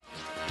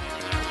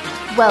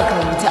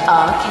Welcome to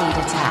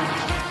Arcade Attack.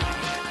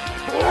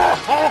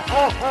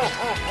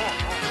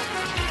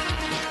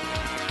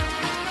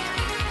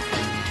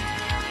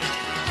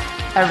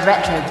 A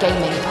retro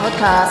gaming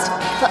podcast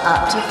for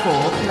up to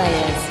 4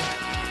 players.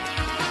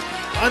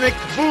 Sonic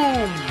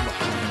Boom!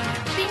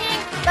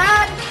 Singing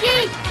Bad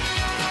Geek!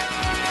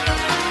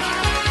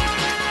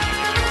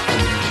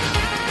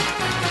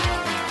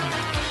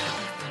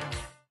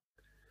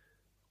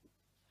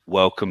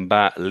 Welcome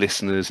back,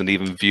 listeners and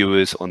even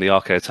viewers on the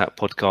Arcade Attack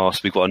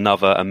podcast. We've got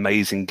another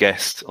amazing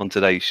guest on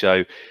today's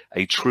show,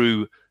 a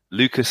true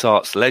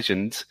LucasArts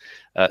legend,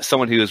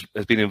 someone who has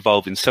been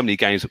involved in so many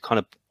games, but kind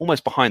of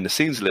almost behind the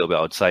scenes a little bit,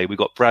 I'd say. We've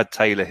got Brad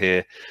Taylor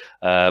here.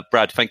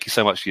 Brad, thank you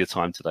so much for your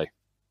time today.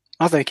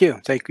 Oh, thank you.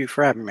 Thank you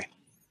for having me.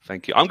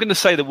 Thank you. I'm going to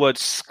say the word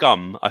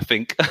scum, I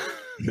think,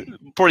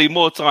 probably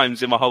more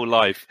times in my whole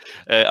life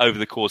over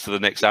the course of the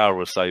next hour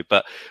or so.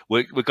 But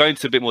we're going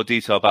into a bit more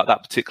detail about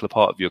that particular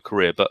part of your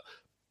career. But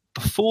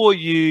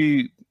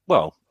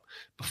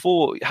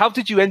how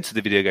did you enter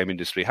the video game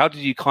industry? How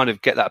did you kind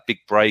of get that big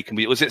break? And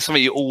was it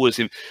something you always,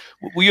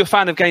 were you a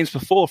fan of games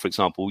before, for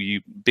example? Were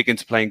you big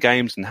into playing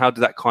games? And how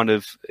did that kind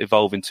of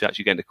evolve into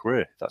actually getting a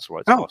career? If that's all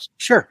right to ask.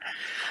 Sure.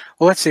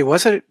 Well, let's see.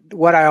 Was it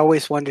what I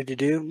always wanted to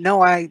do?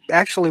 No, I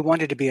actually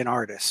wanted to be an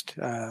artist.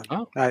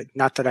 Not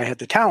that I had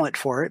the talent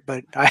for it,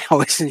 but I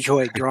always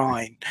enjoyed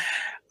drawing.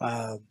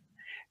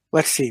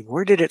 Let's see.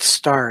 Where did it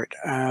start?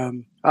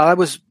 I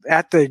was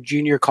at the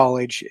junior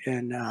college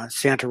in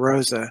Santa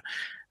Rosa,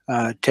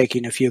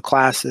 taking a few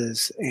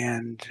classes,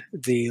 and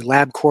the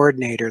lab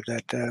coordinator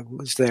that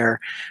was there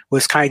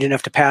was kind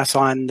enough to pass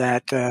on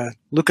that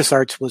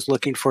LucasArts was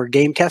looking for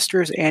game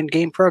testers and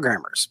game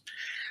programmers.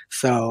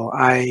 So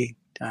I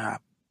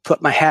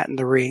put my hat in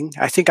the ring.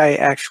 I think I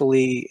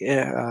actually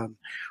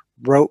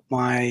wrote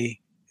my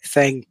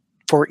thing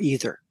for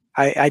either.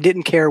 I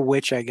didn't care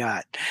which I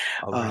got.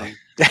 Oh, right.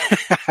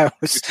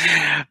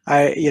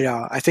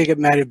 I think it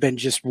might have been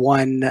just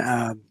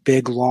one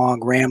big,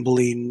 long,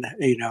 rambling,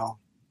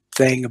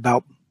 thing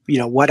about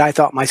what I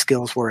thought my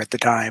skills were at the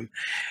time,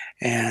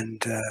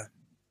 and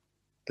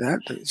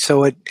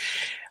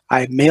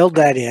I mailed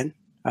that in.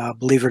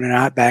 Believe it or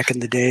not, back in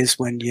the days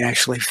when you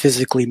actually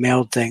physically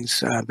mailed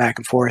things back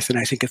and forth, and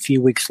I think a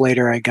few weeks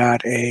later I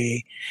got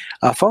a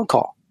phone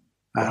call,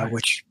 Right.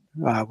 which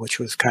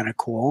was kind of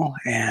cool,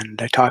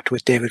 and I talked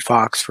with David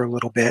Fox for a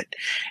little bit,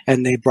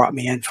 and they brought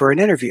me in for an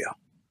interview,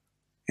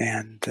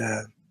 and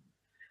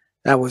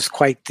that was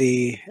quite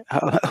the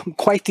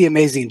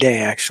amazing day,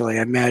 actually.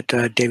 I met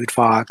David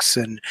Fox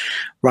and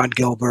Ron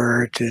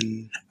Gilbert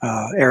and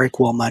Eric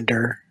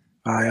Wilmunder.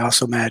 I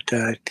also met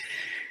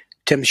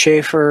Tim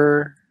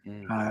Schafer,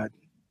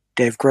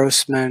 Dave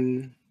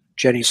Grossman,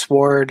 Jenny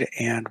Sward,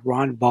 and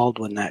Ron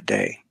Baldwin that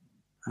day.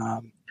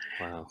 Wow.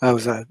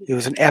 It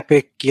was an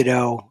epic,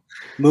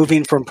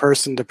 moving from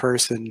person to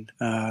person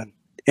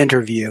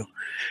interview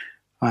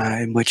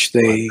in which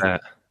they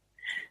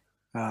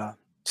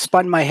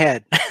spun my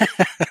head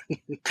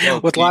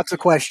with lots of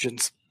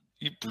questions.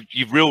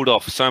 You've reeled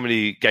off so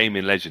many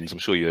gaming legends. I'm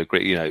sure you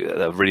agree. That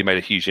have really made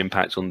a huge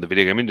impact on the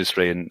video game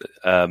industry, and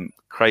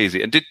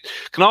crazy. And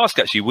can I ask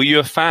actually, were you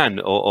a fan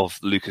of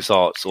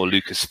LucasArts or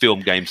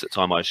Lucasfilm games at the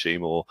time? I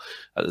assume, or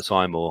at the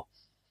time, or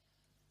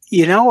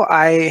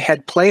I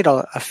had played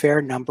a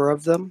fair number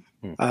of them,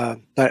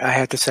 but I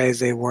have to say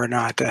they were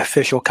not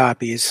official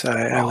copies.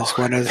 I was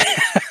one of them.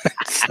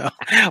 So,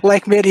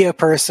 like many a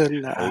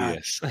person.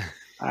 Yes.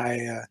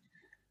 I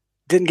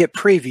didn't get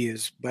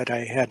previews, but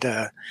I had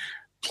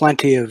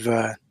plenty of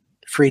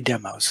free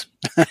demos.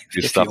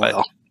 Good stuff.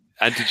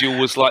 And did you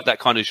always like that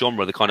kind of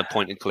genre, the kind of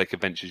point-and-click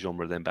adventure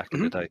genre then back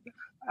in the day?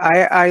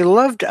 I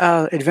loved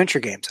adventure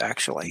games,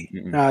 actually.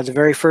 Mm-hmm. The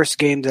very first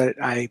game that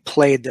I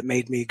played that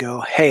made me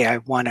go, hey, I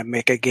want to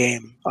make a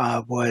game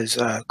was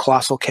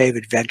Colossal Cave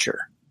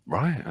Adventure.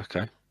 Right,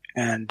 okay.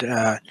 And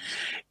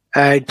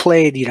I'd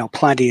played,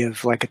 plenty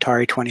of like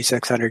Atari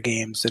 2600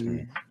 games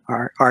and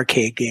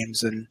arcade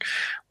games and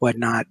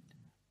whatnot.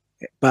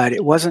 But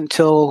it wasn't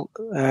until,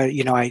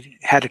 I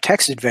had a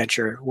text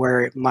adventure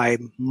where my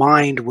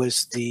mind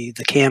was the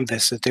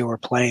canvas that they were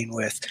playing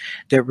with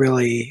that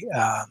really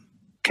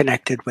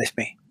connected with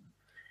me.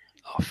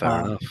 Oh,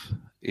 fair enough.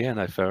 Yeah,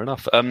 no, fair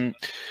enough.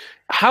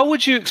 How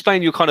would you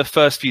explain your kind of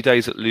first few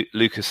days at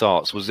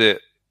LucasArts? Was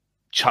it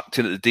chucked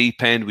in at the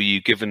deep end? Were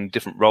you given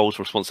different roles,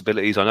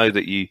 responsibilities? I know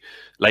that you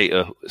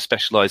later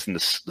specialized in the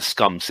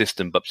SCUM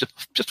system, but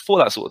just before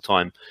that sort of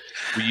time,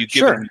 were you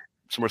given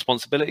some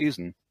responsibilities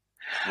and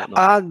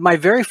whatnot? My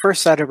very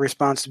first set of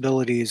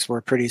responsibilities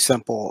were pretty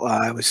simple.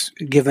 I was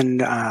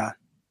given a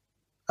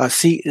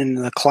seat in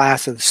the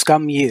class of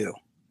SCUM U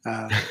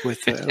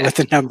with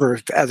a number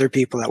of other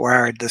people that were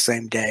hired the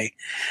same day,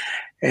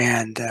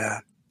 and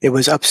it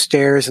was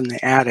upstairs in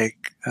the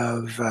attic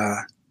of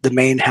the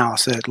main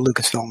house at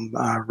Lucasfilm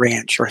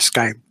Ranch, or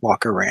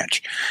Skywalker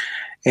Ranch.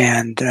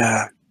 And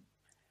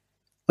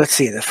let's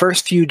see, the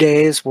first few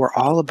days were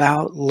all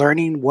about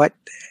learning what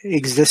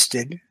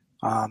existed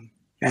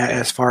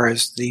as far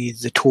as the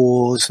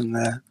tools and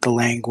the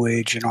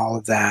language and all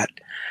of that.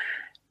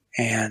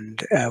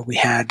 and we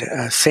had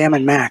Sam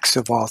and Max,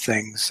 of all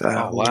things.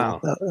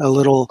 Wow. A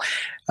little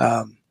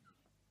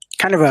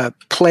kind of a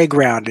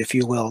playground, if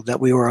you will, that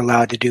we were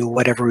allowed to do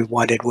whatever we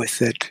wanted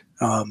with it.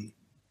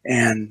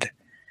 And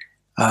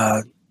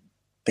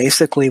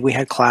basically, we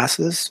had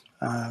classes.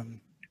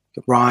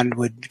 Ron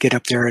would get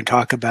up there and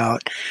talk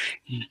about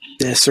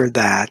this or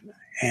that.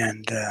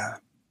 And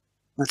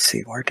let's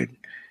see,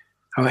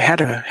 I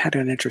had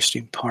an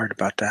interesting part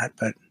about that,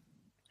 but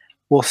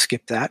we'll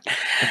skip that.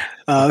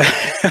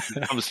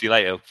 Come see you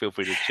later. Feel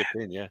free to chip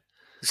in, yeah.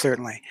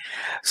 Certainly.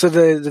 So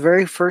the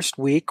very first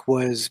week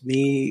was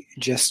me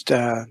just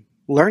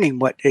learning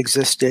what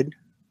existed,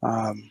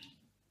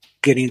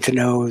 getting to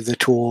know the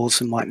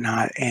tools and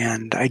whatnot,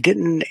 and I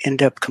didn't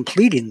end up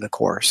completing the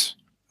course.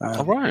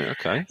 All right,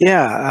 okay.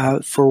 Yeah,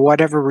 for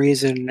whatever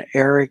reason,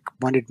 Eric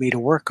wanted me to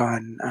work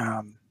on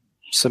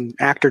some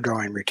actor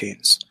drawing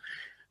routines.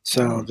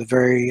 So the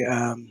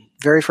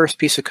very first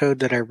piece of code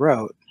that I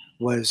wrote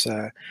was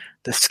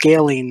the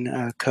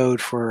scaling code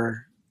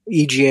for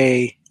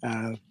EGA,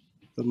 the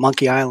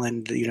Monkey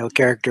Island,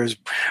 characters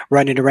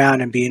running around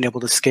and being able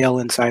to scale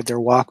inside their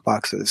walk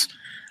boxes.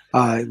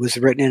 It was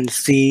written in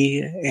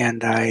C,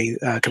 and I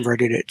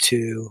converted it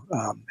to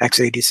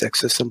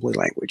x86 assembly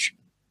language.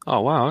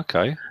 Oh wow!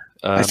 Okay.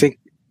 I think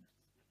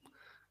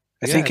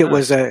it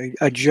was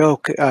a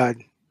joke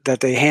that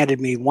they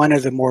handed me one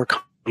of the more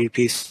complicated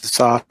pieces of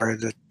software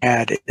that I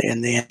had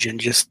in the engine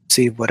just to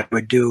see what I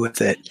would do with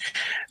it,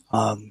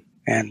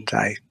 and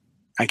I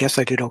guess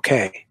I did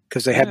okay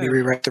because they had me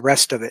rewrite the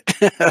rest of it.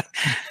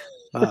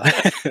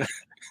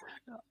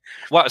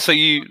 Well, so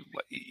you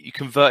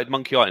converted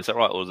Monkey Island, is that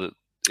right, or was it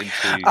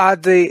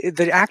into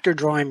the actor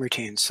drawing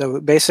routines? So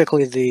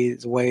basically, the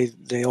way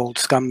the old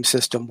SCUM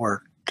system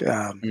worked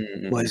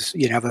was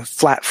you have a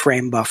flat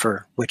frame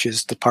buffer, which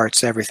is the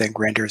parts everything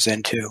renders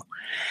into,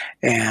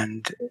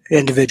 and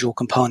individual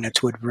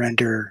components would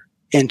render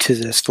into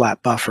this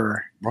flat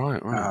buffer.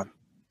 Right.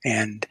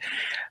 And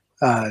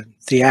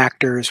the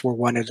actors were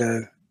one of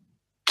the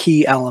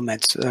key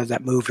elements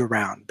that moved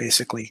around.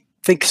 Basically,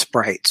 think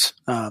sprites,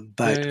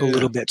 but a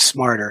little bit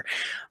smarter.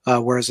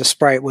 Whereas a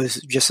sprite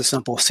was just a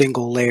simple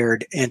single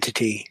layered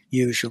entity.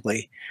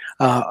 Usually,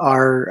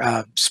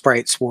 our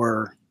sprites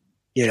were,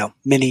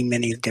 many,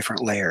 many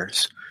different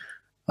layers,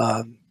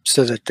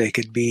 so that they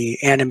could be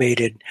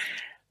animated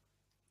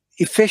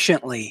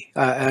efficiently,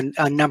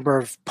 a number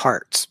of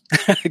parts,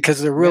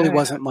 because there really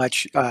wasn't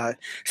much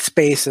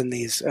space in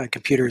these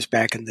computers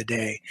back in the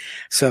day.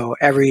 So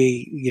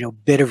every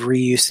bit of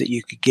reuse that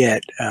you could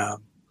get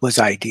was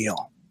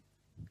ideal.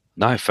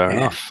 No, fair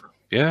enough.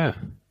 Yeah.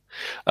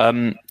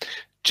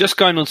 Just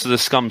going on to the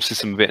SCUM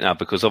system a bit now,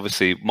 because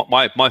obviously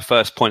my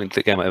first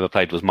point-and-click game I ever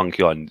played was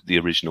Monkey Island, the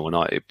original,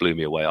 and it blew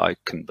me away. I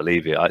couldn't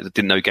believe it. I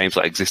didn't know games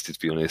like existed, to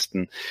be honest.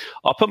 And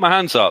I'll put my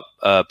hands up,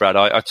 Brad.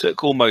 I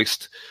took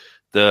almost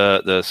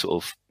the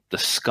sort of the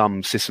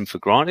SCUM system for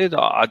granted.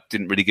 I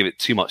didn't really give it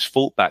too much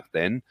thought back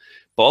then,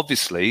 but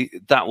obviously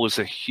that was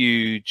a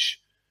huge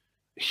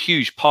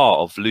part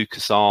of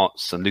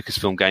LucasArts and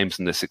Lucasfilm Games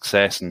and their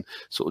success, and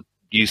sort of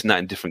using that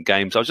in different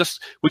games.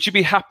 Would you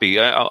be happy?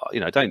 I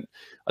don't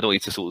want you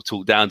to sort of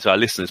talk down to our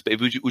listeners, but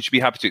would you be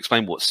happy to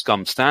explain what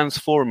SCUM stands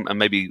for, and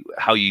maybe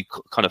how you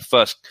kind of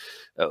first,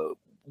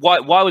 why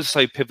was it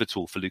so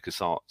pivotal for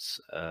LucasArts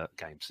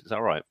games? Is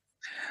that right?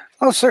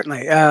 Oh,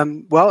 certainly.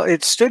 Well,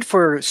 it stood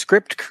for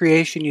Script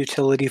Creation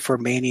Utility for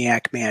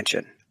Maniac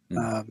Mansion.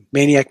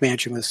 Maniac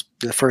Mansion was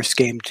the first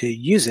game to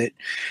use it.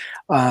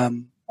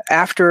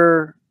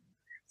 After,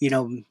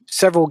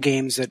 several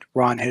games that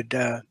Ron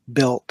had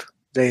built,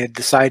 they had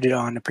decided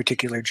on a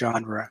particular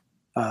genre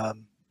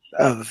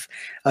of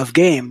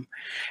game,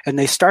 and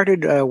they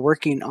started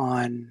working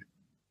on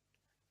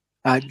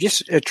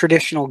just a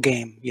traditional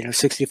game,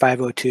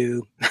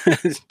 6502,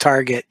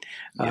 Target,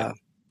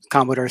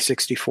 Commodore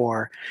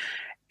 64.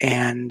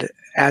 And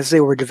as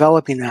they were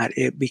developing that,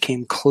 it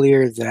became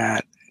clear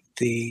that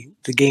the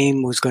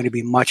game was going to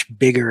be much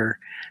bigger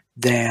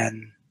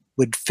than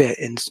would fit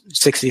in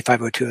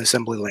 6502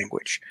 assembly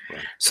language.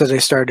 Right. So they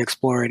started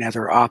exploring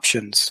other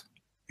options.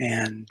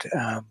 And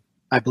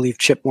I believe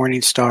Chip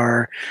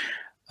Morningstar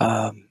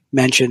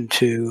mentioned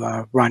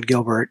to Ron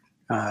Gilbert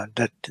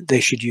that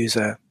they should use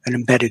an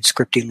embedded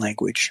scripting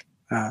language.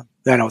 I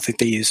don't think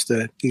they used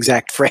the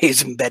exact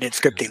phrase embedded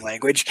scripting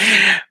language,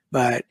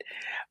 but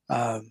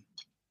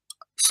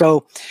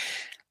so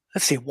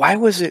let's see, why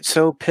was it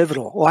so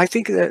pivotal? Well, I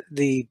think that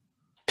the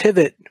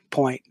pivot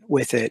point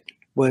with it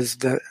was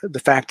the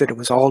fact that it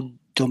was all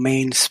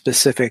domain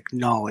specific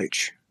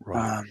knowledge.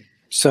 Right.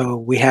 So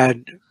we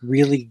had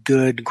really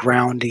good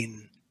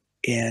grounding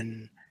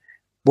in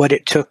what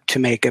it took to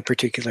make a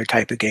particular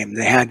type of game.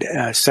 They had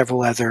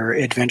several other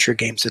adventure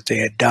games that they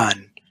had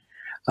done.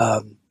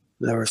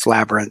 There was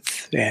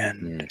Labyrinth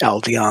and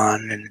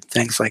Aldeon and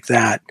things like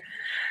that,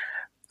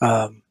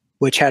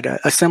 which had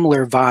a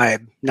similar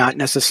vibe, not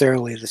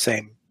necessarily the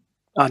same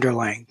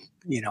underlying,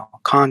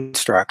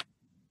 construct,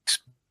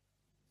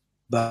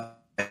 but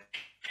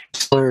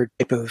similar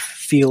type of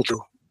feel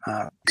to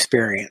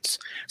experience.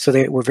 So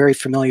they were very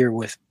familiar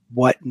with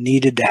what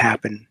needed to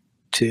happen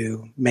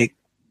to make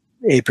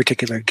a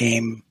particular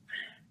game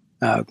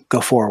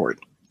go forward.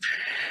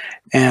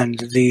 And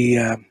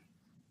the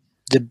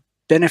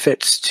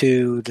benefits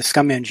to the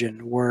SCUM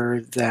engine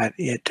were that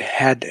it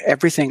had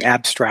everything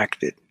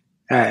abstracted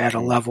at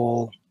a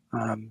level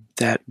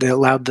that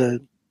allowed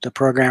the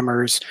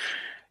programmers,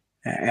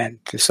 and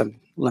to some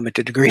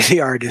limited degree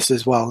the artists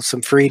as well,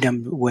 some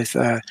freedom with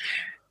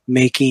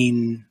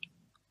making,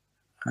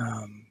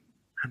 how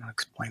do I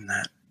explain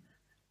that?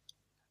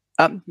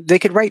 They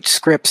could write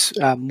scripts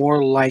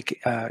more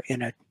like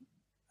in a,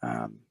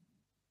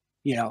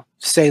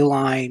 say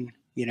line,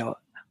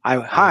 I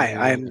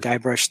am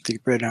Guybrush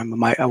Threepwood.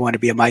 I want to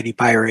be a mighty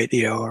pirate,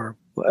 or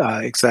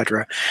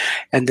etc.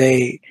 And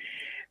they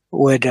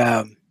would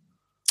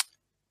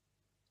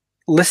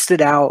list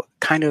it out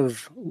kind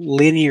of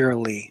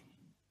linearly,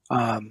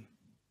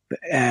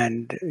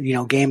 and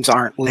games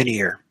aren't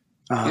linear.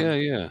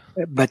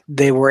 But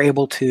they were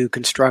able to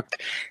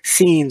construct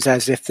scenes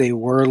as if they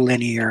were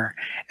linear,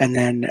 and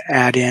then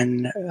add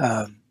in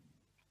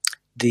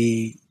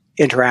the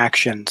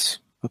interactions.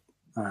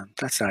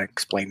 That's not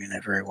explaining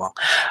it very well.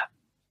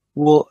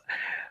 We'll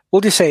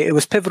just say it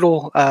was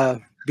pivotal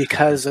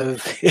because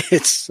of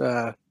its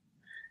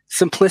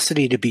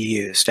simplicity to be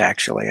used.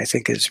 Actually, I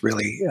think is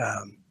really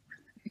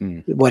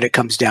what it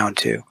comes down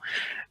to.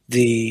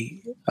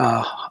 The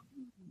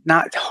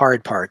not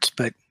hard parts,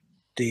 but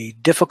the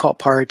difficult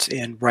parts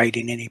in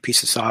writing any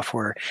piece of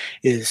software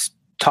is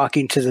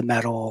talking to the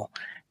metal,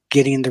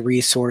 getting the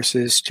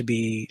resources to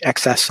be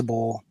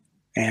accessible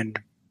and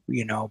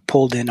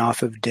pulled in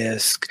off of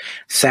disk,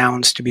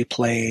 sounds to be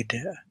played.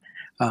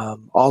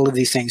 All of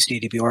these things need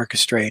to be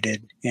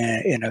orchestrated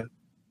in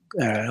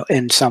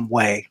some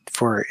way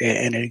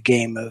in a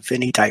game of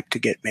any type to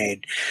get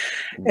made.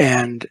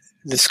 And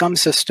the SCUM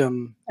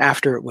system,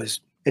 after it was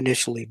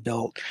initially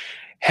built,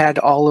 had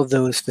all of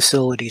those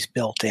facilities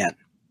built in.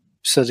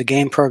 So the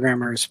game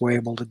programmers were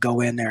able to go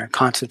in there and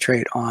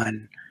concentrate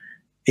on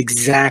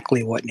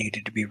exactly what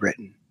needed to be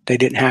written. They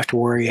didn't have to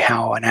worry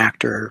how an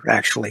actor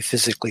actually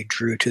physically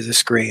drew to the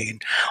screen,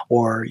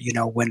 or,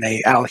 when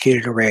they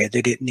allocated a array,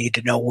 they didn't need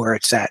to know where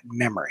it's at in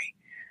memory.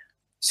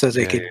 So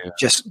they could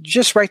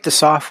just write the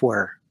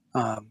software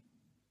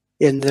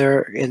in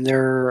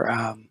their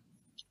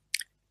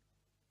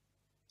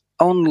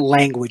own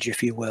language,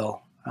 if you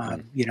will.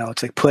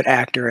 It's like put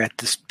actor at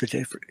this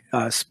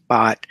particular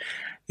spot,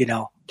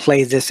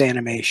 play this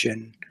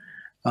animation,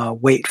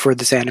 wait for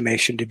this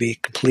animation to be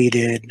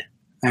completed,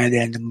 and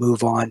then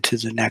move on to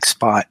the next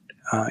spot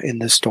in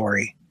the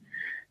story,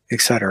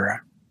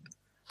 etc.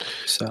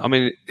 So,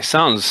 it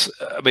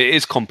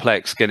is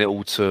complex getting it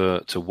all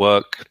to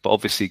work, but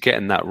obviously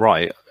getting that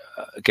right,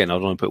 again, I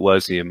don't want to put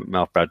words in your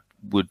mouth, Brad,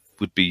 would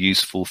be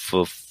useful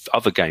for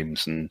other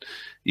games, and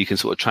you can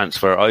sort of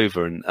transfer it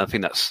over. And I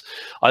think that's,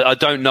 I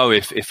don't know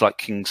if like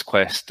King's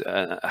Quest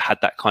had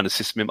that kind of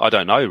system. I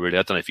don't know really.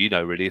 I don't know if you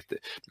know really,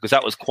 because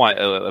that was quite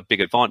a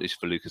big advantage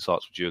for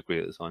LucasArts. Would you agree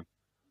at the time?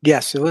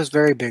 Yes, it was a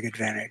very big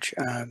advantage.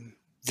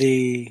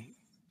 The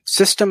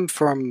system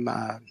from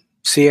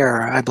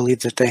Sierra, I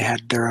believe that they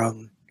had their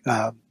own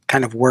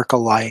kind of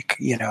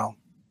work-alike,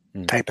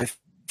 type of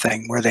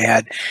thing, where they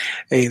had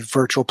a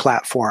virtual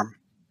platform,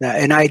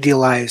 an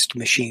idealized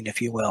machine,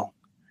 if you will,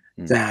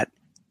 that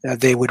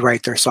they would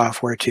write their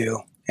software to,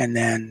 and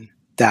then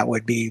that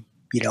would be,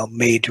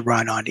 made to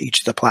run on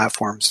each of the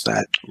platforms.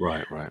 That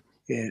right.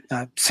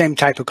 Same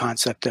type of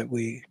concept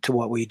to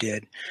what we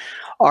did.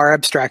 Our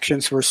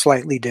abstractions were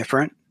slightly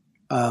different.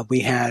 We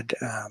had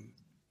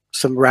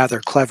some rather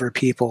clever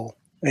people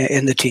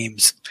in the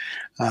teams,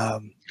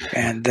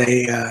 and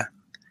they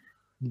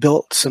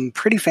built some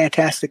pretty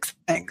fantastic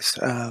things.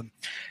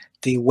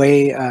 The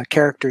way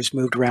characters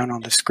moved around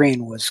on the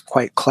screen was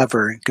quite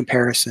clever in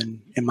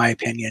comparison, in my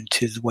opinion,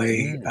 to the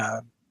way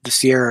the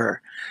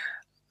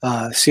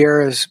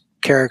Sierra's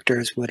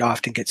characters would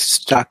often get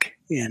stuck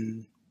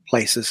in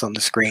places on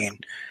the screen,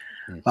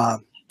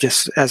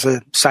 just as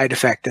a side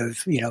effect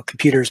of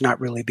computers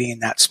not really being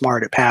that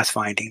smart at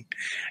pathfinding,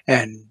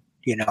 and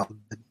the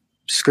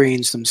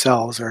screens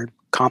themselves are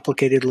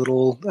complicated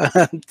little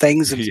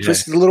things and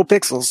twisted little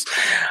pixels.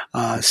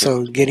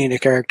 So getting a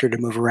character to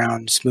move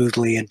around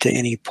smoothly into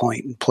any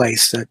point and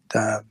place that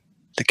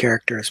the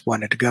characters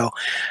wanted to go.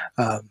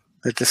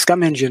 But the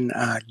SCUM engine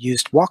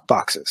used walk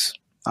boxes,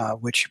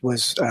 which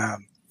was,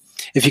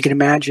 if you can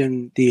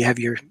imagine, you have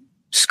your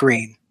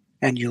screen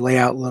and you lay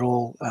out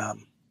little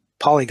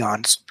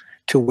polygons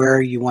to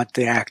where you want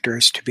the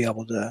actors to be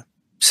able to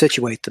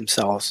situate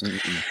themselves.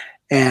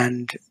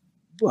 And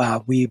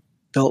we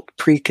built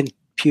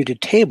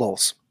pre-computed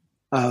tables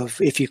of,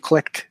 if you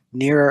clicked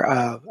near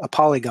a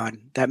polygon,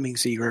 that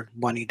means that you're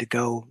wanting to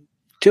go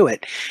to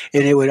it.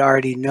 And it would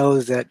already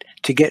know that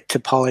to get to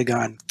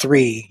polygon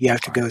 3, you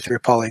have to go through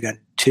polygon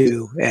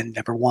 2 and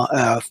number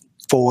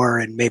 4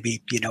 and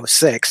maybe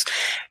 6.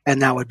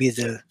 And that would be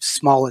the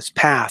smallest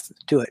path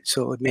to it.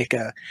 So it would make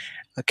a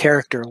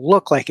character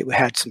look like it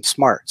had some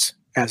smarts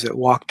as it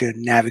walked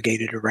and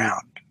navigated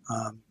around.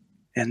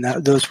 And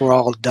those were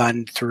all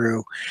done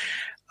through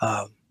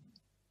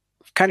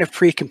kind of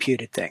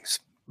pre-computed things.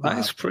 That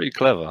is pretty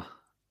clever.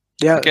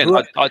 Yeah. Again,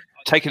 I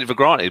taken it for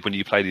granted when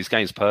you play these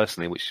games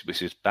personally,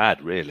 which is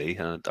bad, really.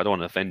 I don't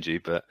want to offend you,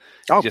 but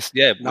when you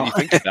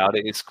think about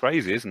it, it's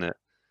crazy, isn't it?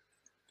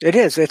 It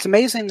is. It's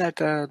amazing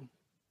that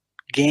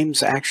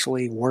games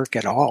actually work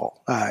at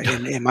all.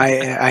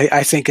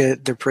 I think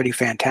they're pretty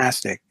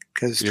fantastic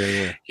because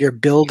you're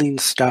building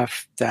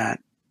stuff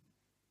that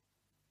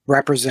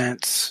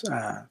represents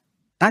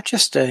not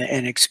just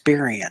an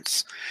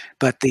experience,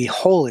 but the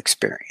whole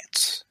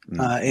experience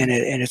in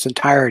its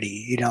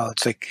entirety.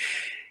 It's like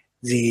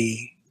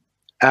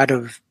out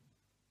of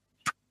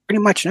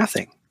pretty much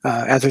nothing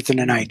other than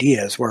an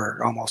idea is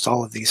where almost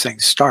all of these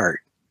things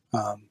start.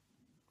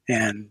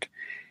 And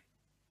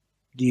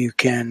you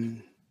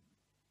can,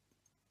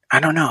 I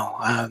don't know,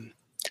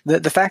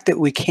 the fact that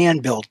we can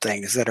build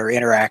things that are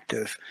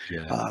interactive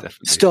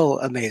still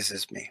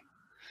amazes me.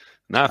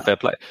 No, fair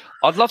play.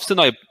 I'd love to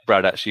know,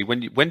 Brad, actually,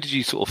 when did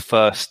you sort of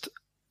first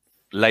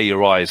lay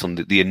your eyes on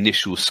the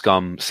initial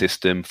Scum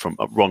system from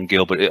Ron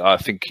Gilbert? I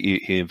think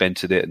he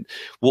invented it.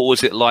 What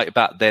was it like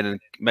back then? And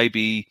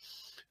maybe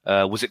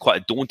was it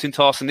quite a daunting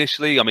task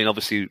initially? I mean,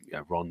 obviously,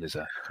 Ron is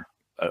a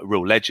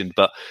real legend,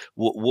 but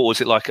what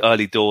was it like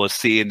early doors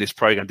seeing this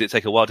program? Did it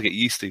take a while to get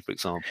used to, for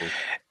example?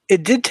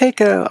 It did take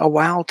a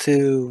while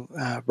to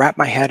wrap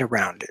my head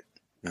around it.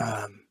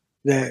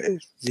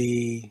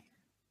 The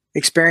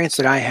experience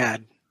that I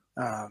had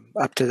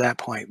up to that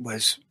point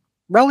was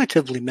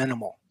relatively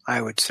minimal,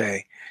 I would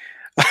say,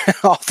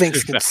 all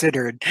things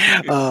considered.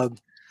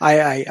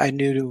 I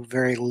knew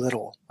very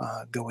little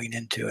going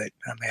into it.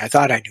 I mean, I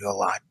thought I knew a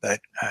lot, but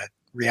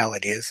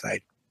reality is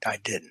I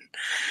didn't.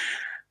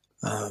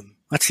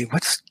 Let's see,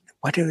 what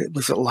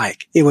was it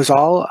like? It was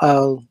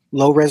all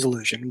low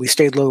resolution. We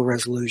stayed low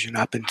resolution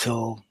up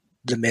until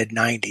the mid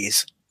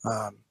 90s.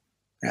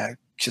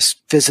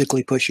 Just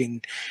physically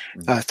pushing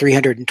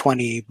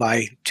 320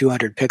 by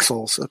 200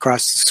 pixels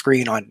across the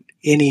screen on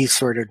any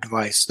sort of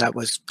device. That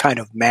was kind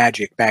of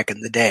magic back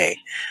in the day,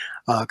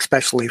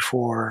 especially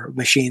for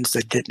machines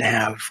that didn't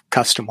have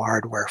custom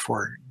hardware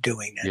for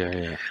doing it.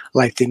 Yeah.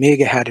 Like the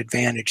Amiga had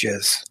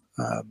advantages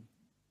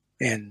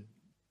in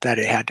that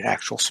it had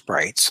actual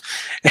sprites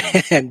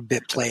and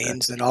bit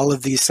planes and all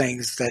of these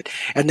things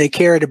and they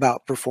cared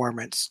about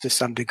performance to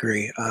some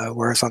degree,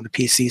 whereas on the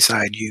PC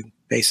side, you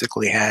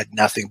basically had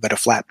nothing but a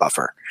flat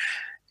buffer,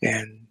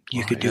 and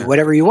you could do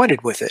whatever you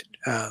wanted with it,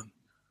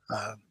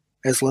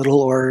 as little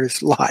or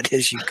as lot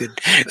as you could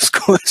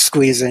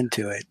squeeze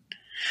into it.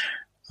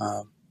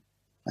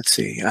 Let's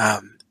see.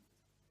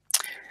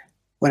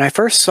 When I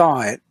first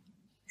saw it,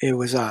 it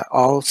was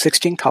all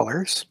 16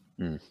 colors.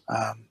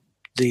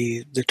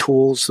 The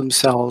tools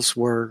themselves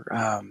were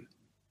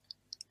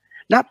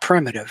not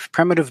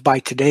primitive by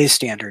today's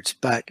standards,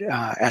 but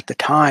at the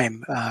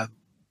time,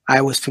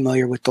 I was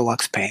familiar with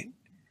Deluxe Paint.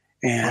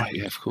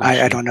 And of course,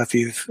 I don't know if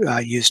you've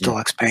used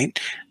Deluxe Paint.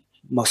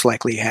 Most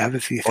likely you have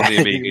if you've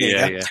had the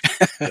Amiga.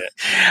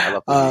 I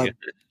love the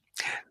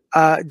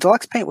Amiga.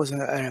 Deluxe Paint was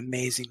an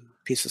amazing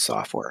piece of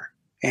software.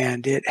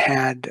 And it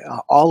had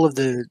all of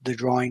the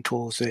drawing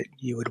tools that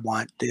you would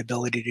want, the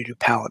ability to do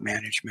palette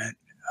management,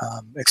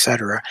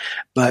 etc.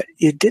 But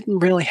it didn't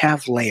really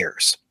have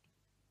layers.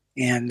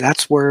 And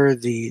that's where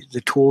the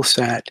tool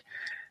set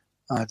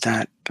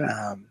that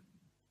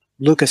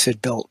Lucas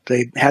had built,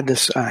 they had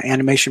this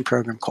animation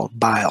program called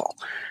Byle,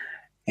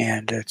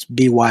 and it's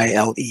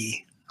Byle.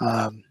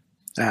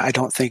 I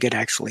don't think it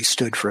actually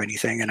stood for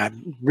anything. And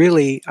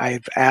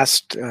I've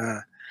asked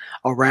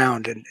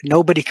around, and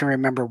nobody can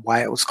remember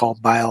why it was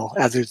called bile,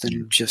 other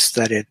than just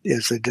that it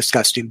is a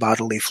disgusting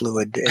bodily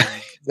fluid.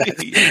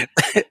 And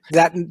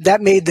that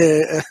made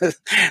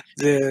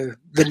the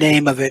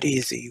name of it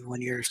easy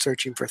when you're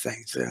searching for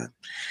things.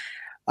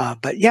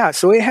 But yeah,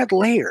 so it had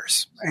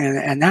layers,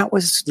 and that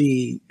was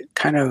the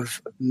kind of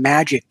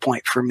magic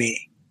point for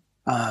me.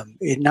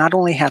 It not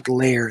only had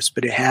layers,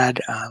 but it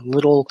had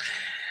little,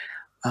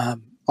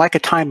 like a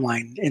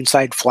timeline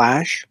inside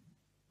Flash.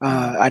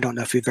 I don't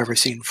know if you've ever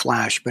seen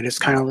Flash, but it's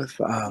kind of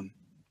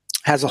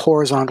has a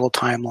horizontal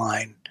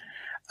timeline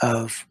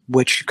of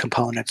which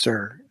components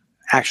are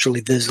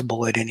actually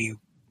visible at any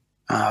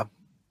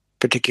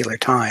particular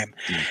time.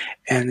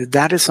 And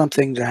that is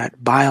something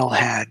that Byle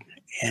had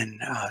in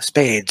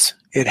spades.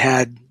 It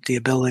had the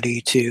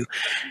ability to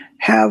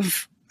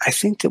have, I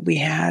think that we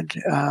had,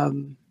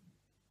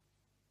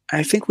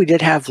 I think we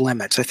did have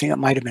limits. I think it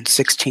might have been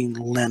 16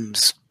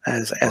 limbs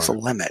as a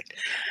limit.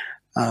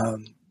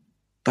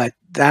 But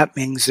that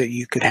means that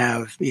you could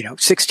have,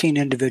 16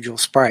 individual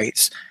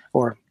sprites,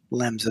 or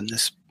limbs in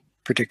this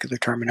particular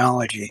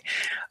terminology,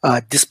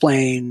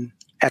 displaying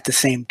at the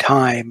same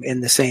time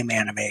in the same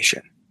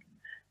animation.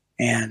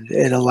 And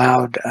it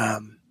allowed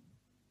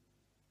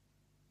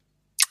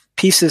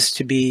pieces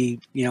to be,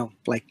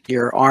 like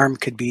your arm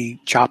could be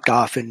chopped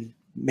off and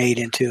made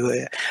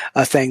into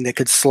a thing that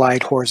could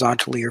slide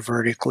horizontally or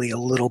vertically a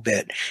little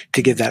bit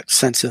to give that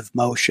sense of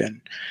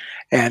motion.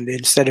 And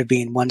instead of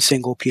being one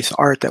single piece of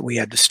art that we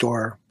had to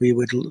store, we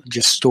would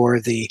just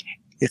store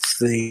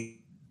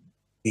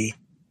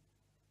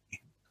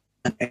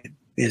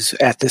is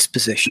at this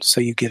position, so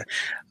you get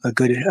a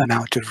good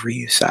amount of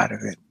reuse out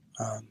of it.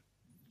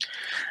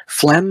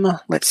 Phlegm,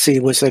 let's see,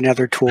 was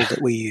another tool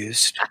that we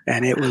used,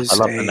 and it was I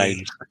love the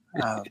names.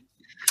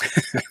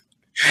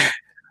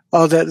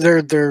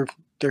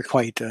 They're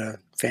quite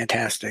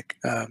fantastic.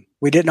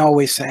 We didn't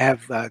always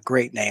have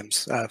great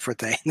names for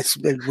things.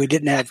 We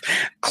didn't have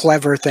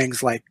clever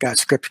things like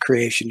script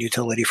creation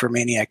utility for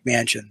Maniac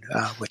Mansion,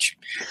 which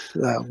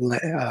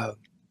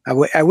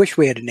I wish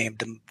we had named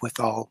them with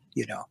all,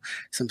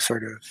 some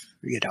sort of,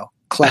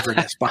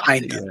 cleverness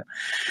behind them.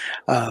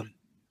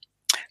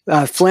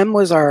 Phlegm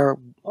was our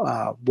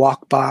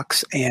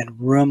walkbox and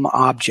room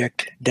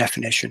object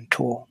definition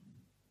tool.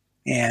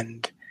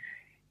 And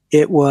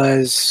it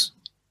was,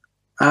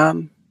 at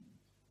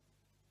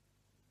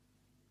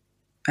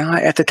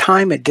the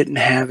time, it didn't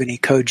have any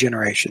code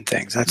generation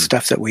things. That's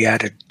stuff that we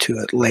added to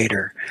it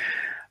later.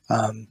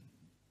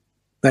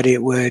 But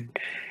it would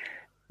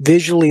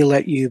visually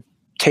let you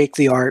take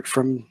the art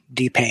from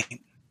DPaint,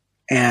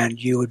 and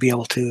you would be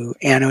able to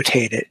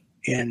annotate it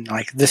in,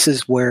 like, this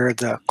is where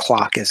the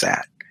clock is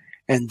at.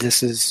 And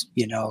this is,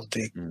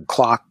 the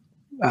clock,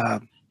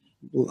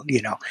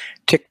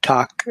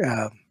 tick-tock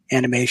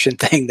animation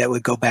thing that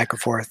would go back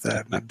and forth.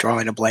 I'm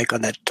drawing a blank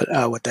on that,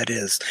 what that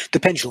is. The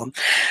pendulum.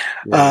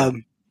 Yeah.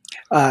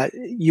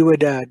 You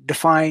would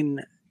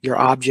define your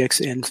objects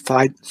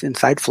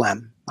inside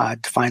Phlegm,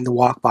 define the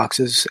walk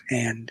boxes,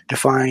 and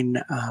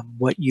define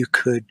what you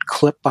could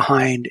clip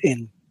behind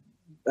and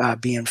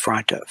be in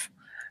front of.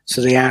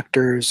 So the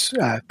actors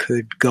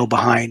could go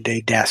behind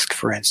a desk,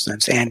 for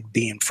instance, and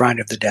be in front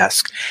of the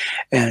desk.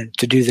 And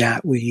to do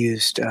that, we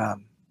used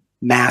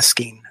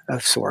masking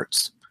of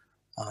sorts.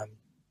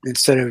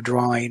 Instead of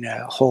drawing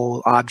a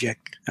whole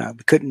object,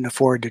 we couldn't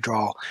afford to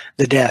draw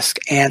the desk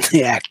and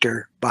the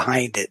actor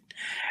behind it.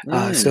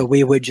 So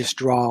we would just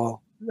draw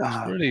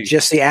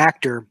just the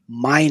actor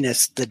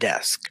minus the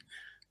desk,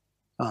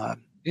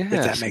 if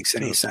that makes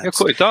any sense. Yeah, of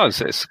course it does.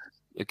 It's,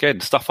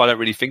 again, stuff I don't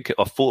really think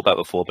I've thought about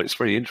before, but it's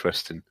really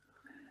interesting.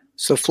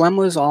 So Phlegm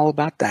was all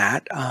about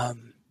that.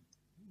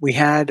 We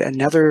had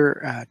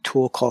another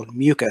tool called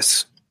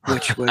Mucus,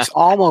 which was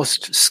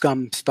almost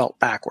Scum spelt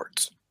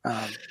backwards.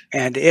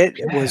 And it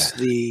was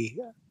the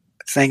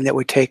thing that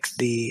would take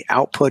the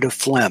output of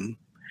Phlegm,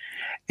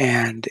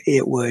 and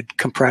it would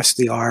compress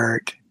the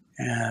art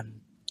and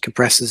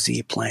compress the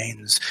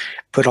Z-planes,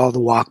 put all the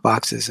walk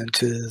boxes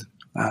into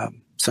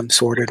some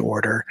sorted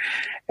order,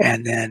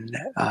 and then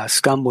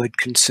Scum would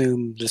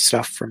consume the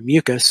stuff from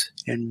Mucus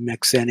and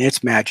mix in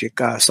its magic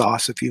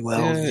sauce, if you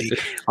will,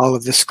 all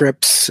of the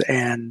scripts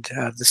and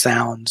the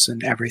sounds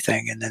and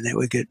everything, and then it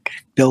would get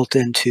built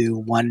into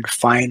one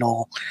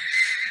final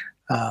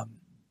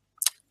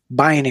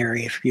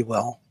binary, if you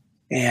will,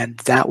 and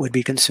that would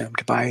be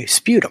consumed by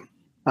Sputum,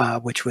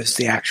 which was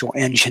the actual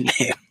engine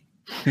name.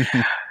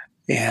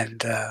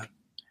 And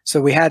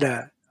so we had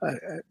a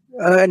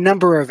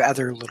number of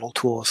other little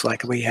tools,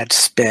 like we had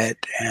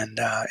Spit, and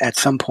at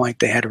some point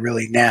they had a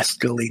really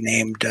nastily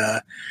named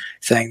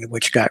thing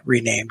which got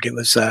renamed. It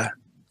was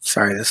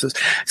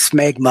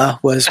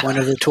Smegma was one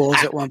of the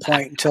tools at one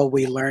point until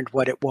we learned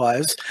what it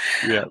was.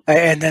 Yeah.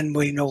 And then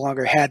we no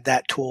longer had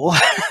that tool,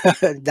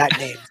 that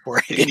name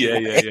for it.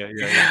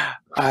 Yeah.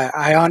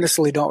 I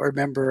honestly don't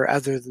remember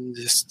other than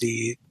just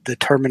the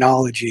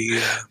terminology.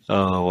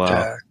 Oh,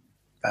 wow.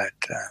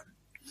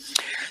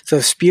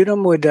 So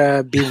Sputum would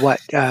be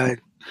what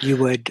you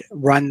would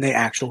run the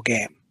actual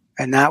game.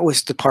 And that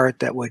was the part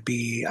that would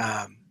be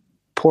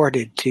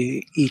ported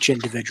to each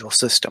individual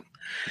system.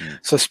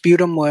 So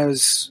Sputum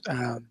was,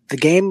 the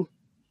game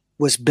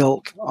was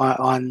built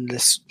on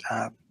this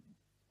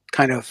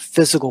kind of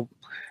physical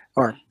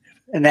or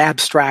an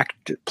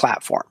abstract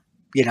platform.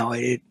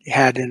 It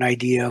had an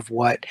idea of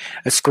what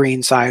a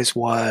screen size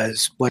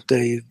was, what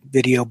the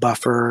video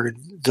buffer,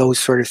 those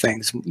sort of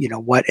things,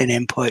 what an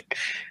input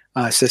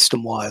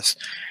system was.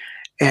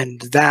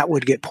 And that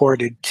would get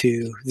ported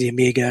to the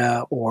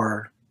Amiga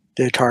or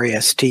the Atari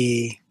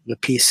ST, the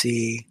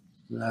PC,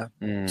 the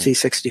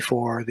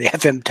C64, the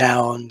FM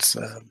Towns,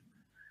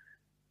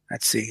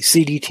 let's see,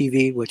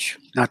 CD-TV, which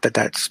not that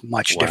that's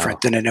much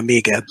different than an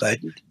Amiga, but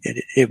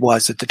it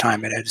was at the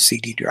time. It had a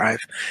CD drive.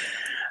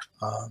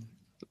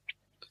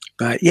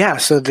 But yeah,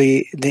 so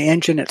the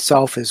engine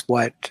itself is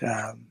what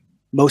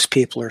most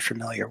people are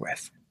familiar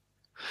with.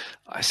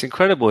 It's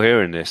incredible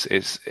hearing this.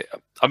 This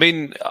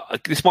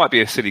might be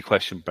a silly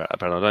question, Brad. I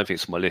don't think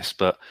it's on my list,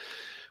 but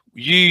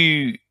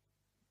you've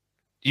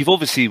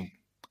obviously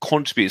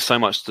contributed so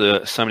much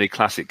to so many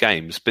classic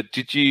games, but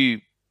did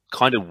you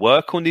kind of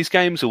work on these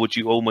games, or would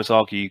you almost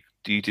argue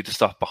you did the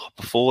stuff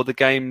before the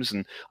games?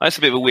 And that's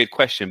a bit of a weird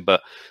question,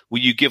 but were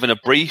you given a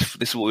brief?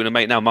 This is what we're going to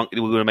make now. We're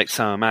going to make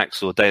Sam &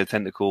 Max or Day of the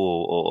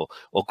Tentacle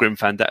or Grim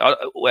Fandango,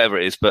 whatever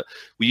it is. But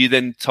were you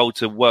then told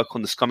to work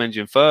on the Scum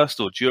engine first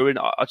or during?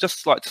 I'd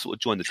just like to sort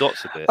of join the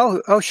dots a bit.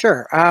 Oh,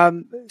 sure.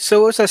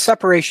 So it was a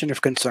separation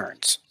of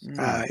concerns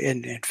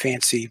in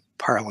fancy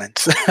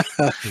parlance.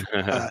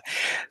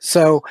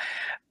 So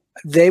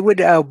they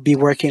would be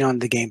working on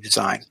the game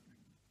design,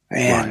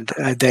 and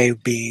they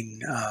being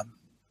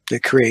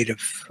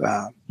creative,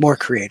 more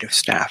creative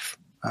staff.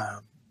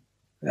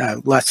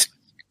 Less,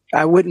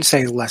 I wouldn't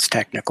say less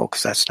technical,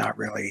 because that's not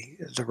really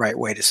the right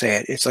way to say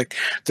it. It's like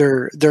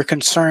their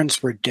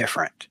concerns were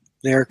different.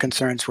 Their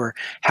concerns were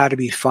how to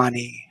be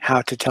funny,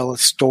 how to tell a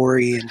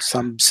story in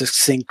some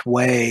succinct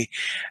way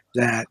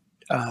that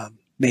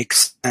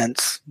makes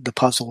sense. The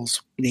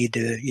puzzles need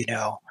to,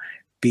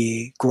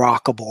 be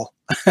grokkable,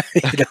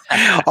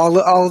 all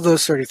of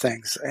those sort of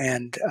things.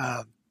 And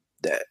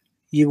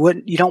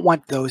you don't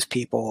want those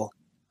people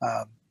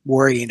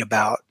worrying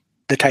about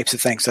the types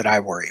of things that I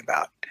worry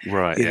about.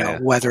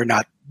 Right. Whether or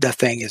not the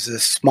thing is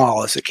as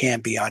small as it can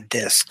be on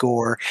disk,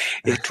 or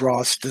it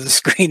draws to the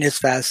screen as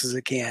fast as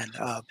it can.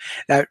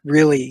 That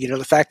really,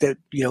 the fact that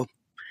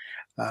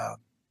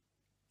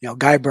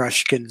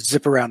Guybrush can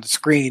zip around the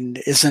screen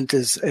isn't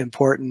as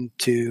important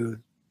to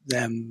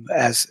them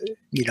as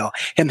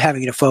him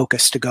having to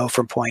focus to go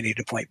from point A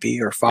to point B,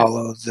 or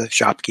follow the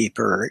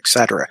shopkeeper,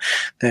 etc.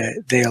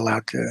 They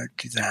allowed to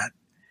do that.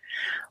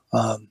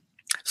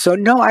 So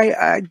no,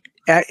 I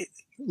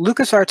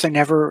LucasArts, I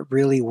never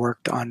really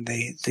worked on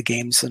the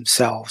games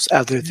themselves,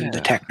 other than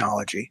the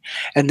technology.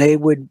 And they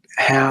would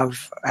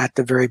have, at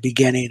the very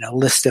beginning, a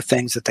list of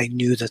things that they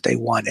knew that they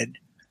wanted.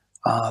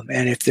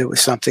 And if there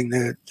was something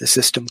that the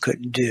system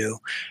couldn't do,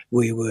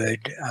 we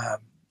would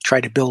try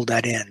to build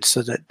that in,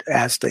 so that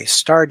as they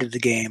started the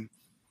game,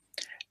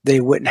 they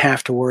wouldn't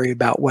have to worry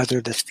about whether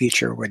this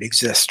feature would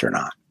exist or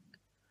not.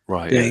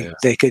 Right.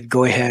 They could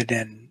go ahead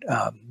and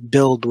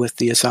build with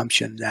the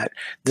assumption that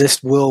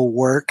this will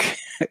work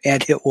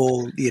and it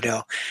will,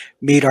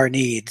 meet our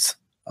needs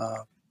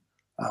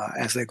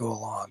as they go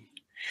along.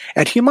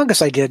 At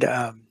Humongous, I did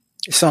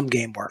some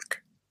game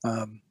work.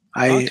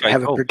 I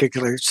have a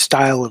particular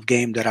style of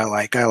game that I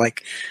like. I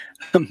like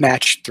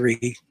match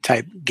 3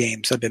 type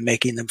games. I've been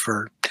making them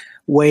for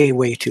way,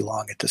 way too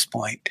long at this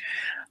point.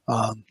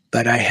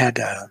 But I had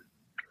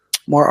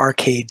more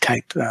arcade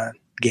type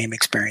game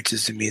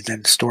experiences in me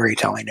than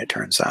storytelling, it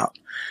turns out.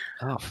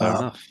 Oh, fair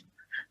enough.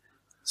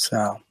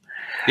 So,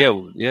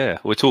 yeah,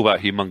 we're talking about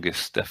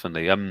Humongous,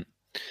 definitely.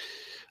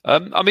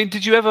 I mean,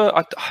 did you ever?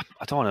 I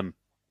don't want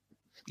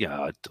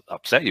to,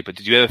 upset you, but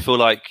did you ever feel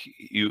like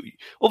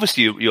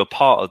you're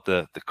part of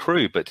the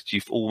crew, but did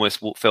you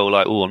almost feel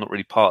like, I'm not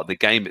really part of the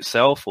game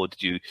itself, or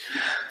did you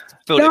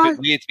feel a bit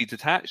weird to be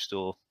detached,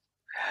 or?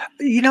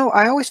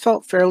 I always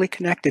felt fairly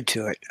connected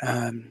to it.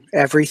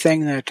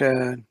 Everything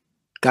that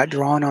got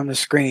drawn on the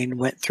screen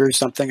went through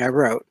something I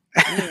wrote.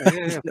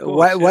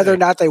 Whether or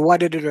not they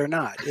wanted it or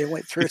not, it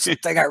went through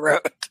something I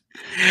wrote.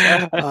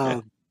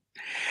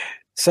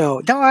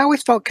 So no, I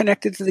always felt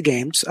connected to the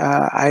games.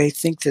 I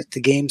think that the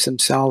games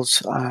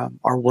themselves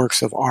are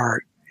works of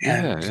art,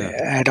 and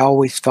I'd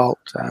always felt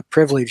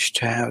privileged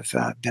to have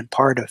been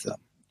part of them,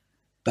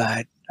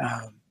 but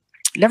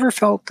never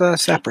felt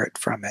separate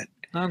from it.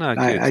 No,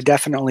 I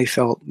definitely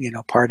felt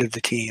part of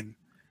the team.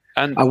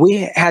 And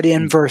we had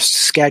inverse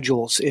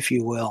schedules, if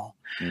you will.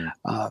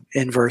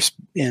 Inverse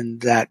in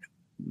that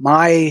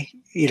my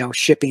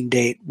shipping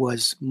date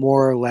was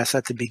more or less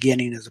at the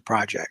beginning of the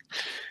project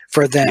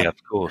for them. Yeah,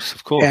 of course,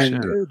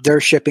 and their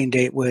shipping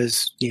date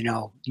was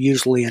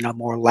usually in a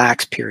more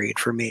lax period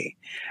for me.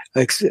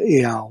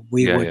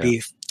 We would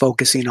be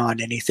focusing on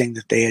anything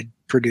that they had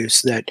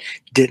produced that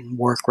didn't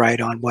work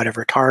right on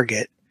whatever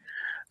target,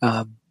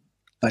 but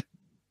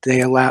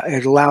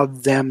it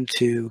allowed them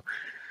to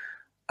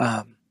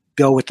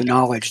go with the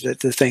knowledge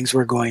that the things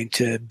were going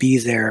to be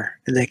there,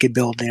 and they could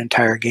build the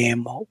entire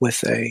game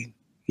with a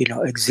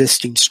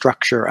existing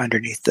structure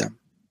underneath them.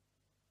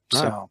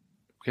 So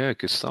yeah,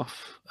 good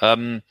stuff.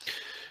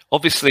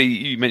 Obviously,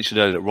 you mentioned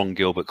earlier that Ron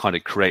Gilbert kind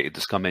of created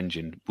the Scum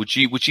engine. Would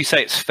you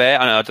say it's fair?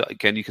 And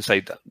again, you can say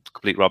that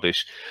complete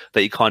rubbish,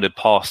 that he kind of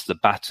passed the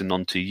baton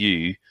on to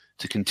you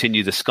to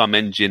continue the Scum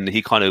engine.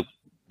 He kind of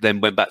then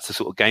went back to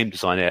sort of game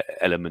design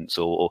elements,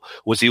 or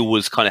was he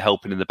always kind of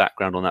helping in the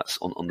background on that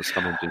on the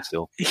Scum engine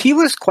still? He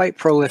was quite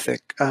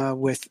prolific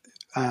with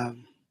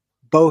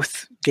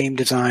both game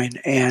design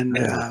and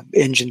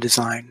engine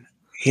design.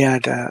 He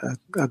had a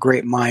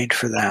great mind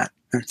for that.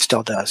 It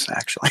still does,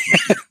 actually.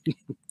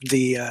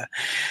 He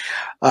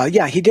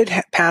did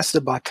pass the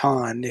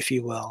baton, if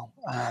you will.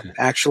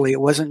 Actually,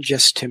 it wasn't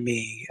just to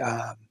me.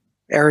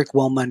 Eric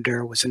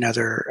Wilmunder was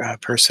another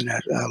person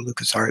at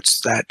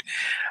LucasArts that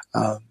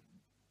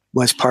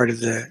was part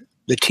of the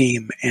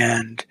team.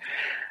 And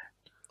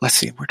let's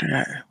see, where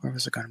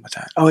was I going with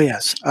that? Oh,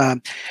 yes.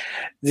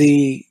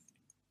 The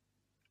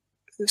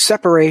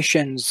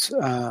separations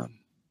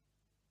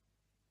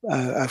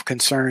of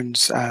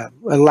concerns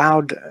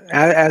allowed,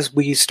 as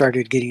we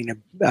started getting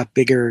a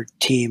bigger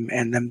team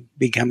and them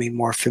becoming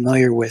more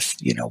familiar with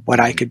what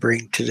I could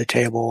bring to the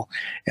table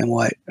and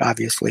what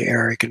obviously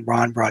Eric and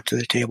Ron brought to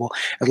the table,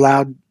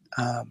 allowed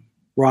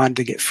Ron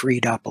to get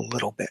freed up a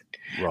little bit.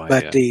 Right,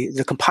 but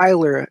the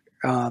compiler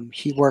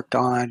he worked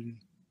on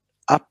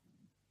up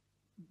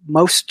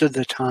most of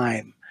the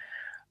time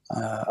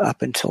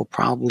up until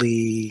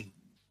probably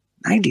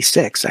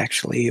 96.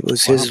 Actually, it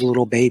was his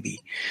little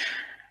baby.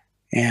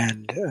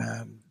 And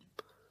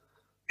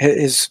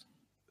his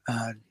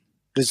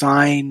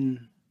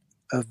design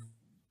of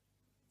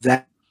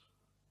that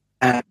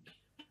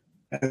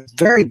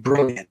very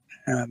brilliant.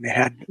 It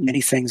had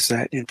many things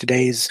that in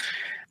today's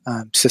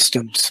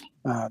systems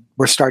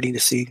we're starting to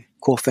see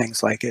cool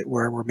things like it,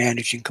 where we're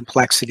managing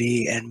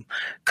complexity and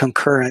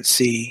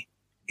concurrency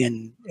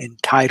in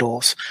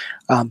titles,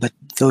 but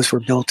those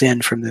were built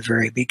in from the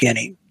very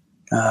beginning.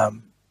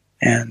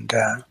 And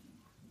where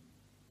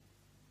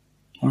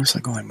was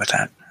I going with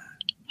that?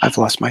 I've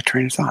lost my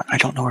train of thought. I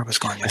don't know where I was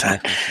going with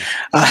that.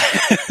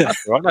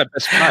 That's right. No,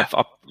 it's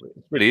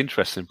really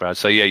interesting, Brad.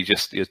 So yeah,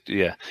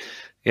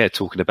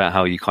 talking about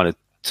how you kind of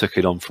took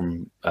it on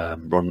from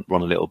Ron a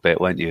little bit,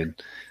 weren't you? And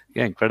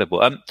yeah,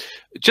 incredible.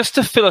 Just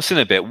to fill us in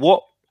a bit,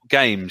 what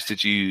games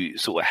did you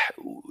sort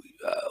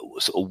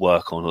of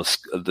work on, or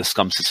the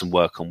Scum system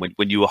work on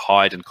when you were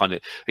hired? And kind of,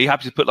 are you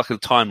happy to put like a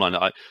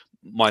timeline?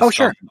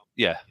 Sure.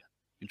 Yeah,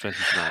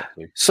 interesting to know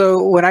too.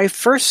 So when I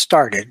first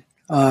started,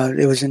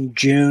 it was in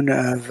June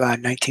of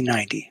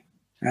 1990.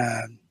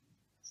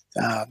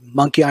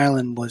 Monkey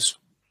Island was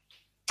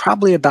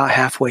probably about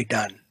halfway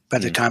done by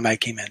the time I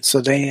came in.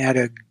 So they had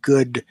a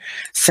good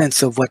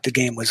sense of what the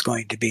game was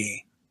going to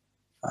be.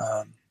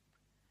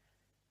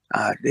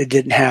 It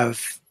didn't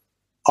have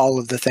all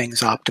of the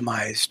things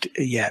optimized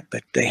yet,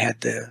 but they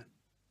had the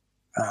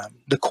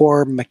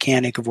core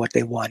mechanic of what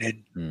they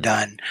wanted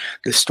done.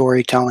 The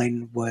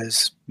storytelling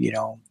was,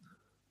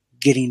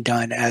 getting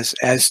done as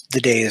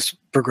the days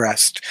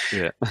progressed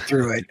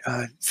through it.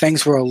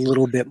 Things were a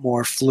little bit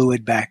more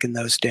fluid back in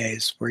those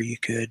days, where you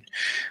could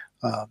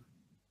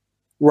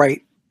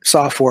write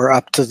software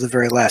up to the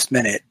very last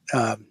minute.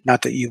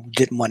 Not that you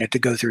didn't want it to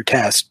go through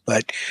test,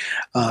 but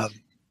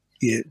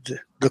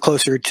the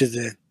closer to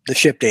the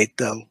ship date,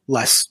 the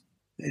less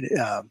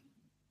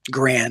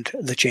grand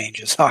the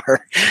changes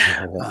are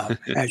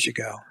as you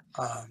go.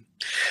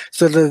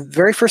 So the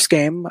very first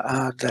game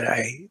that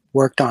I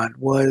worked on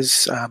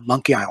was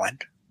Monkey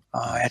Island.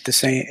 At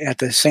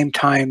the same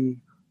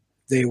time,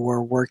 they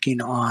were working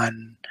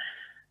on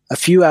a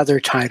few other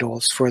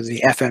titles for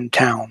the FM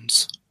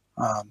Towns,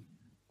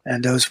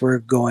 and those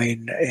were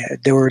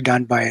they were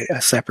done by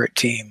a separate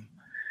team.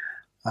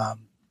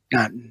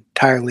 Not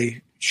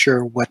entirely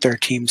sure what their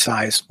team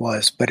size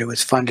was, but it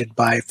was funded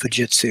by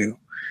Fujitsu,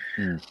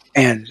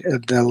 and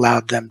it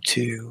allowed them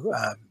to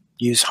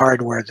use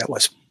hardware that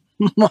was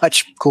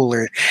much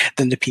cooler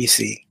than the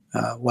PC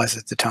was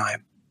at the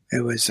time.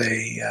 It was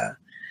a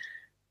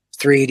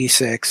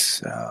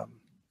 386.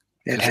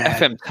 It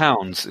had FM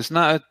Towns. Is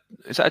that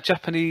a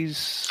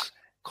Japanese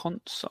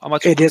console?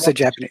 It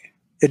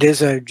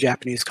is a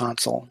Japanese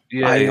console.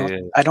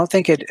 I don't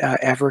think it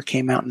ever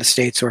came out in the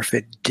States, or if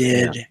it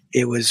did,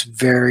 it was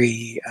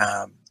very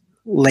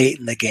late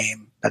in the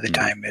game by the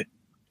time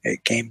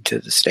it came to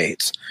the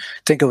States.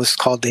 I think it was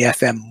called the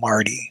FM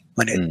Marty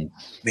when it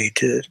made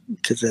to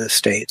the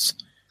States.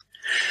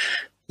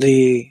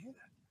 The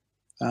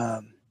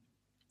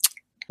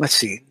let's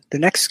see. The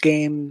next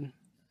game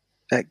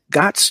that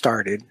got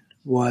started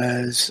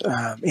was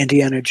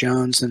Indiana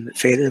Jones and the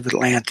Fate of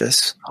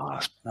Atlantis.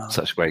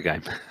 Such a great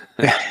game.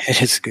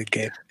 It is a good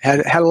game.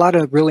 Had a lot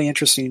of really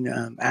interesting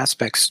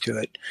aspects to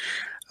it.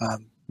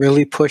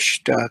 Really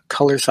pushed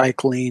color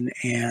cycling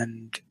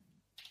and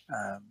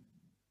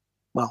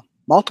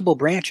multiple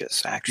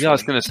branches, actually. Yeah, I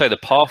was going to say the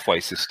pathway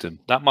system.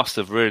 That must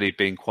have really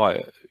been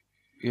quite.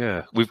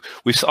 Yeah,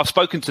 I've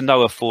spoken to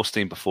Noah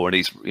Forstein before, and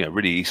he's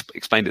really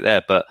explained it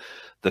there. But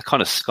the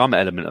kind of Scum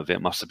element of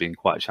it must have been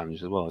quite a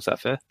challenge as well. Is that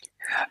fair?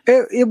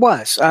 It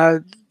was.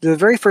 The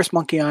very first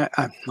Monkey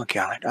Island,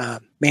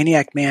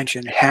 Maniac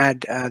Mansion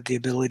had the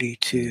ability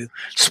to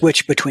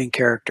switch between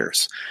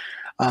characters,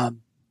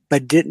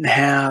 but didn't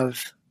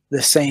have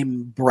the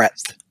same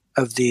breadth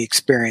of the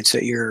experience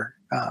that you're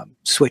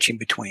switching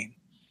between.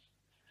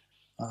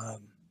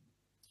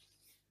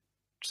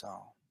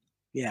 So,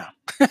 yeah.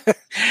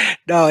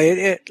 No,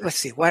 let's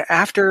see. What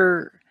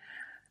after?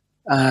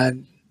 Let's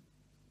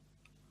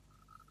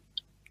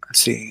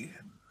see.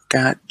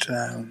 Got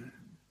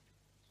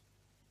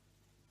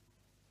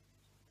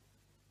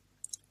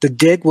the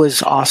Dig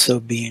was also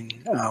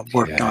being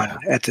worked on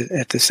at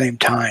the same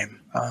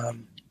time.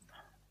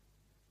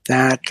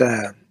 That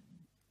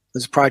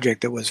was a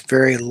project that was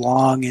very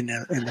long in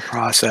the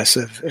process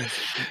of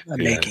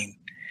making.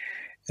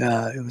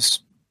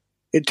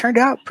 It turned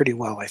out pretty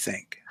well, I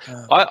think.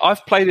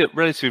 I've played it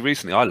relatively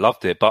recently. I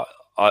loved it, but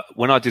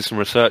when I did some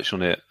research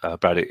on it,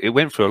 Brad, it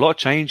went through a lot of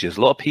changes.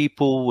 A lot of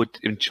people were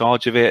in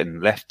charge of it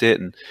and left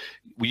it. And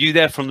were you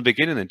there from the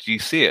beginning? And did you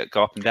see it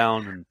go up and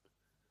down? And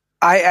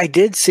I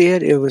did see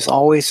it. It was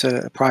always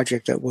a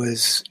project that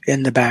was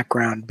in the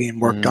background being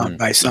worked on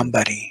by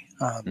somebody.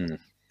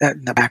 That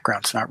in the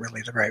background's not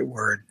really the right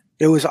word.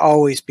 It was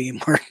always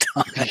being worked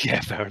on.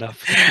 Yeah, fair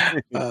enough.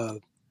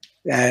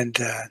 And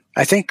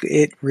I think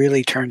it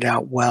really turned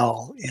out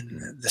well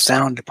in the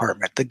sound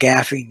department, the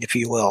gaffing, if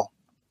you will.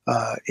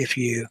 If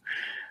you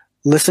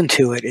listen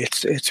to it,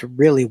 it's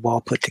really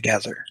well put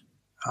together,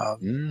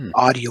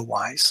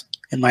 audio-wise,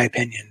 in my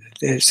opinion.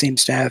 It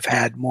seems to have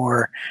had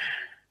more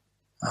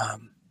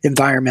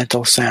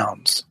environmental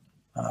sounds.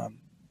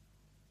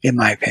 in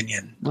my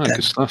opinion, than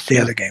the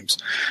other games.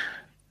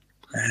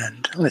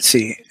 And let's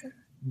see,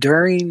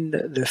 during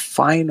the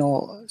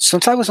final,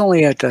 since I was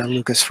only at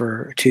Lucas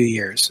for 2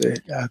 years,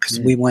 because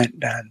we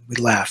went and we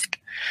left,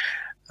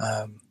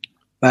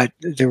 but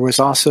there was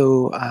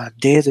also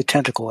Day of the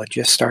Tentacle had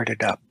just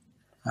started up,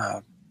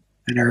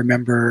 and I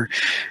remember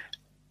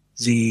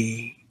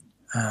the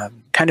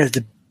kind of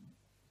the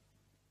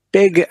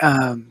big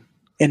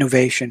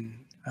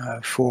innovation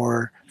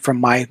from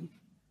my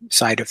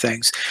side of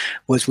things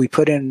was we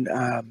put in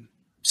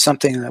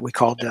something that we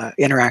called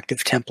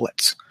interactive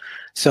templates.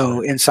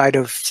 So inside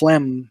of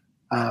Flim,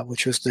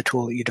 which was the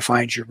tool that you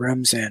defined your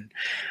rooms in,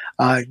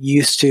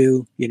 used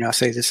to,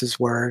 say this is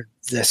where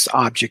this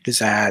object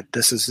is at,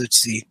 this is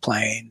its Z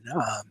plane,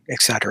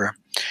 etc.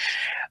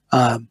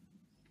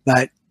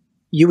 But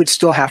you would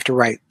still have to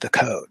write the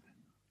code.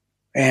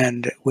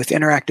 And with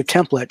interactive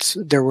templates,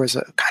 there was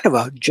a kind of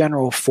a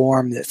general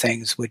form that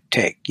things would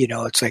take.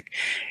 It's like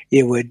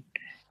it would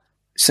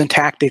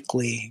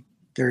syntactically,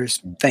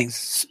 there's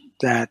things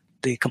that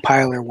the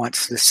compiler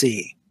wants to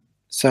see.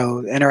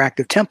 So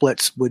interactive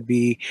templates would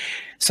be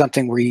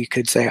something where you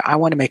could say, I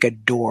want to make a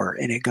door,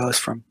 and it goes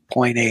from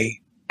point A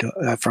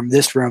to, from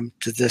this room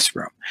to this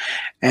room.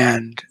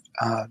 And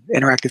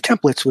interactive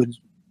templates would,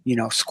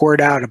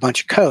 squirt out a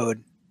bunch of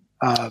code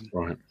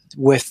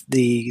with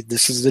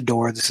this is the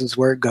door, this is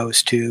where it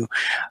goes to,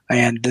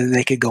 and then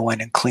they could go in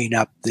and clean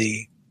up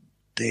the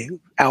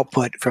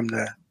output from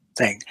the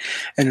thing.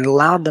 And it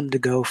allowed them to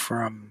go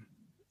from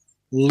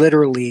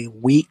literally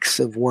weeks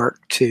of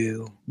work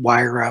to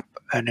wire up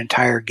an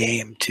entire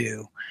game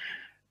to,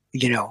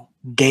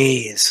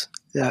 days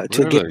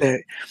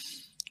to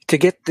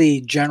get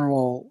the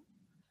general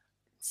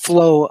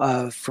flow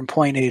of from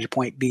point A to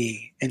point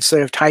B.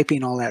 Instead of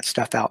typing all that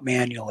stuff out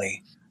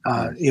manually,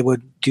 it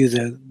would do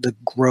the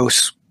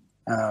gross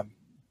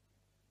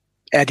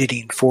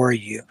editing for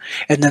you,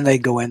 and then they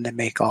go in and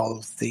make all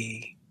of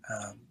the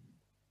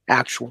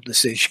actual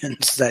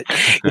decisions that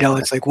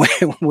it's like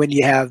when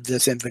you have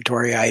this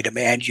inventory item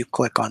and you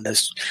click on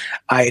this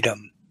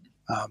item,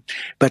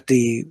 but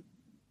the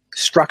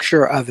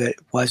structure of it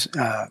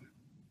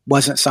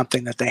wasn't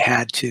something that they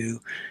had to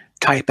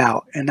type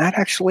out, and that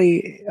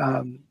actually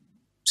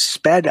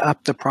sped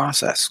up the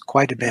process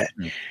quite a bit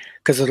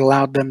because it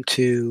allowed them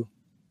to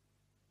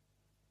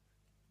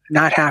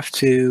not have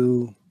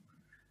to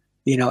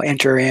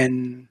enter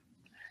in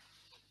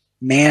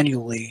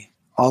manually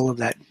all of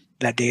that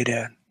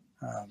data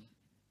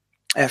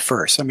at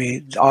first. I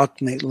mean,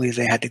 ultimately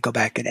they had to go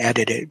back and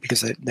edit it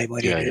because they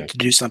wanted it to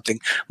do something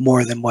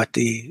more than what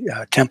the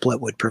template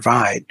would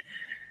provide.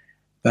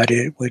 But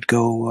it would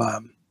go,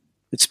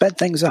 it sped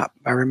things up.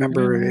 I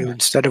remember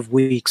instead of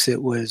weeks,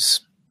 it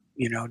was,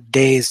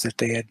 days that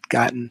they had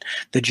gotten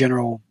the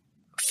general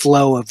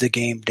flow of the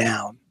game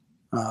down,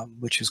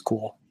 which is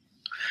cool.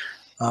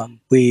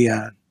 We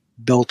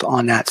built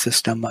on that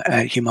system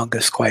at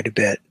Humongous quite a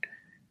bit.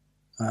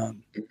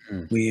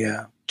 We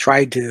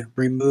tried to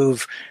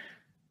remove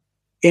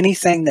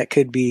anything that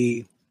could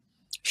be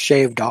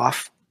shaved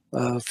off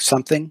of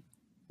something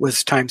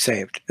was time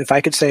saved. If I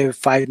could save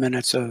 5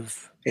 minutes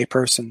of a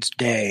person's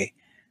day,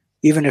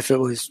 even if it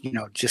was,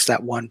 just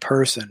that one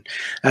person,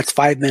 that's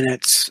 5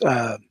 minutes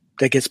that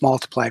gets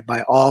multiplied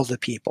by all the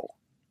people.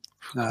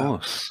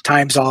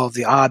 Times all of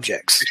the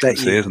objects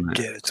that you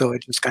do. So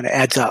it just kind of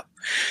adds up.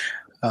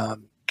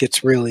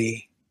 Gets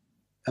really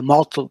a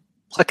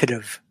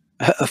multiplicative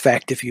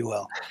effect, if you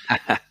will.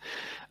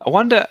 I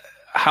wonder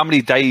how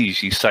many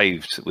days you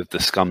saved with the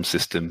Scum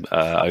system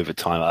over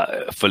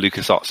time for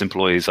LucasArts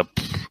employees.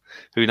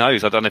 Who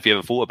knows? I don't know if you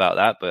ever thought about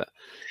that, but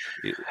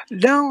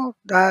no.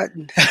 I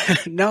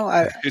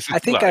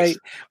think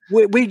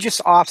we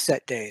just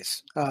offset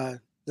days.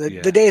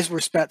 The days were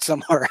spent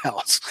somewhere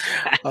else.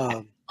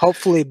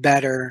 Hopefully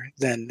better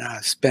than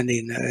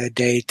spending a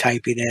day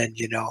typing in,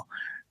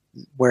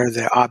 where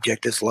the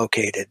object is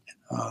located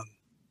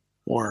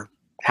or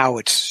how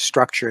it's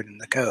structured in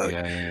the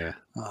code.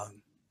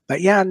 But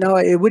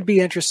it would be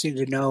interesting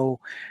to know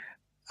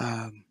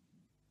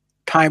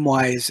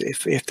time-wise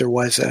if there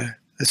was a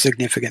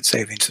significant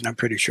savings, and I'm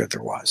pretty sure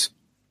there was.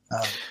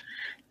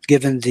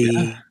 Given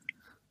the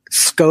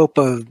scope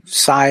of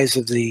size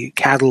of the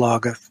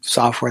catalog of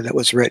software that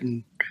was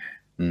written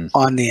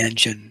on the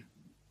engine,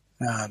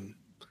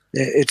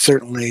 it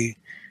certainly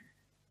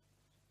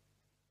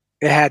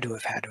it had to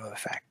have had an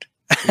effect.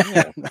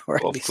 Or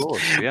at least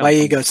my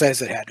ego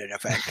says it had an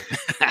effect.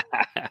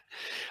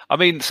 I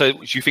mean, so do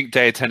you think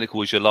Day of Tentacle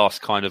was your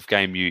last kind of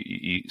game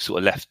you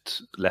sort of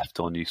left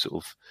on? You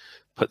sort of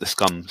put the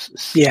Scum.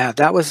 Yeah,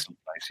 that was.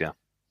 Yeah.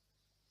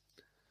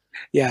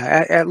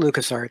 Yeah, at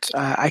LucasArts,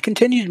 I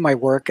continued my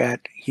work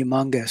at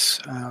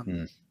Humongous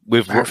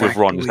with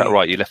Ron. Is that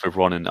right? You left with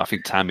Ron and I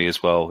think Tammy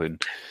as well.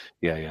 And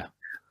yeah.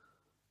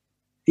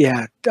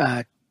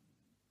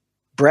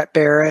 Brett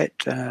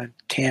Barrett,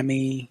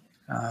 Tammy,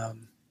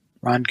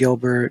 Ron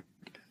Gilbert,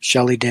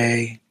 Shelley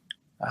Day.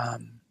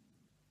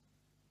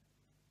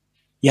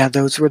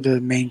 Those were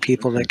the main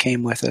people that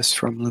came with us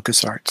from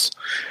LucasArts.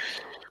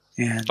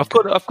 And I've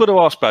got to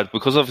ask, Brad,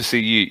 because obviously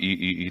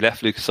you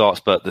left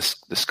LucasArts, but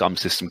the Scum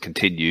system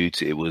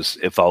continued. It was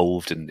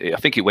evolved, and I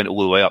think it went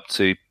all the way up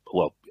to,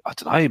 well, I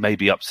don't know,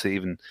 maybe up to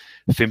even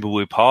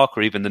Thimbleweed Park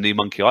or even the new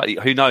Monkey Island.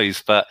 Who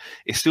knows? But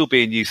it's still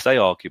being used today,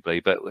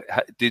 arguably. But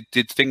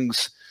did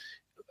things,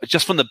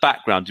 just from the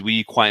background, were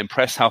you quite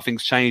impressed how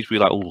things changed? Were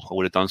you like, oh, I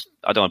would have done,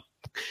 I don't want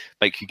to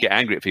make you get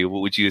angry at people,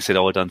 but would you have said,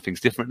 oh, I've done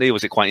things differently? Or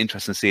was it quite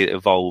interesting to see it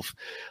evolve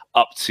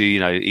up to,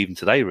 even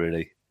today,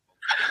 really?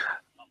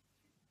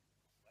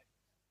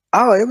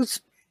 Oh, it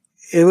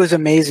was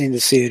amazing to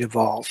see it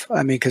evolve.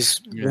 I mean,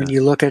 because when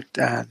you look at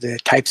the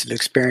types of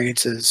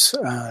experiences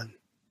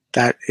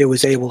that it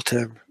was able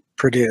to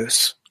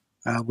produce,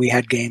 we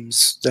had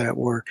games that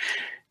were,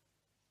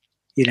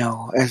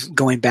 as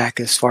going back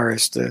as far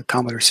as the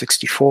Commodore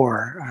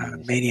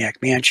 64,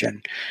 Maniac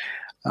Mansion,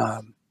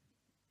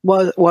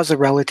 was a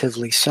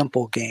relatively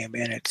simple game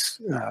in its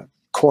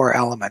core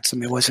elements. I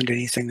mean, it wasn't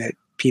anything that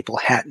people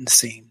hadn't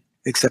seen,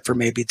 except for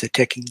maybe the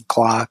ticking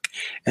clock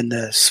and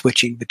the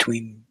switching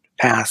between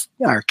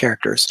our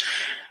characters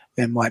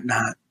and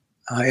whatnot,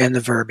 and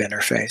the verb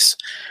interface.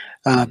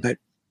 But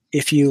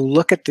if you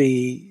look at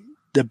the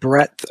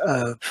breadth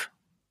of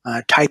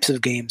types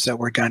of games that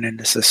were done in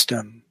the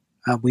system,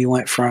 we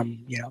went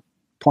from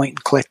point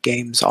and click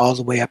games all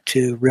the way up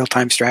to real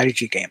time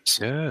strategy games.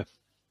 Yeah.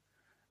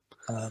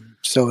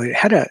 So it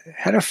had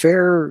a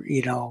fair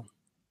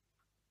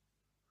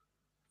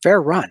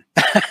run,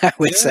 I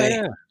would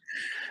say.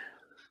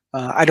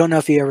 I don't know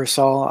if you ever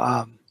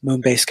saw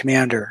Moonbase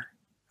Commander,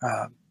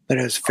 but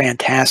it was a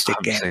fantastic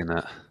game.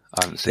 I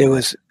haven't seen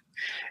that.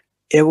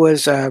 It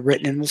was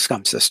written in the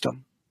Scum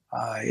system.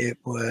 It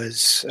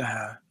was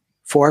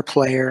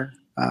 4-player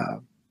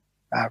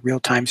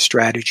real-time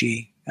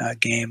strategy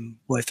game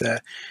with a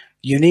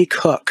unique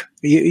hook.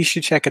 You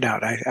should check it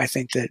out. I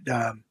think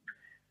that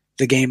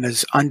the game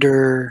is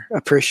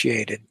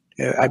underappreciated.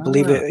 I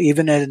believe it,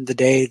 even in the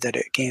day that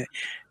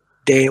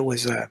it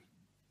was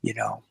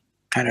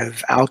kind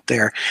of out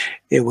there.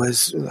 It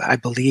was, I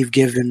believe,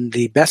 given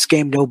the best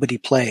game nobody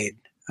played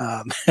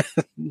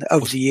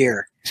of the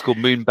year. It's called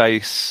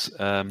Moonbase.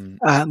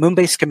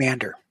 Moonbase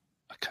Commander.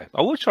 Okay,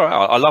 I will try it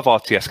out. I love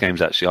RTS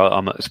games, actually.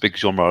 It's a big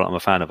genre I'm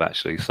a fan of,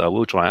 actually, so I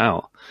will try it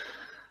out.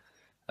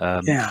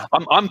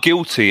 I'm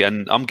guilty,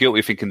 and I'm guilty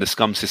of thinking the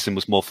Scum system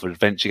was more for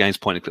adventure games,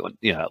 point and click,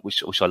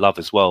 which I love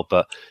as well.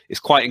 But it's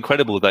quite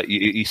incredible that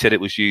you said it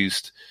was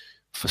used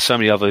for so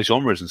many other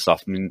genres and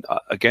stuff. I mean,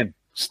 again,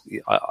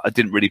 I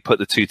didn't really put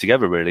the two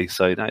together, really.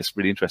 So it's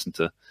really interesting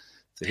to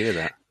hear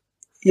that.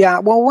 Yeah,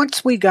 well,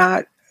 once we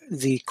got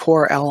the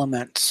core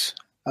elements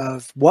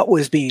of what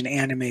was being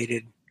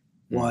animated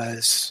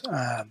was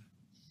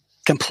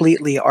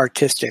completely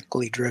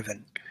artistically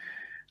driven.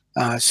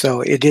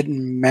 So it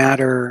didn't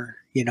matter,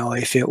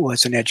 if it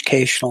was an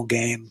educational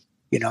game,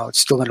 it's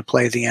still going to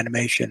play the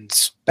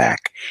animations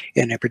back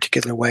in a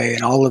particular way.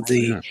 And all of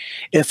the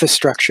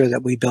infrastructure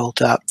that we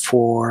built up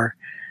for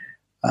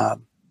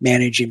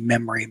managing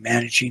memory,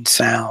 managing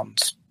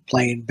sounds,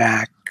 playing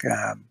back,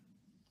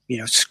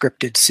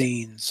 scripted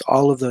scenes,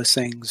 all of those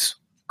things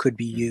could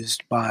be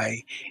used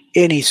by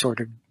any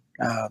sort of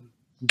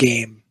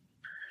game.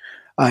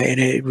 And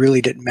it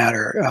really didn't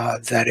matter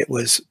that it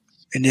was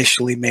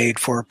initially made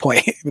for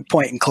point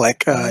and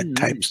click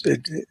types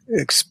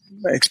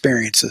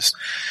experiences.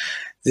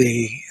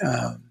 The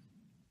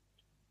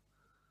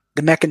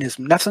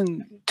mechanism,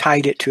 nothing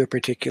tied it to a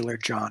particular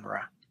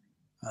genre.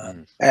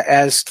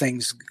 As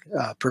things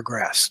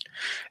progressed.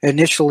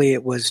 Initially,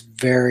 it was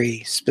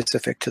very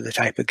specific to the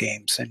type of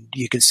games, and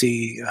you can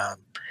see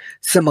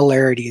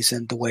similarities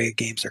in the way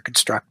games are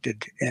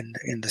constructed in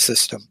the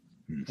system.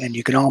 And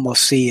you can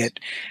almost see it,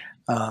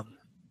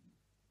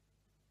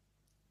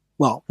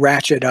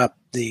 ratchet up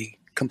the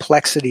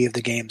complexity of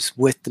the games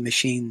with the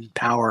machine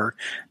power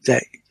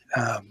that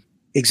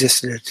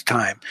existed at the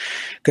time.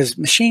 Because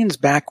machines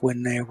back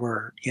when they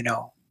were,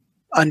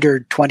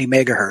 under 20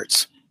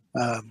 megahertz,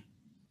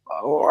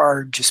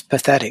 are just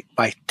pathetic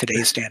by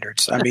today's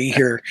standards. I mean,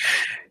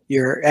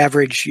 your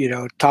average,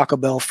 Taco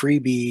Bell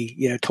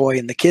freebie, toy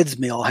in the kids'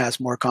 meal has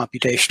more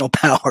computational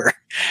power,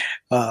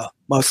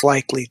 most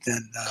likely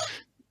than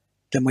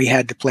we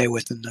had to play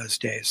with in those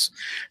days.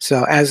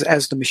 So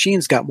as the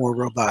machines got more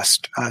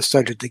robust,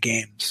 so did the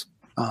games.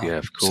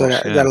 Of course. So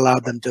that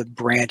allowed them to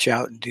branch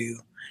out and do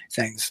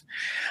things.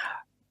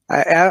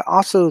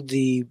 Also,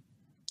 the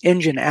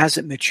engine, as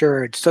it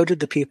matured, so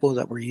did the people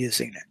that were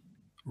using it.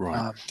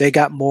 Right. They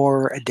got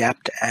more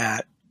adept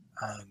at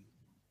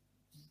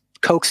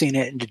coaxing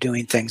it into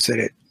doing things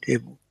that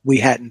we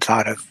hadn't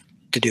thought of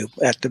to do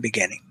at the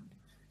beginning.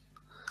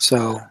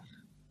 So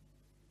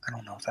I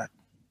don't know if that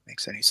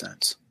makes any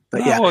sense.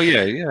 But no,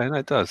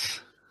 it does.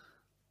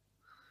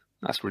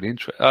 That's really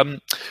interesting.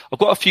 I've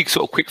got a few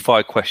sort of quick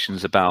fire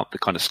questions about the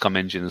kind of Scum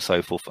engine and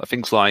so forth.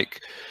 Things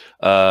like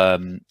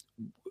you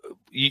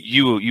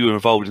were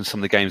involved in some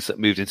of the games that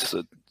moved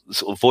into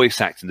sort of voice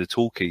acting, the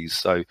talkies.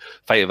 So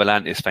Fate of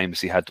Atlantis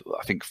famously had,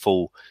 I think,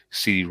 full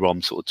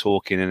CD-ROM sort of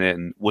talking in it.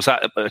 And was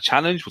that a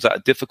challenge? Was that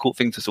a difficult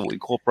thing to sort of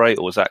incorporate,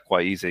 or was that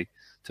quite easy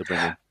to bring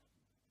in?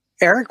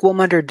 Eric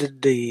Wilmunder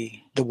did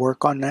the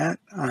work on that,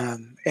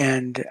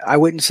 and I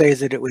wouldn't say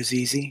that it was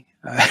easy.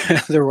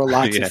 There were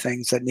lots of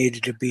things that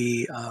needed to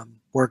be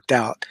worked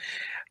out,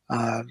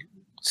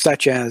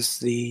 such as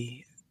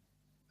the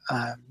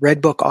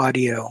Redbook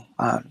audio,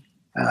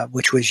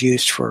 which was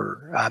used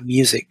for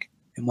music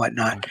and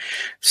whatnot.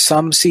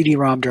 Some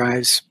CD-ROM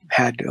drives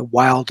had a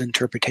wild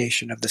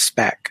interpretation of the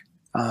spec.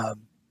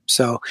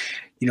 So,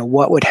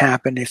 what would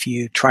happen if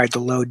you tried to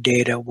load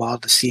data while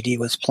the CD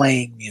was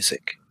playing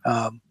music?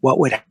 What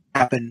would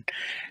happen?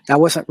 That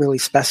wasn't really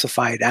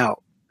specified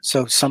out.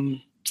 So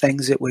some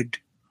things it would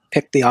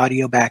pick the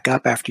audio back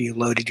up after you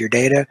loaded your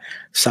data.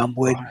 Some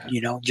would,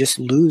 just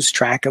lose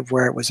track of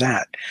where it was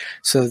at.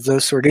 So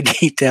those sort of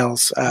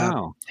details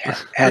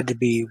had to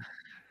be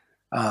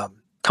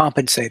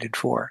compensated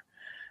for.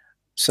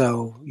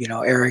 So,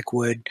 Eric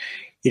would,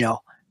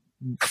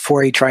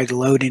 before he tried to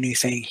load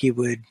anything, he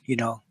would,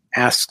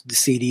 ask the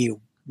CD,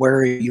 where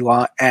are you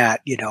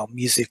at,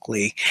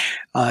 musically,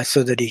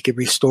 so that he could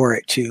restore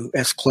it to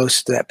as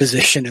close to that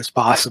position as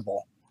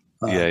possible.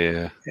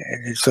 And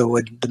so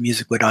the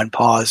music would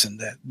unpause in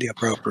the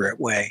appropriate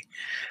way.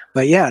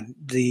 But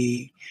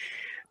the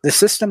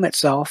system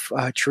itself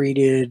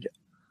treated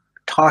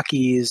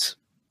talkies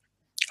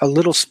a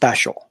little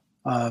special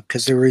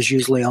because there was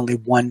usually only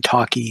one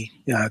talkie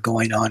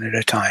going on at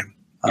a time,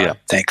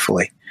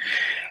 thankfully.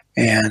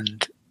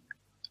 And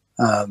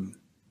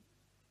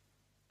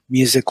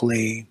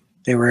musically,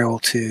 they were able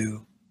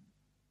to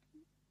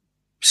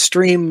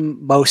stream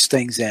most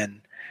things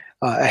in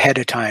ahead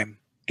of time,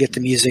 get the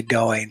music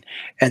going,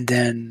 and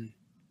then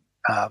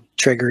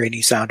trigger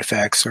any sound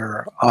effects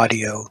or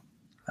audio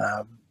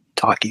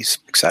talkies,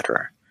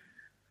 etc.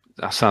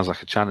 That sounds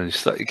like a challenge.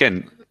 So,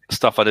 again,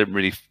 stuff I didn't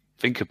really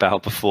think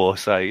about before.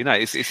 So,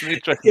 it's an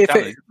interesting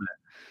challenge, isn't it?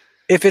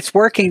 If it's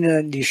working,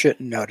 then you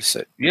shouldn't notice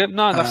it. Yeah,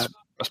 no,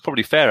 that's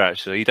probably fair,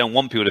 actually. You don't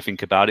want people to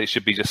think about it. It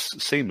should be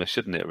just seamless,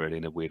 shouldn't it, really,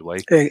 in a weird way?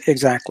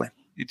 Exactly.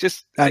 You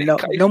just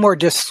no more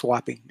disk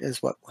swapping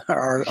is what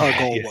our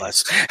goal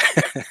was.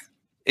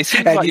 It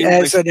seems like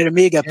as an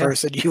Amiga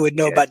person, you would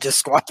know about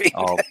disk swapping.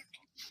 Oh,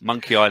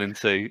 Monkey Island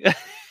 2.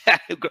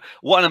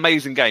 What an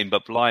amazing game,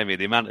 but blimey,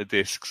 the amount of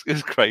discs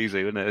is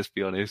crazy, isn't it? Let's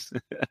be honest.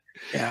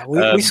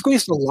 We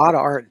squeezed a lot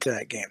of art into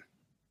that game.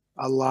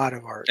 A lot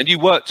of art. And you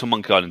worked on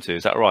Monkey Island 2,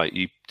 is that right?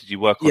 Did you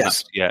work on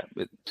that? Yeah.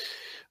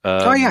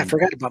 I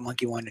forgot about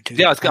Monkey 1 and 2.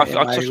 Yeah, I was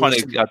just trying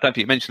to. I don't think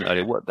you mentioned it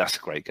earlier. That's a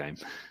great game.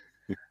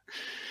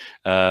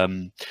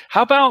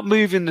 How about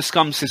moving the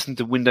SCUMM system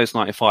to Windows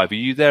 95? Are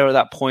you there at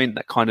that point?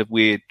 That kind of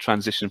weird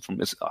transition from,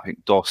 I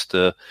think, DOS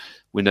to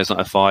Windows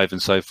 95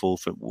 and so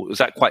forth. Was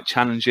that quite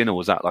challenging, or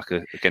was that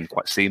again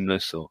quite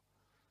seamless? Or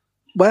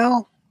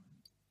well,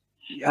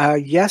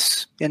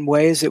 yes, in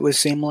ways it was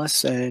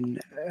seamless, and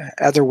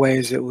other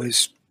ways it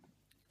was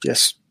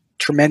just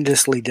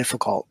tremendously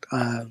difficult.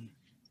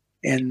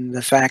 In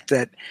the fact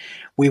that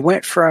we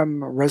went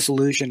from a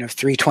resolution of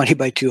 320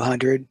 by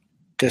 200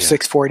 to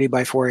 640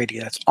 by 480.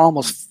 That's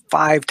almost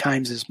 5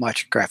 times as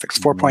much graphics,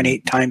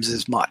 4.8 times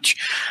as much.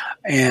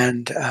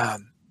 And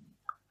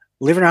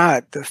believe it or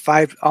not,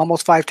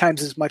 almost 5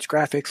 times as much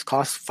graphics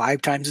costs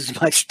 5 times as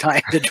much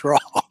time to draw.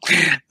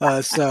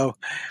 So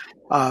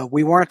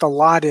we weren't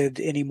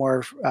allotted any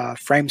more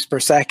frames per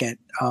second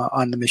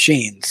on the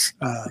machines.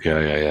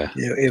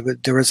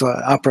 There was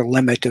an upper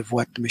limit of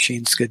what the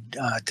machines could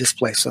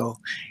display. So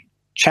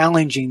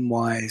challenging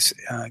wise,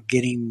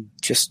 getting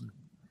just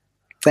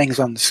things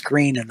on the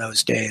screen in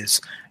those days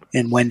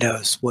in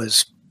Windows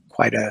was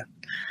quite a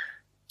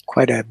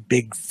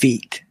big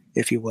feat,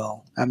 if you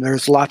will.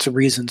 There's lots of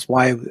reasons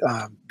why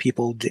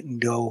people didn't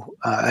go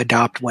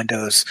adopt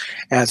Windows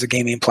as a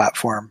gaming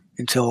platform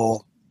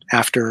until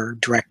after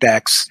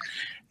DirectX,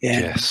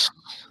 and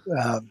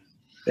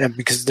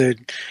because the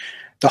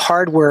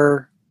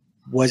hardware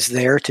was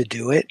there to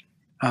do it,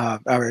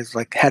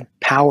 had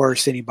power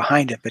sitting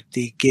behind it, but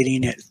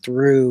getting it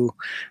through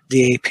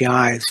the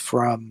APIs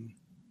from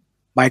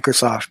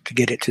Microsoft to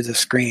get it to the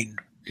screen,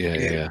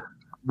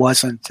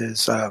 wasn't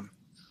as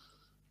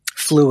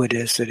fluid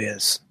as it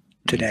is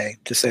today,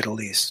 to say the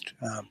least.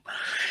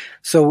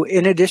 So,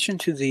 in addition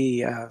to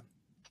the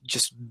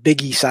just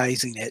biggie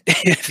sizing it,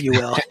 if you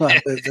will,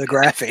 the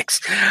graphics,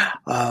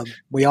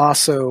 we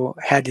also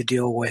had to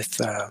deal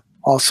with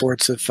all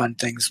sorts of fun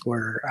things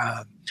where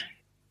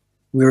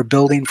we were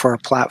building for a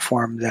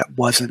platform that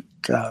wasn't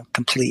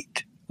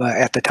complete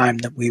at the time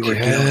that we were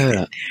doing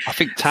it. I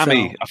think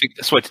Tammy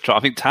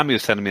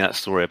was telling me that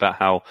story about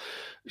how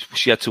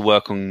she had to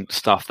work on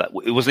stuff that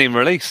it wasn't even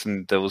released,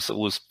 and there was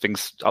always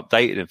things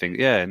updated and things.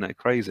 Yeah, isn't that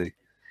crazy?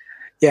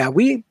 Yeah,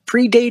 we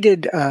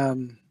predated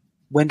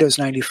Windows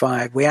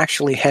 95. We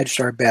actually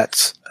hedged our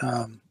bets,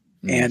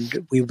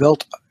 and we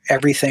built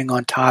everything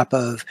on top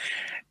of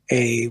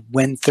a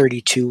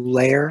Win32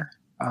 layer.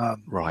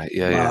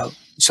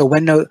 So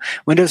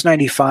Windows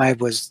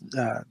 95 was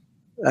a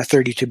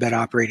 32-bit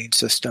operating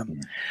system.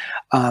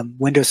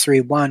 Windows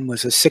 3.1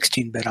 was a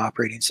 16-bit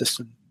operating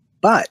system,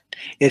 but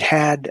it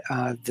had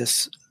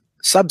this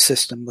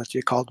subsystem, which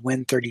you called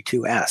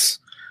Win32S,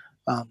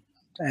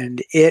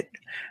 and it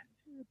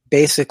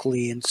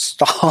basically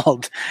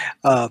installed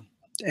a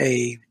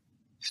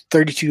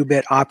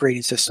 32-bit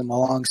operating system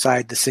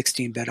alongside the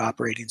 16-bit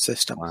operating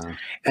system. Wow.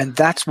 And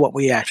that's what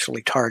we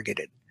actually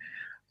targeted.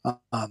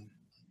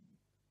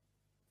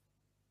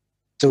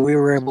 So we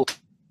were able to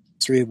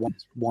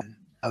 3.1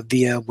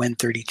 via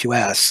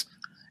Win32s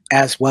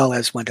as well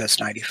as Windows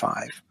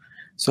 95.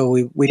 So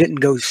we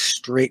didn't go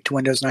straight to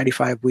Windows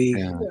 95. We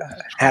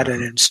had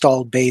an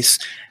installed base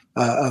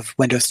of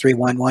Windows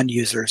 3.1.1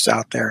 users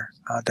out there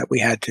that we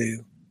had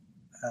to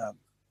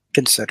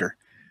consider.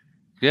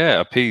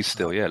 Yeah, appease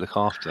still. Yeah, look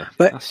after.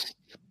 But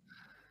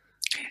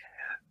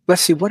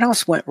let's see, what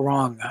else went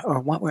wrong or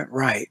what went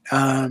right?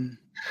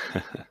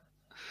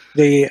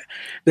 The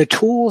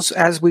tools,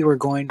 as we were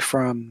going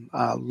from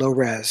low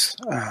res,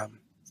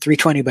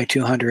 320 by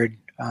 200,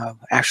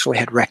 actually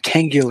had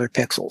rectangular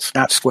pixels,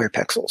 not square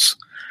pixels.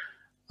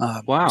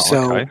 Wow.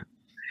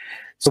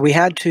 So we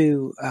had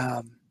to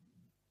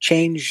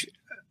change.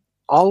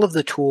 All of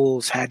the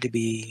tools had to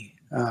be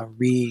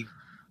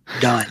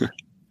redone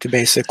to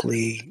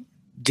basically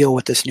deal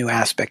with this new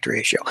aspect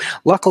ratio.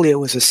 Luckily, it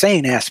was the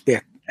same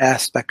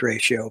aspect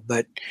ratio,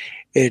 but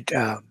it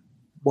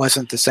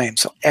wasn't the same.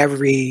 So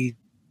every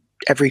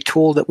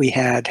tool that we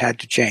had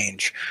to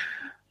change.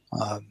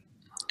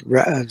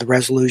 The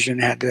resolution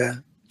had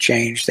to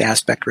change. The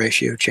aspect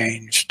ratio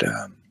changed.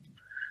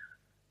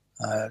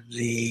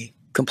 The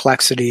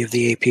complexity of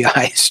the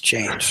APIs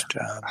changed.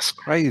 That's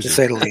crazy, to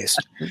say the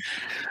least.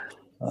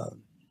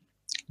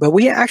 But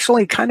we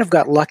actually kind of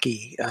got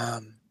lucky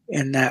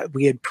in that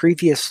we had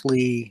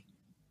previously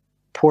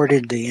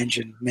ported the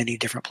engine many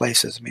different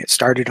places. I mean, it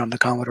started on the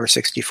Commodore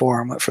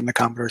 64 and went from the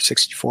Commodore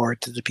 64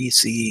 to the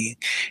PC,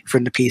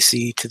 from the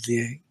PC to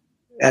the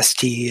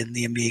ST and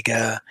the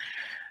Amiga,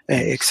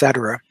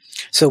 etc.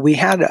 So we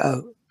had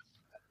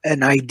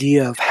an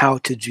idea of how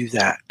to do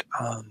that.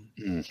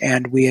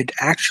 And we had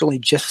actually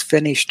just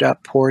finished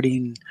up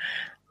porting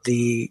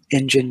the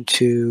engine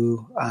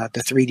to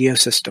the 3DO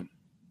system.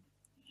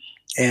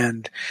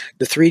 And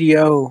the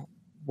 3DO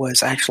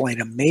was actually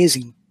an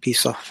amazing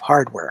piece of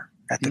hardware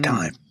at the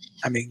time.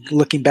 I mean,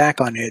 looking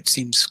back on it, it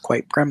seems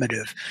quite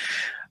primitive,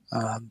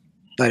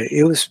 but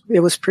it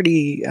was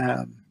pretty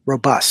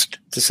robust,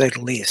 to say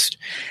the least.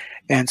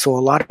 And so a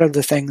lot of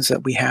the things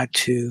that we had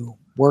to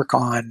work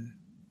on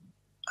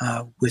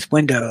with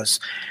Windows,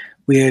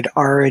 we had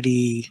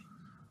already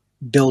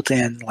built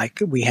in. Like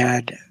we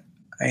had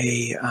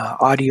a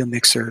audio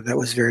mixer that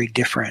was very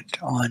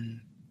different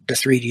on the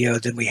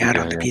 3DO than we had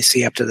on the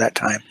PC up to that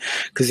time,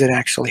 because it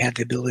actually had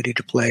the ability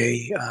to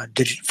play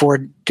 4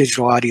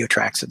 digital audio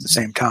tracks at the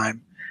same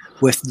time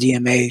with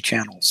DMA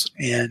channels.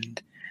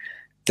 And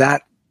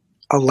that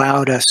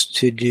allowed us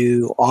to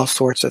do all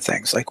sorts of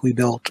things. Like we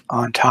built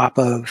on top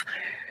of,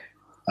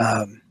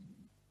 how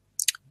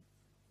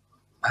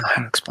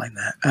to explain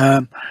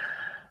that?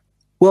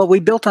 Well, we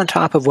built on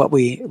top of what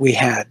we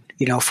had,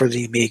 for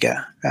the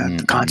Amiga,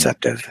 the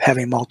concept of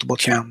having multiple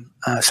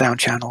sound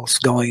channels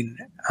going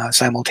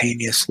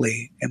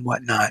simultaneously and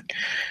whatnot.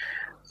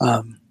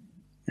 And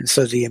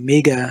so the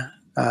Amiga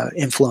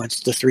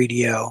influenced the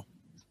 3DO.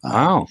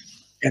 Wow.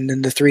 And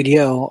then the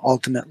 3DO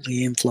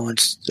ultimately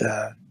influenced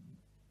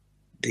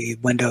the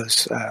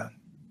Windows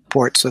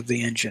ports of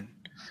the engine.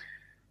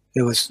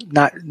 It was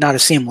not a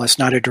seamless,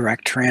 not a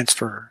direct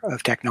transfer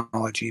of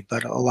technology,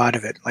 but a lot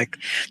of it. Like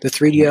the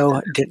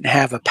 3DO didn't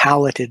have a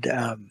paletted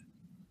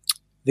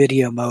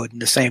video mode in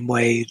the same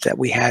way that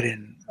we had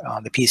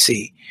on the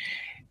PC.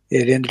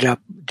 It ended up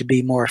to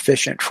be more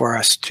efficient for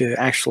us to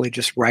actually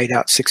just write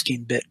out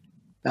 16-bit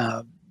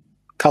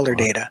color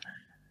data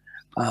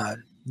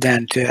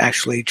than to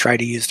actually try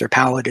to use their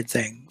paletted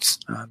things,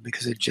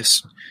 because it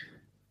just,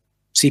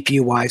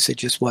 CPU-wise, it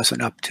just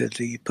wasn't up to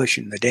the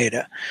pushing the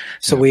data.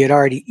 So we had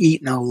already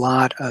eaten a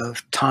lot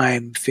of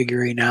time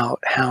figuring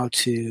out how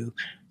to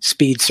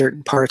speed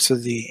certain parts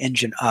of the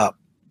engine up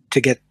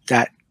to get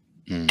that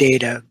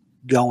data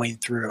going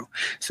through.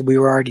 So we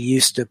were already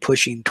used to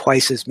pushing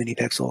twice as many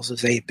pixels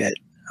as 8-bit.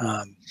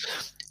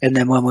 And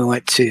then when we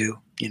went to,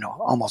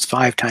 almost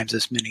 5 times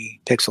as many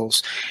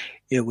pixels,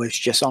 it was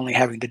just only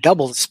having to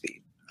double the speed.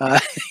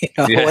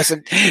 It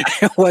wasn't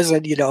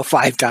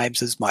 5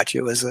 times as much.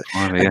 It was a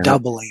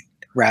doubling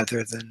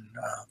rather than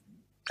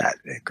that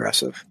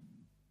aggressive.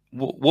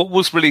 What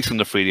was released on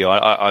the 3DO?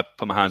 I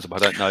put my hands up. I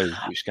don't know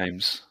which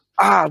games.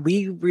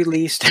 We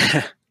released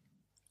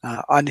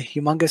on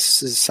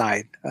Humongous'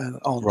 side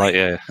only. Right,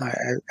 yeah.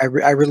 I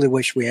really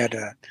wish we had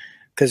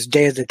because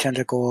Day of the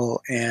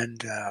Tentacle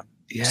and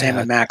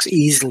Sam & Max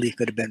easily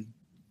could have been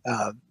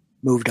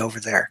moved over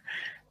there.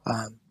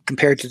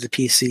 Compared to the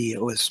PC,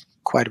 it was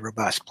quite a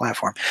robust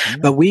platform.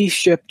 But we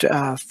shipped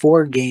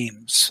 4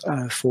 games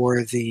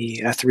for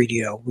the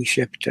 3DO. We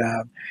shipped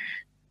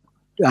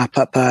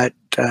Putt Putt,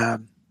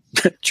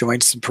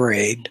 Joins the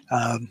Parade,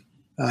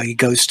 He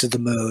Goes to the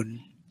Moon.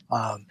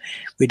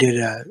 We did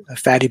a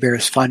Fatty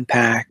Bear's Fun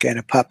Pack and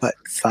a Putt Putt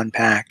Fun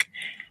Pack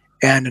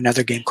and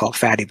another game called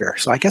Fatty Bear.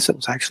 So I guess it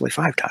was actually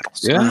 5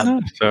 titles. Yeah,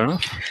 fair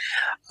enough.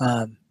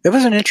 It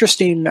was an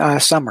interesting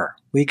summer.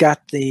 We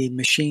got the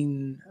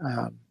machine,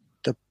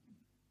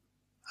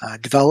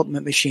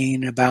 development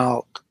machine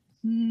about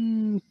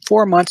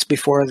 4 months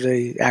before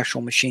the actual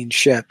machine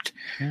shipped,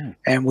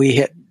 and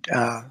we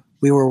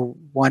were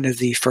one of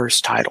the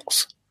first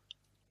titles,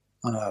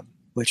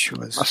 which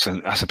was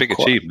that's a big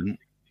achievement.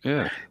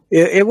 Yeah,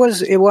 it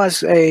was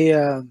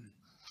a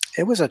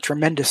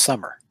tremendous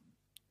summer.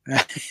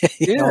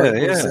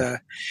 It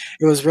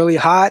was really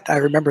hot. I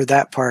remember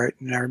that part,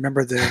 and I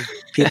remember the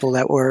people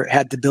that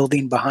had the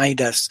building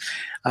behind us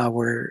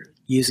were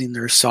using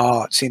their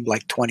saw. It seemed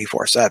like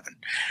 24/7.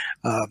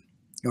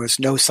 There was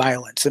no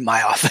silence in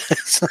my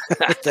office,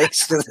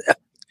 thanks to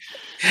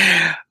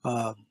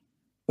them.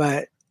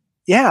 But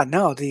yeah,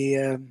 no,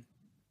 the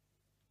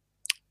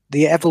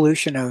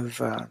evolution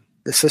of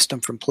the system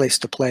from place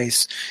to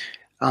place,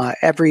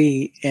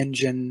 every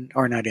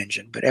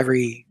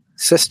every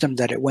system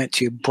that it went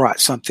to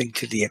brought something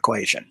to the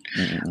equation.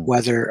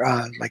 Whether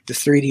like the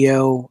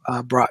 3DO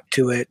brought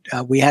to it,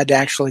 we had to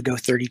actually go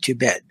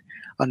 32-bit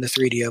on the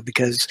 3DO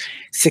because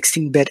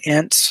 16-bit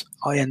ints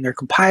in their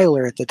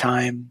compiler at the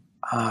time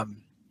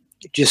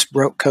just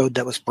broke code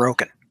that was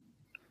broken.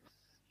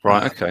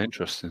 Right. Okay.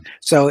 Interesting.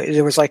 So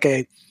there was like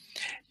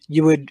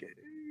you would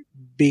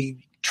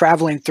be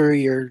traveling through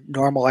your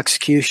normal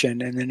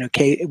execution, and then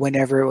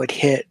whenever it would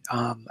hit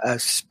a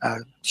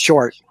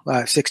short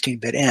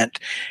 16-bit int,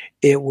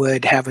 it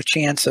would have a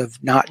chance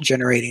of not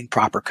generating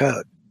proper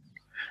code.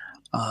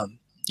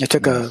 It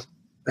took a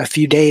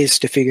few days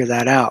to figure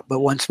that out,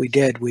 but once we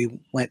did, we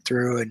went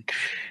through and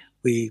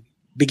we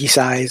biggie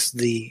sized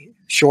the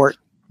short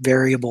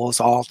variables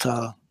all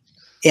to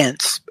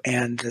ints,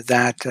 and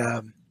that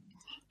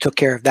took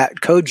care of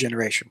that code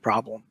generation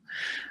problem.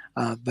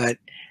 But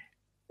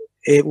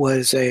it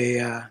was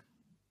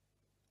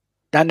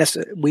not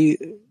necessarily,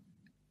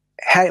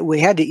 we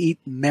had to eat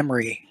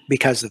memory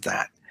because of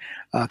that.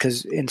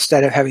 Because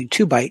instead of having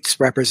 2 bytes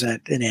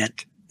represent an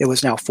int, it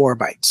was now 4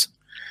 bytes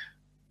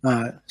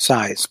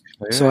size.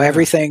 Yeah. So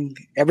everything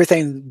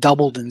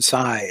doubled in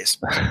size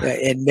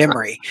in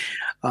memory.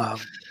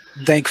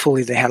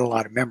 Thankfully, they had a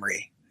lot of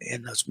memory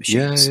in those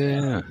machines.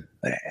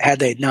 Had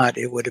they not,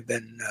 it would have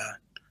been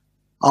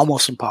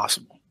almost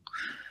impossible.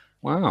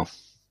 Wow.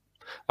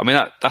 I mean,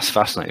 that's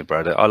fascinating,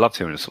 Brad. I love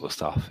hearing this sort of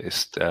stuff.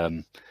 It's,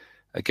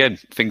 again,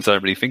 things I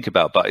don't really think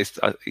about, but it's,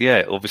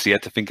 obviously you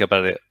had to think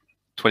about it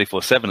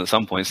 24/7 at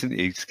some point, didn't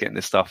you? Just getting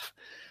this stuff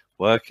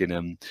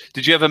working.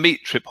 Did you ever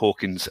meet Trip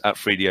Hawkins at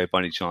 3DO by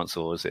any chance,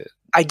 or was it?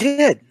 I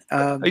did.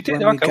 You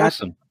did? Okay,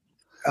 awesome.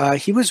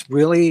 He was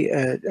really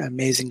an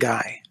amazing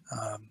guy.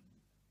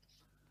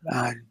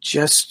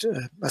 Just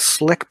a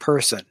slick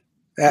person.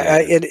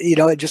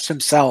 Just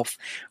himself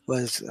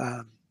was.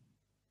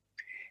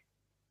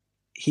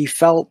 He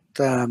felt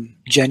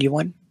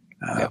genuine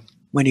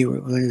when he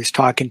was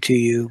talking to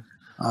you,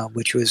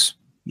 which was,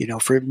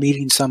 for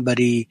meeting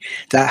somebody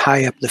that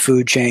high up the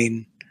food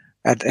chain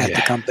at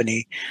the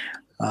company.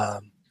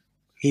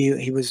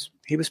 He was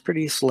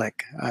pretty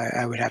slick,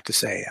 I would have to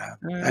say.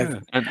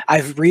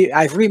 I've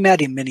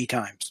re-met him many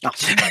times. No,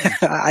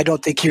 I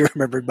don't think he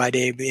remembered my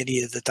name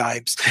any of the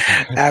times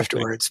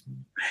afterwards.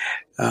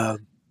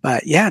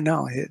 But yeah,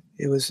 no,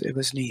 it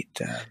was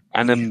neat.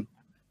 And then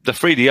the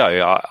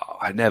 3DO,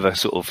 I never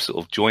sort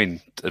of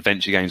joined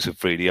adventure games with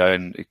 3DO,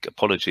 and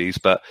apologies,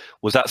 but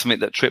was that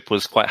something that Trip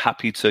was quite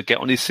happy to get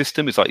on his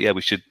system? It's like,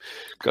 we should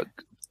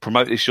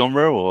promote this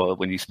genre, or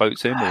when you spoke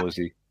to him, or was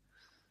he?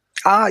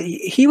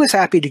 He was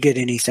happy to get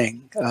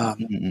anything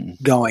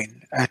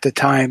going. At the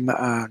time,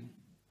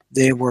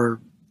 they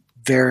were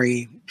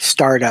very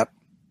startup,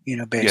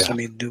 based. Yeah, I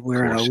mean, we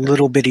were in a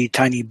little bitty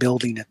tiny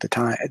building at the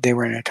time. They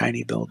were in a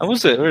tiny building. Oh,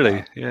 was it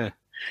really? Yeah.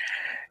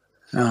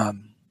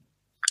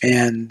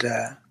 And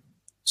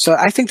so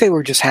I think they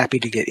were just happy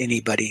to get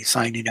anybody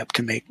signing up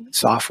to make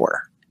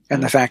software.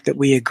 And the fact that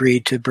we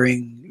agreed to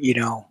bring,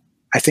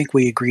 I think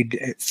we agreed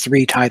at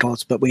 3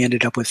 titles, but we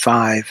ended up with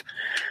 5,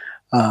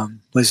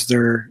 was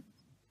their,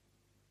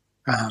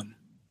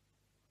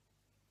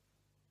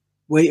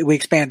 we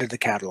expanded the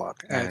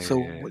catalog.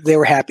 They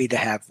were happy to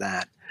have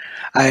that.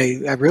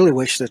 I really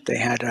wish that they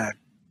had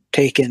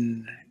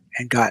taken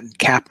and gotten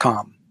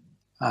Capcom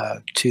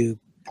to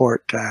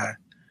port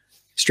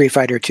Street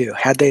Fighter 2.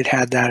 Had they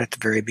had that at the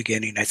very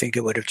beginning, I think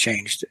it would have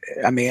changed.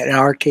 I mean, an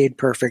arcade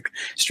perfect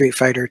Street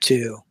Fighter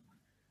 2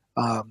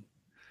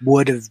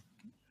 would have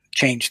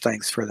changed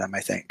things for them,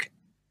 I think.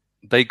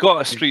 They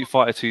got a Street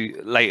Fighter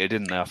 2 later,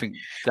 didn't they? I think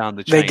down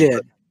the chain. They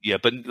did.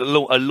 But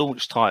a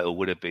launch title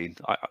would have been.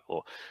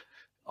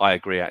 I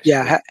agree, actually.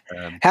 Yeah,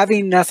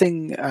 having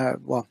nothing.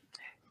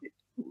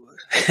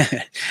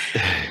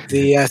 The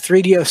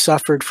 3DO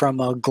suffered from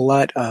a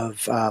glut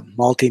of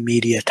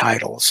multimedia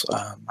titles.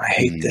 I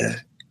hate to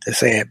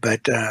say it,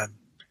 but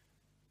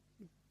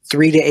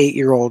 3 to 8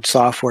 year old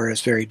software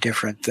is very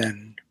different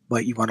than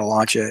what you want to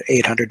launch an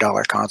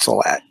 $800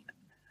 console at.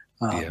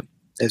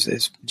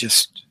 Is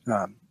just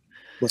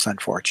was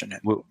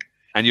unfortunate. Well,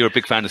 and you're a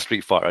big fan of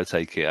Street Fighter, I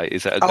take it.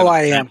 Is that?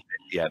 I am.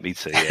 Yeah, me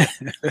too.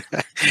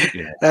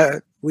 Yeah.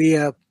 We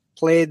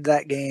played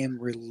that game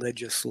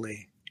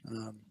religiously.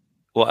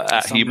 What,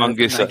 at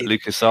Humongous at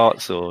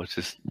LucasArts, or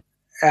just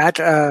at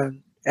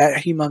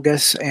at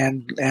Humongous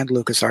and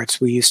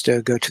LucasArts, we used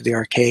to go to the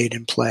arcade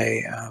and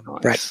play.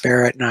 Nice. Brett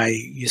Barrett and I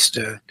used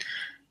to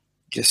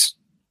just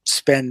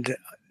spend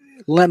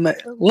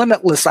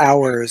limitless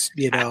hours,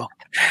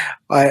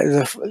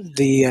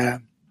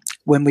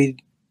 when we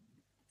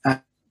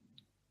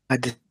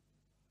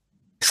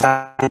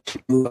decided to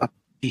move up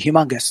to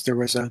Humongous, there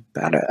was a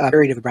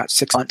period of about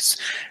 6 months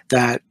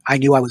that I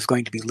knew I was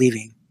going to be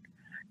leaving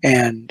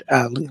and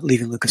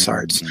leaving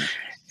LucasArts.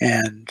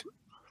 And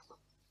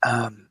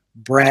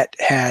Brett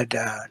had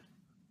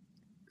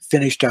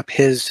finished up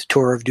his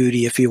tour of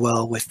duty, if you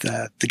will, with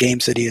the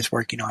games that he is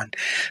working on.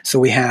 So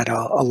we had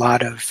a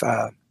lot of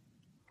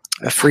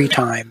free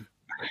time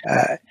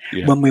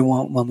when we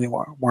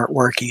weren't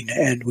working,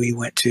 and we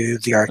went to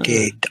the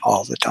arcade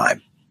all the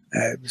time.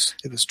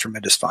 It was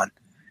tremendous fun.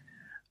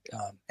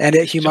 And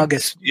at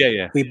Humongous,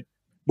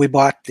 we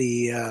bought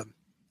the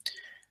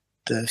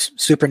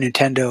Super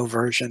Nintendo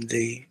version,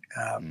 the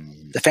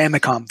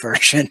Famicom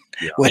version,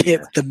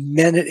 the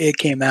minute it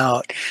came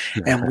out,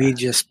 and we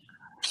just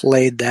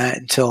played that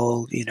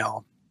until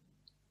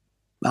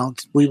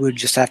we would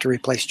just have to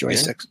replace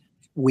joysticks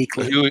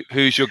weekly.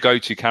 Who's your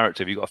go-to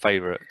character? Have you got a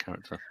favorite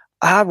character?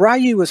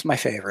 Ryu was my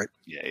favorite.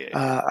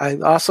 I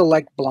also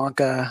liked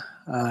Blanca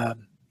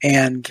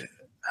and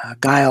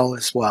Guile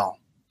as well.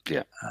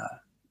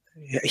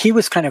 He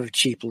was kind of a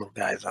cheap little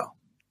guy, though.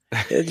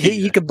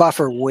 You could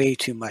buffer way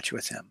too much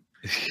with him.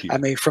 I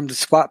mean, from the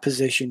squat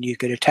position, you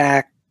could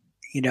attack,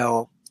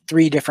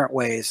 3 different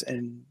ways,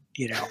 and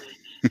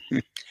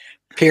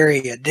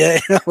period.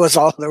 That was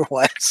all there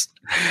was.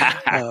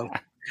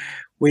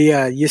 We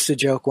used to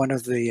joke. One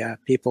of the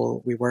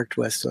people we worked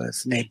with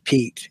was named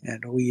Pete,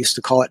 and we used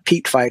to call it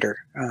Pete Fighter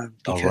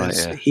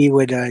because he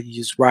would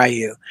use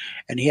Ryu,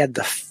 and he had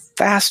the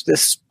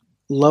fastest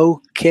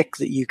low kick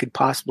that you could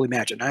possibly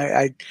imagine.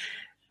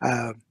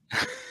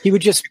 He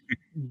would just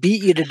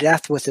beat you to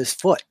death with his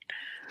foot.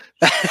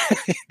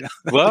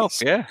 Well,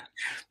 yeah,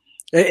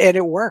 and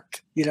it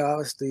worked. That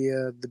was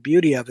the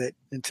beauty of it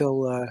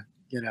until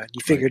you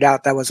figured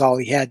out that was all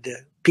he had to.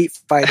 Pete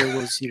Fighter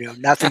was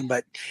nothing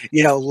but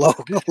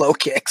low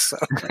kicks. So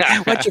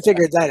once you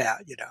figured that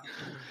out, good.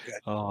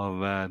 Oh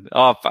man,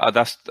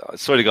 that's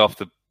sorry to go off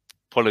the.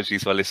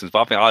 Apologies for our listeners, but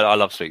I think I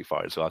love Street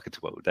Fighter as well. I could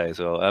talk about all day as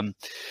well.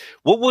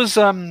 What was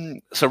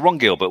so Ron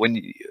Gilbert?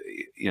 When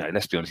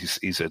let's be honest,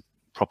 he's a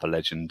proper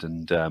legend.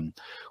 And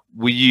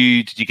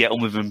did you get on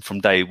with him from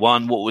day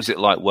one? What was it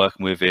like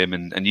working with him?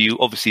 And you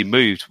obviously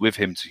moved with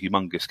him to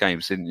Humongous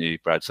Games, didn't you,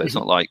 Brad? So it's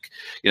not like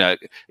are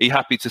you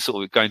happy to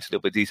sort of go into a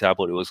little bit of detail about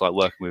what it was like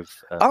working with?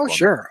 Ron?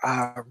 Sure.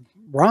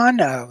 Ron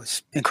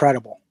was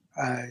incredible.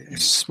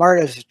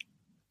 Smart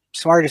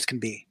as can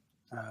be.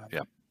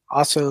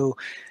 Also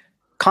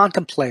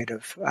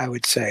contemplative, I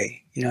would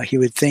say. He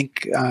would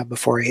think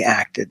before he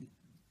acted,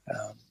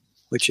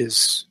 which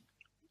is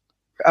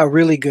a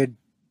really good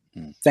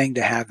thing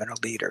to have in a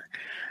leader.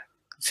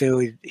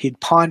 So he'd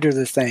ponder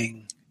the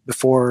thing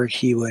before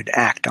he would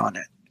act on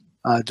it.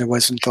 There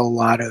wasn't a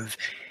lot of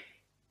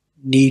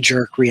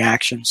knee-jerk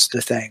reactions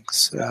to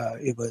things.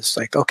 It was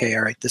like, okay,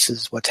 all right, this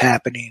is what's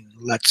happening.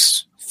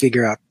 Let's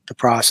figure out the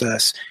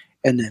process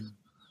and then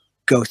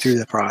go through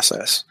the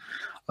process.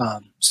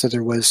 So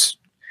there was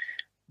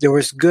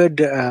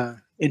good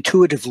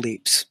intuitive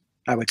leaps,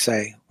 I would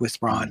say, with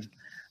Ron,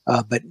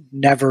 but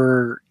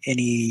never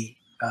any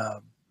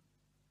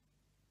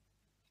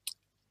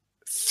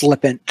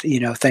flippant,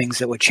 things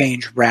that would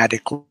change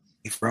radically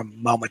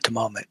from moment to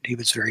moment. He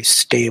was very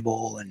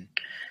stable and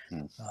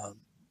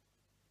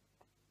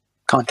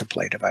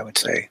contemplative, I would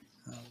say,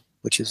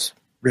 which is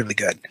really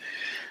good.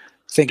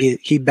 I think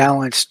he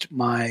balanced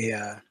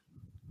my.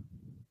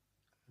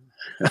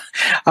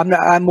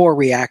 I'm more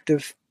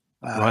reactive.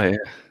 Right.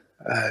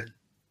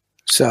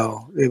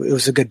 So it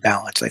was a good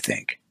balance, I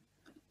think.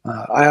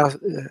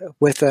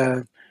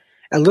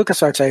 At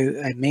LucasArts,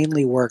 I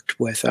mainly worked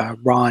with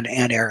Ron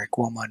and Eric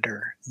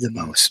Womunder the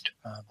most.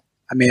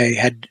 I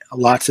had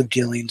lots of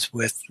dealings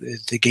with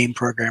the game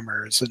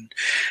programmers and,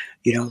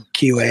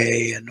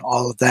 QA and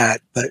all of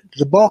that. But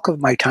the bulk of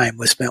my time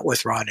was spent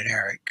with Ron and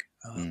Eric.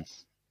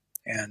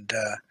 And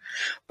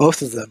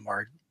both of them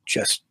are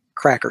just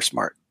cracker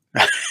smart.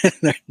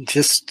 They're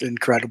just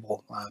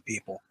incredible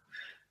people.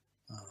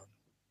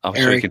 I'm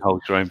sure you can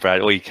hold your own,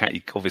 Brad. Or you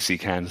obviously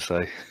can.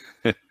 So,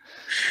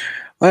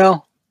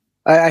 well,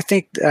 I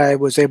think I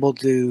was able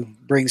to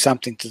bring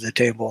something to the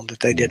table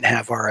that they didn't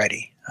have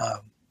already,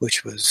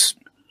 which was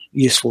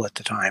useful at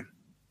the time.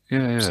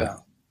 Yeah.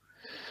 So.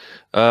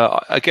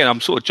 Again, I'm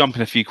sort of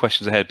jumping a few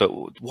questions ahead, but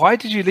why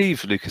did you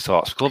leave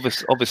LucasArts?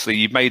 Because obviously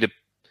you made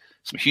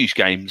some huge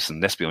games,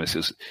 and let's be honest, it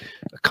was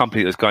a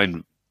company that's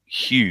going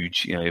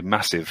huge,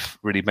 massive,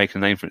 really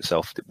making a name for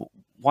itself.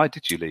 Why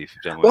did you leave?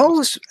 Well, it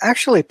was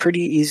actually a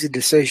pretty easy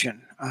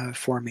decision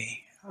for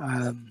me.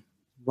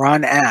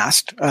 Ron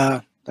asked.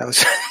 That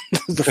was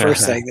the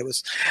first thing. That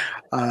was,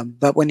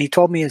 but when he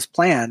told me his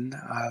plan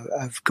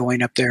of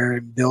going up there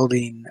and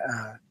building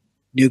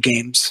new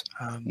games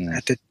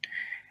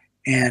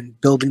and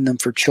building them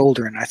for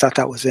children, I thought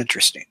that was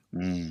interesting.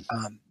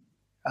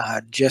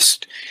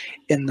 just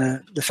in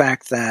the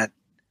fact that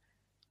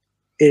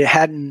it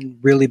hadn't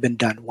really been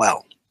done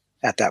well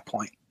at that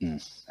point.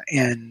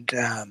 And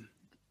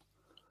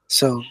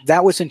so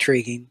that was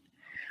intriguing.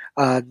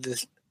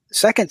 The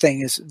second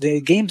thing is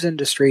the games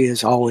industry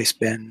has always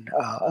been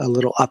a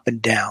little up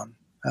and down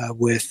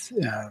with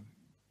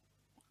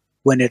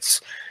when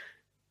it's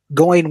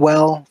going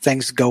well,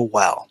 things go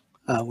well.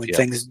 When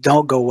things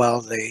don't go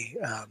well, they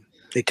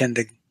tend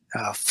to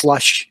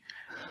flush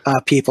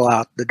people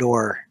out the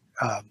door.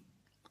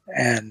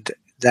 And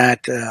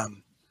that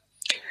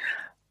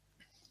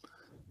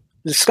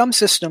the Scum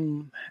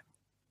system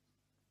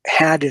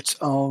had its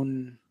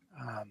own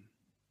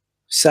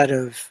set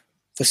of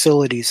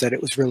facilities that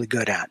it was really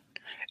good at.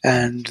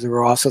 And there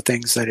were also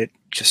things that it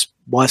just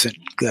wasn't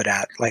good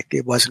at, like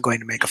it wasn't going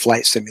to make a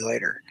flight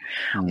simulator,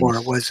 or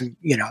it wasn't,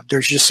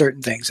 there's just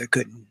certain things it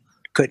couldn't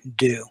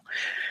do.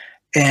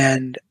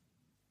 And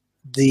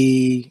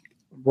the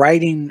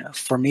writing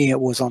for me, it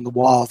was on the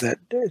wall that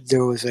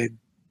there was a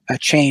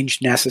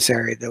change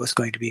necessary that was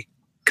going to be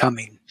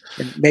coming,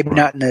 and maybe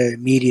not in the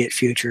immediate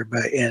future,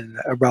 but in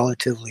a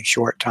relatively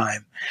short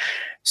time.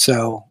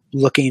 So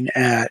looking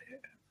at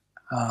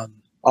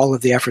all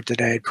of the effort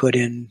that I had put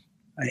in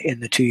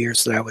the 2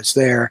 years that I was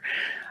there,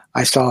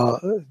 I saw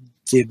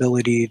the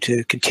ability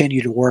to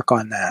continue to work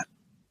on that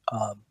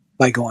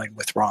by going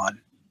with Ron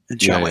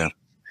and Shelley. Yeah.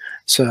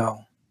 So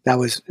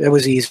it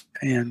was easy,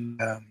 and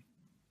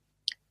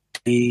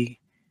the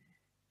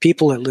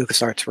people at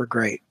LucasArts were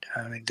great.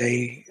 I mean,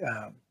 they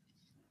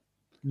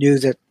knew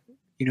that,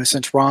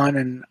 since Ron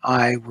and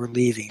I were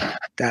leaving,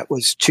 that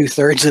was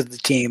 2/3 of the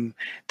team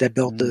that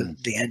built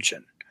the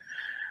engine.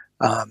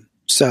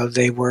 So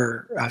they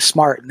were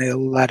smart, and they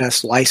let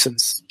us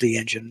license the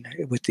engine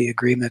with the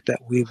agreement that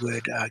we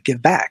would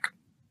give back.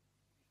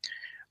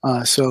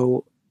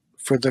 So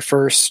for the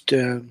first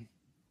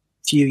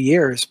few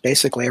years,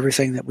 basically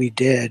everything that we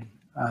did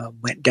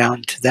went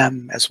down to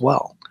them as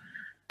well.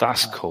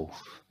 That's cool.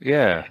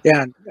 Yeah.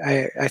 Yeah,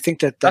 I think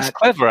that's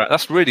clever.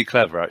 That's really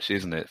clever, actually,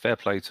 isn't it? Fair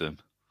play to them.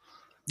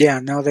 Yeah,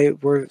 no, they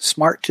were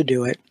smart to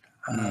do it.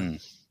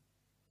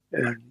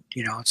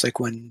 It's like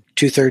when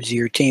 2/3 of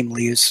your team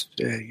leaves,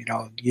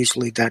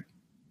 usually that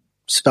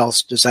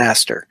spells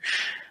disaster.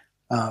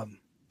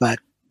 But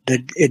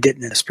it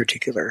didn't at this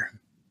particular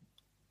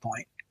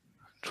point.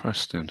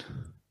 Interesting.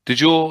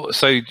 Did your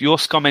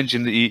Scum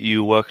engine that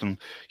you work on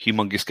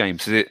Humongous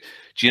Games? Do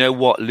you know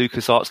what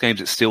LucasArts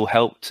games it still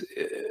helped?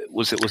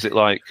 Was it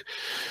like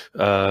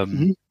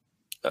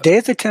Day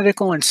of the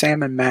Tentacle and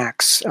Sam and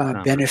Max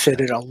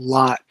benefited a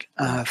lot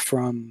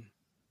from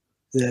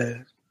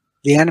the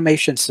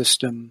animation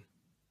system.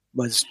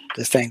 Was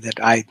the thing that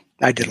I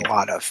did a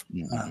lot of,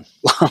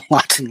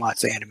 lots and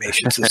lots of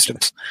animation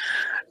systems,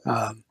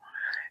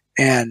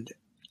 and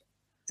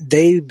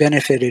they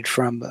benefited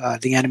from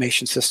the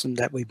animation system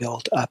that we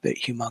built up at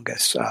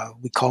Humongous.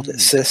 We called it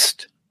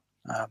SIST.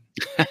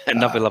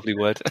 Another lovely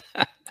word.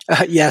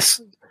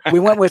 Yes, we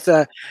went with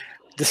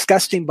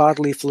disgusting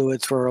bodily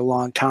fluids for a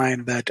long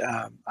time, but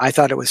I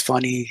thought it was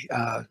funny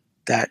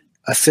that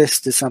a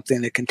cyst is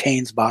something that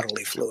contains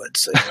bodily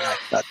fluids.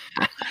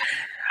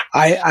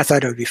 I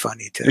thought it would be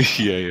funny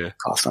to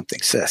call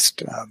something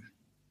cyst.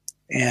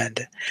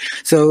 And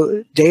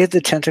so Day of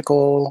the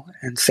Tentacle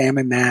and Sam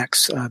and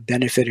Max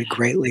benefited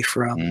greatly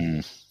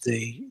from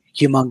the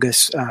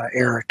Humongous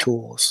era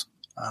tools.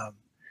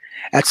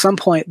 At some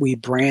point, we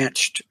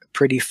branched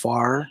pretty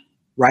far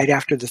right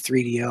after the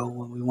 3DO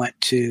when we went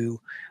to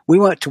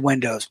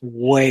Windows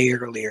way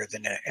earlier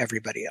than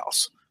everybody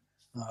else.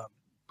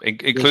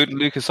 Including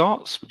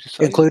LucasArts, would you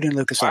say? Including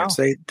LucasArts.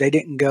 Wow. They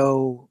didn't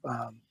go,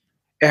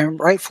 and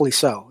rightfully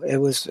so. It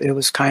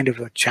was kind of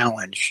a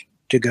challenge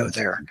to go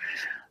there.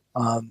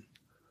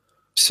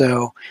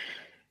 So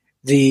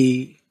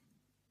the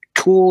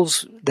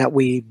tools that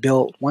we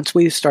built, once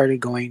we started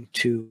going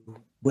to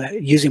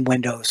using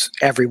Windows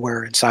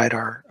everywhere inside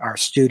our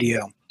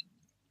studio,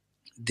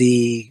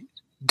 the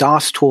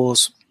DOS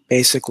tools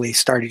basically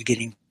started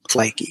getting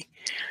flaky.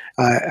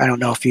 I don't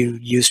know if you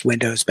used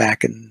Windows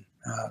back in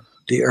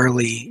the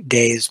early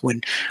days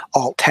when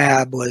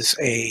Alt-Tab was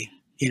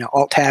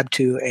Alt-Tab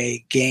to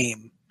a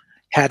game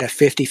had a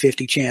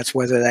 50-50 chance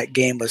whether that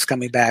game was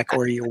coming back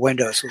or your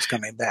Windows was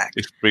coming back.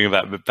 It's bringing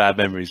back bad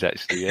memories,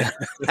 actually, yeah.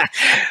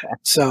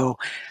 So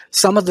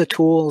some of the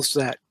tools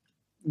that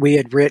we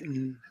had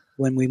written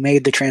when we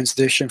made the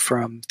transition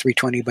from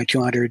 320 by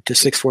 200 to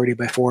 640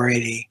 by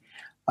 480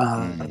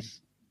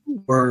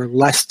 were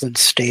less than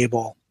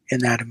stable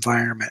in that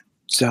environment.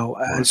 So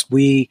as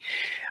we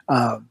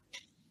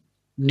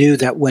knew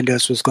that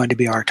Windows was going to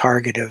be our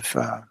target of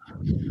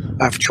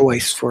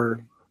choice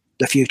for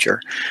the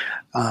future,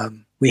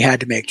 we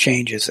had to make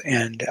changes.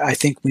 And I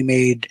think we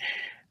made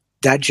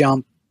that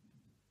jump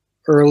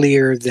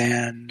earlier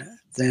than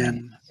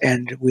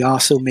and we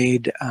also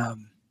made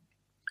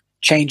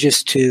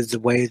changes to the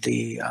way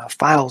the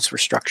files were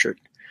structured.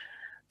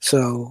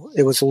 So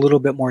it was a little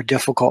bit more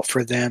difficult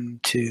for them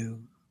to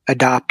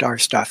adopt our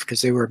stuff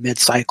because they were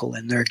mid-cycle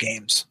in their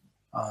games.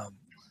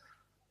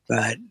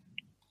 But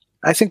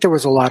I think there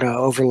was a lot of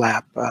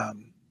overlap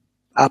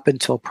up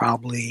until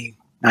probably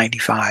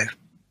 95.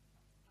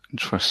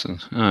 Interesting.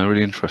 Oh,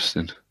 really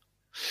interesting.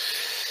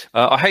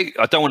 I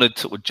don't want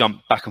to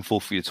jump back and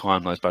forth for your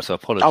timelines, but I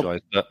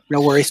apologise. But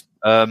no worries.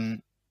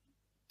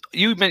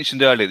 You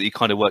mentioned earlier that you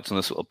kind of worked on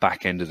the sort of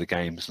back end of the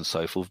games and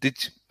so forth.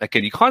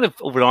 You kind of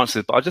already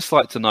answered, but I'd just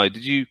like to know,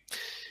 did you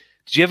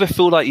ever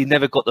feel like you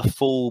never got the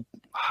full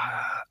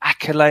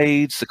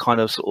accolades, the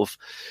kind of sort of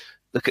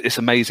look at this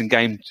amazing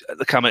game,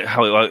 look how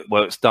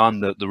it's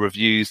done, the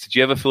reviews? Did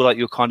you ever feel like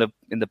you're kind of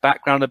in the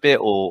background a bit,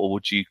 or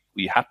were you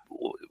happy?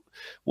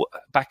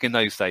 Back in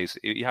those days,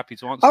 are you happy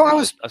to answer? Oh, I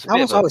was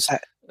always a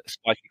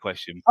spiky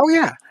question. Oh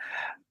yeah,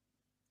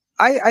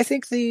 I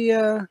think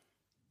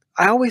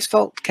I always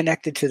felt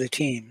connected to the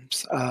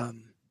teams.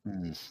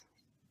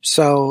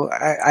 So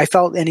I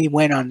felt any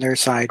win on their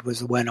side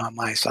was a win on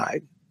my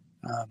side.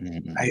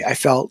 I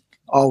felt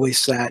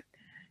always that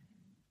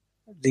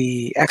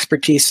the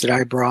expertise that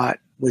I brought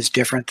was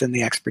different than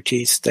the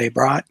expertise they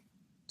brought.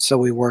 So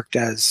we worked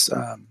as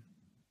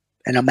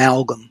an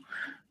amalgam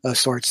of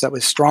sorts that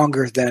was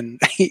stronger than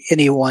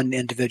any one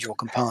individual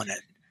component.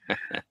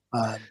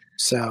 I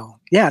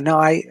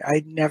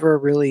never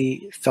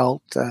really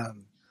felt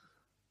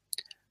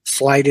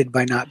slighted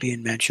by not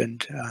being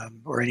mentioned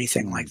or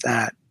anything like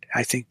that.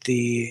 I think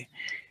it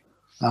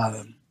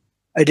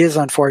is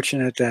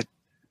unfortunate that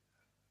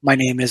my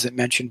name isn't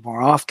mentioned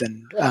more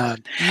often,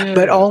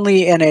 but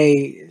only in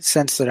a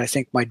sense that I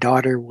think my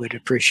daughter would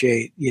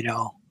appreciate,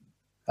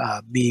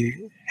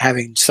 me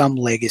having some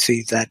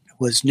legacy that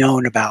was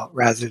known about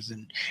rather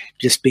than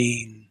just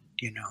being,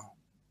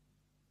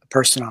 a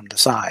person on the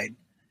side.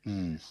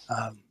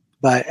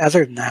 But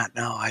other than that,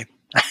 no,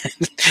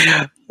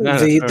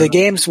 the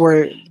games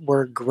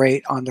were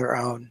great on their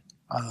own.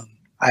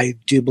 I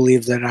do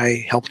believe that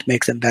I helped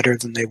make them better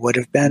than they would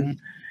have been,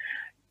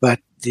 but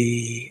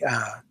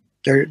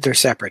they're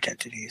separate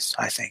entities,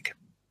 I think.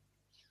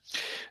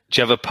 Do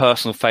you have a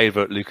personal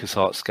favorite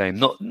LucasArts game?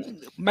 Not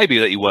maybe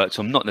that you worked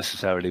on, not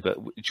necessarily, but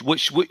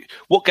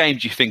what game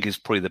do you think is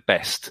probably the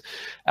best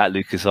at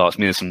LucasArts? I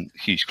mean, there's some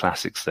huge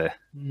classics there.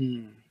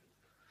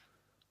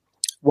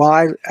 Well,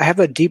 I have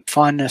a deep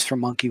fondness for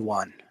Monkey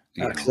One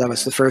because that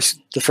was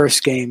the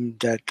first game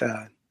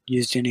that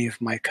used any of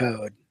my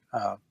code.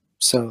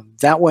 So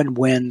that one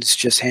wins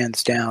just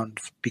hands down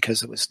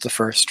because it was the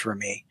first for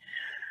me.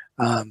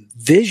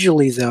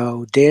 Visually,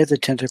 though, Day of the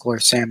Tentacle or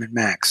Sam &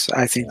 Max,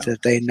 I think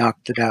that they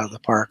knocked it out of the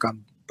park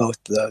on both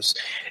of those,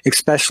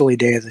 especially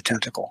Day of the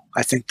Tentacle.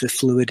 I think the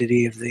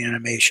fluidity of the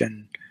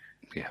animation,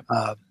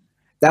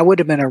 that would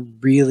have been a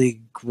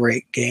really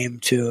great game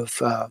to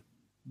have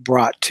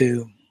brought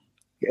to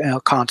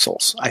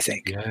consoles, I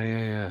think.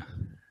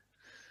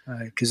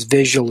 Because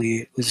visually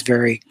it was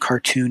very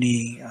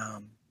cartoony.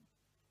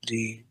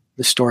 The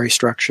story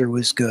structure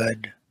was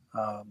good.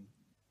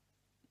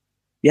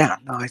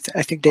 I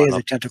think Day of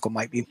the Tentacle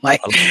might be my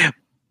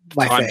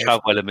time fave.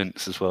 travel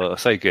elements as well are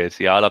so good.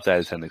 Yeah, I love Day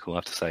of the Tentacle. I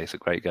have to say, it's a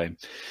great game.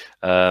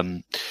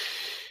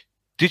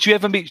 Did you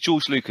ever meet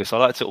George Lucas? I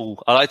like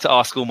to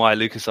ask all my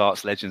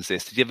LucasArts legends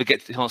this. Did you ever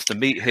get the chance to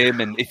meet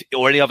him, and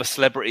or any other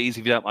celebrities?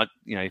 If you don't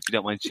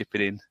mind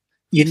chipping in.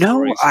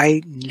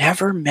 I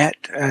never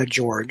met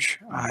George.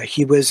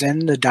 He was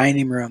in the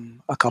dining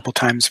room a couple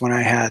times when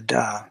I had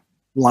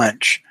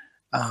lunch,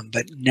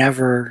 but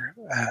never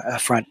a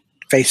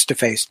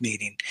face-to-face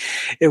meeting.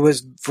 It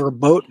was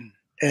verboten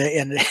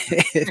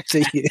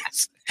to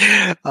use.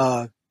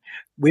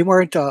 We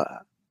weren't.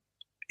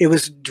 It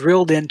was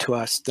drilled into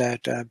us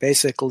that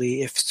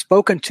basically, if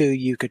spoken to,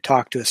 you could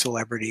talk to a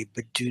celebrity,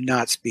 but do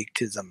not speak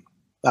to them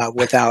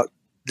without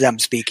them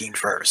speaking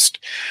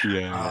first.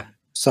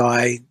 So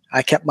I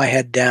kept my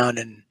head down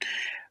and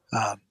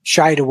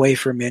shied away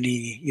from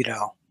any,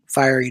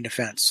 firing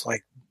offense,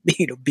 like,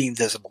 being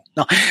visible.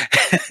 No.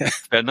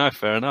 Fair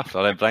enough.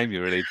 I don't blame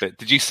you, really. But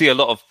did you see a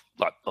lot of,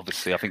 like,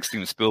 obviously, I think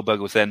Steven Spielberg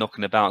was there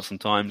knocking about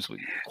sometimes.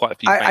 Quite a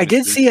few. I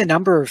did see a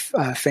number of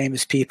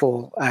famous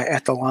people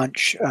at the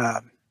lunch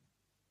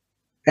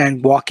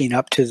and walking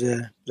up to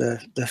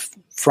the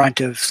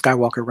front of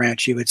Skywalker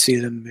Ranch. You would see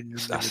them and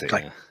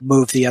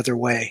move the other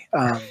way.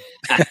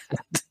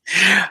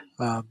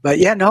 But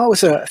it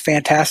was a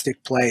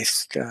fantastic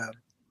place.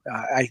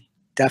 I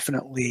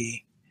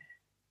definitely,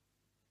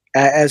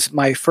 as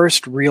my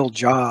first real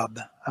job,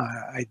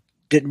 I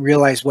didn't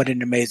realize what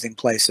an amazing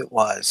place it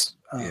was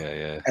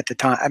at the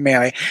time. I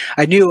mean,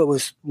 I knew it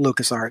was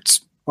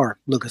LucasArts or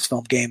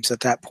Lucasfilm Games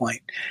at that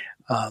point,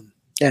 and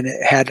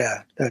it had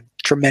a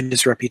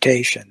tremendous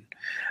reputation.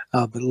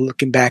 But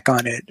looking back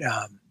on it,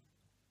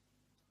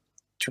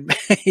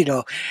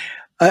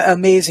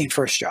 amazing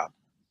first job.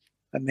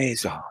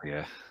 Amazing. Oh,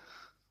 yeah.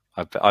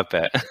 I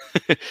bet.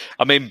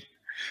 I mean,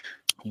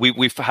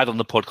 we've had on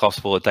the podcast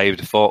for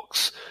David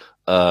Fox,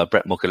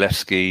 Brett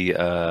Mogilewski,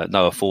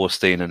 Noah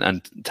Forstein,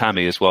 and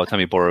Tammy as well,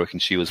 Tammy Borowick,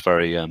 and she was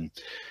very.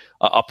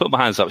 I put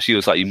my hands up. She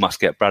was like, "You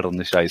must get Brad on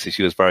the show." So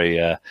she was very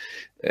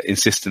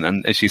insistent,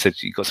 and she said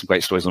you got some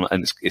great stories on it,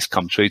 and it's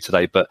come true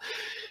today. But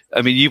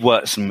I mean, you've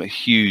worked some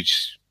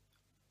huge,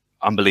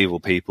 unbelievable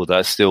people that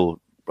are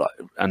still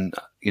and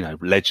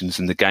legends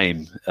in the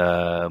game.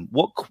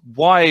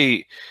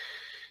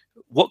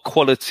 What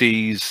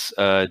qualities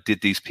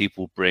did these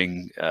people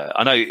bring?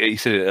 I know you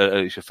said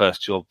it's your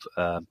first job,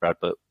 Brad,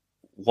 but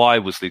why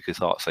was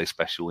LucasArts so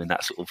special in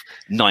that sort of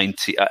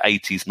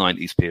 80s,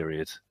 90s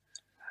period?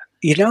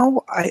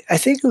 I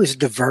think it was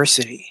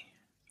diversity.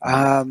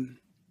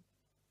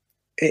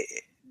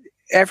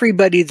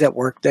 Everybody that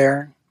worked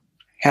there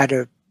had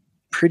a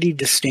pretty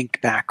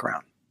distinct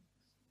background.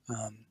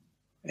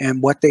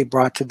 And what they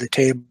brought to the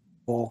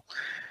table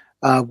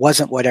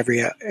wasn't what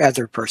every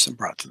other person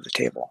brought to the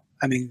table.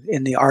 I mean,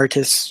 in the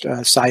artist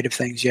side of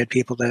things, you had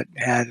people that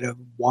had a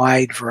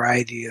wide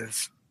variety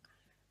of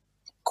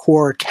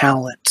core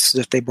talents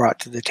that they brought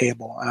to the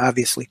table.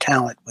 Obviously,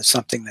 talent was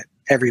something that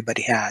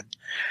everybody had.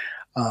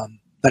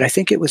 But I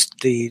think it was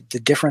the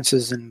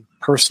differences in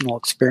personal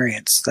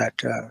experience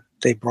that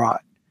they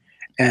brought.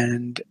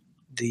 And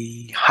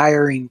the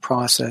hiring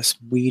process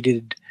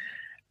weeded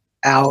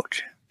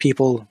out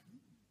people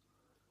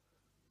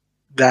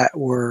that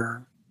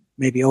were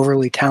maybe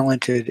overly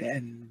talented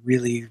and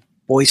really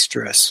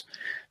boisterous.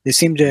 They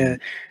seemed to,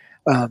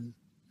 I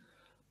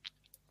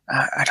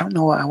don't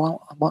know, I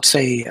won't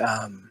say,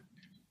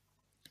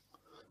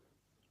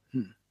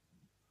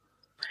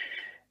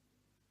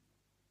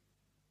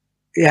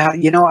 yeah,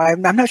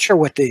 I'm not sure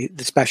what the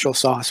special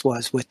sauce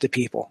was with the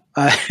people.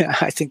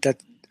 I think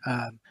that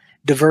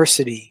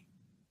diversity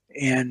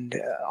and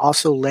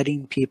also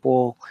letting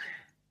people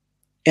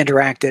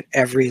interact at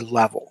every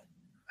level.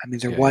 I mean,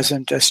 there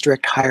wasn't a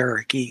strict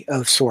hierarchy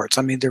of sorts.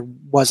 I mean, there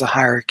was a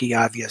hierarchy,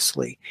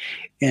 obviously,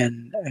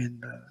 in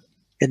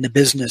the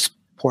business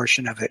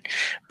portion of it,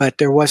 but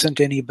there wasn't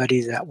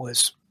anybody that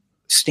was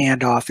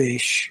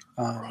standoffish.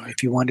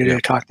 If you wanted to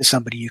talk to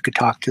somebody, you could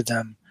talk to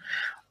them.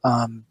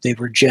 They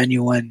were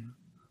genuine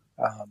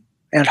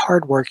and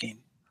hardworking.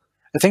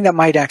 I think that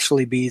might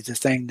actually be the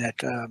thing that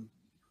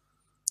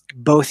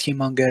both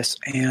Humongous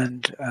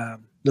and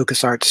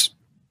LucasArts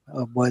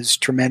was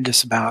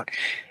tremendous about,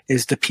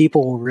 is the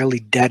people were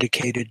really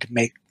dedicated to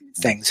make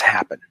things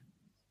happen.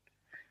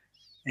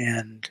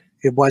 And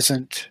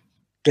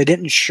they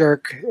didn't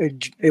shirk.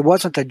 It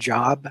wasn't a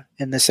job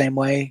in the same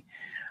way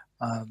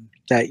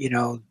that,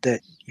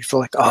 that you feel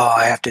like, oh,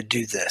 I have to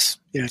do this.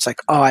 It's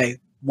like, oh, I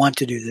want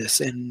to do this,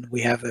 and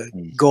we have a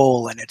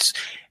goal, and it's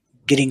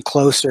getting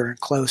closer and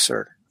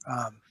closer.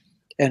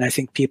 And I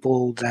think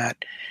people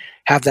that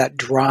have that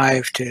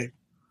drive to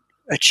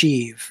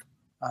achieve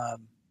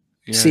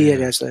see it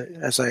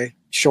as a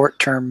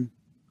short-term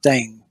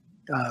thing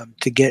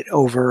to get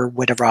over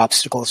whatever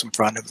obstacles in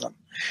front of them,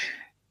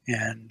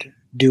 and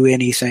do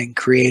anything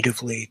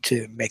creatively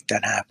to make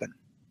that happen.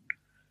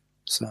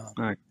 So,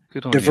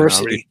 good on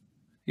diversity.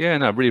 I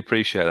really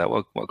appreciate that.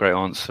 What a great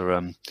answer.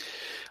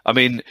 I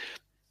mean,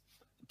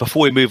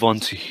 before we move on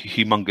to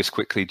Humongous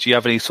quickly, do you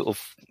have any sort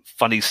of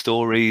funny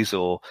stories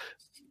or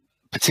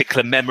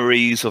particular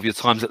memories of your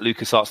times at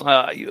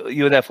LucasArts?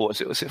 You were there for,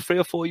 was it 3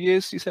 or 4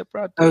 years, you said,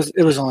 Brad?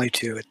 It was only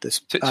 2 at this.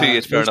 2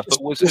 years, fair enough.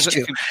 But was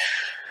it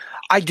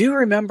I do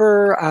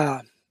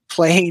remember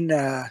playing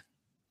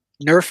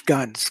Nerf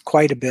guns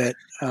quite a bit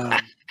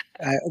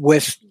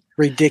with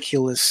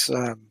ridiculous.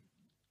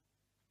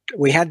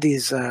 We had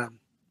these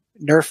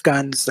Nerf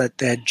guns that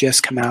had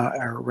just come out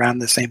around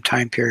the same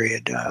time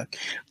period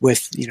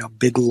with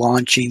big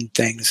launching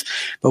things,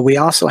 but we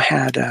also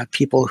had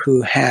people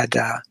who had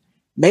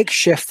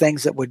makeshift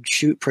things that would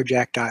shoot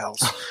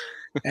projectiles,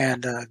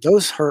 and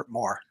those hurt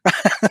more.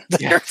 The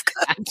Nerf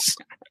guns.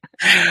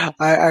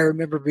 I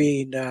remember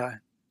being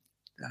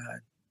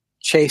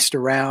chased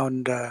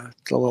around the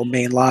little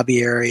main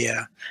lobby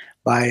area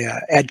by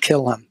Ed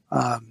Killam.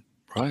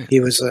 Right. He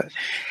was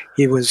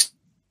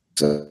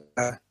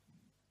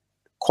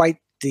quite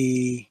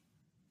the,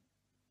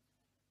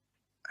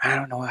 I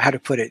don't know how to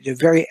put it, a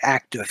very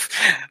active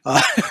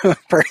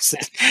person.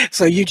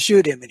 So you'd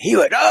shoot him and he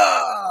would,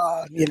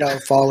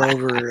 fall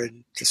over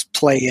and just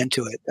play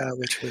into it,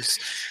 which was,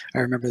 I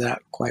remember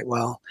that quite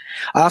well.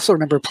 I also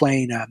remember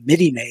playing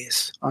MIDI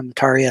Maze on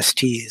Atari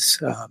STs.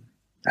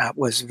 That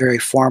was a very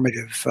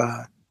formative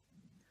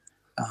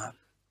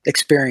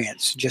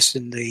experience, just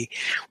in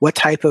what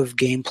type of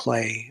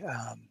gameplay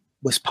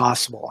was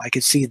possible. I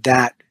could see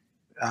that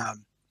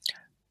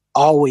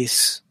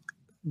always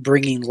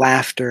bringing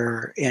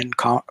laughter and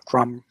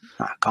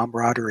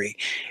camaraderie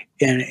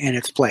in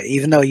its play,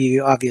 even though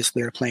you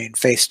obviously are playing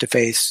face to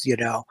face.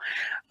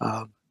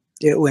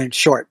 It went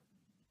short,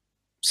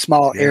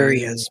 small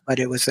areas, but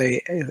it was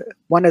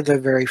one of the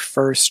very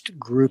first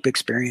group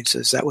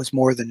experiences that was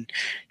more than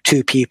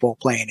 2 people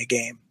playing a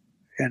game,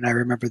 and I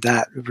remember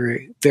that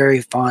very,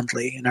 very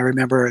fondly. And I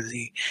remember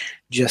the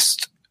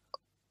just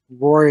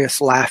roarious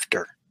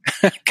laughter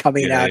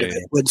coming out of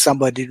it when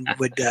somebody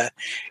would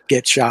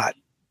get shot.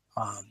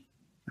 I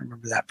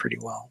remember that pretty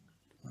well.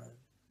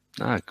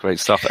 Great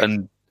stuff.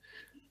 And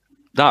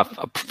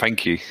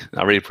thank you.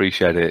 I really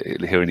appreciate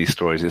it, hearing these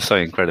stories. It's so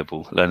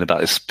incredible learning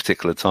about this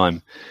particular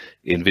time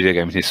in video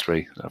game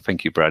history.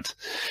 Thank you, Brad.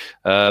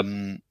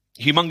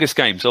 Humongous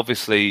Games,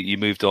 obviously you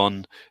moved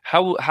on.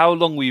 How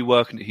long were you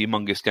working at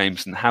Humongous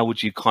Games, and how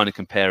would you kind of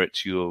compare it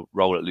to your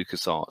role at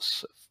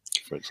LucasArts,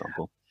 for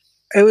example?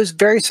 It was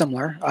very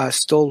similar,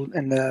 still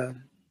in the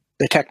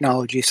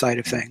technology side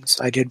of things.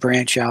 I did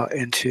branch out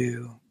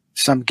into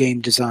some game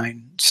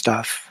design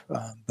stuff,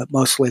 but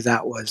mostly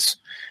that was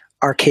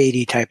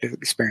arcadey type of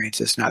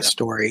experiences, not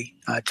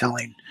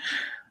storytelling.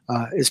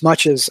 As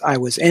much as I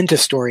was into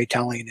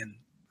storytelling and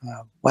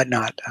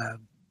whatnot,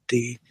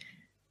 the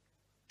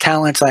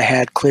talents I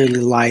had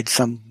clearly lied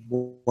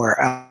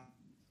somewhere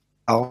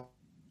else.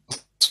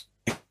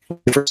 When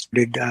I first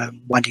started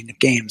wanting the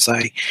games,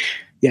 I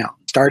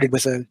started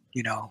with a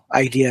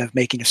idea of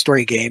making a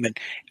story game, and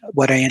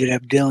what I ended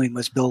up doing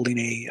was building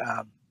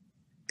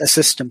a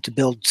system to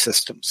build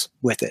systems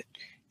with it.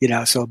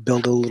 So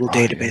build a little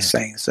database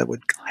things that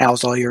would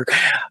house all your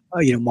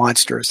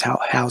monsters,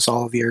 house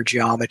all of your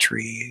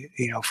geometry,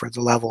 for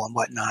the level and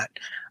whatnot.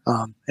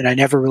 And I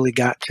never really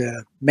got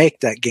to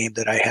make that game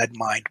that I had in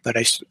mind, but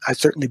I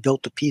certainly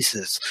built the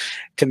pieces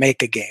to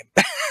make a game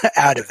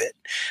out of it.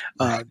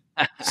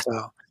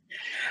 So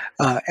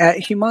at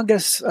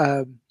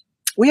Humongous,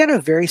 we had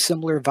a very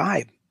similar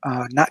vibe,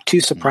 not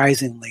too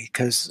surprisingly,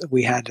 because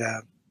we had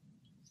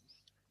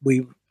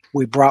we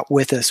brought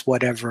with us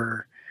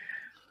whatever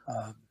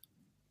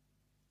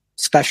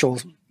special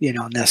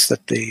ness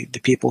that the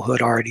people who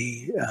had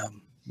already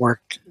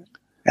worked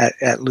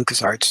at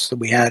LucasArts. So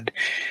we had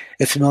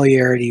a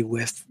familiarity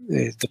with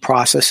the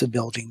process of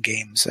building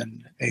games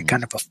and a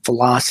kind of a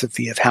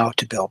philosophy of how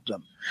to build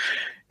them,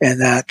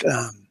 and that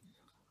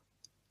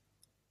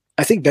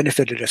I think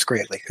benefited us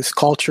greatly because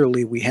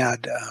culturally we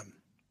had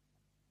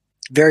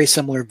very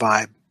similar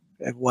vibe.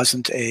 It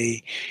wasn't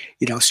a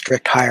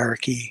strict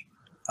hierarchy.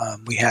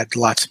 We had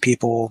lots of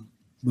people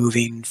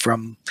moving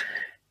from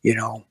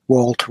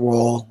role to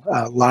role,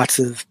 lots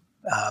of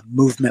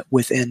movement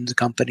within the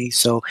company.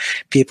 So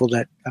people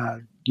that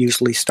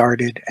usually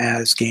started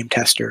as game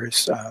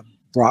testers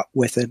brought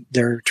with it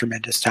their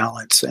tremendous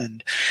talents,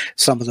 and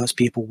some of those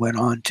people went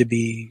on to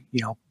be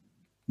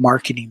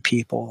marketing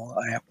people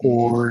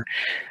or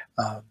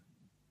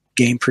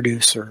game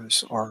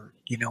producers or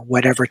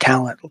whatever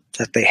talent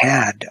that they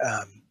had.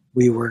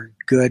 We were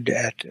good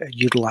at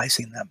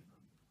utilizing them.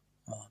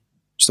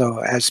 So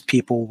as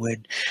people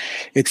would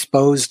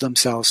expose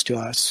themselves to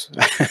us,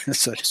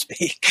 so to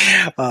speak,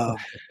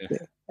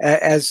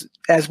 as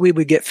we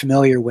would get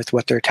familiar with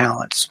what their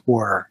talents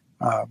were,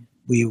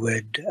 we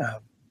would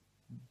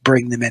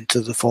bring them into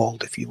the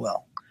fold, if you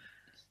will.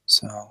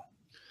 So,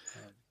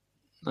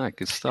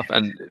 good stuff.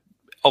 And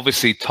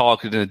obviously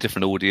targeting a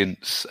different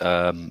audience,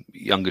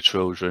 younger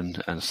children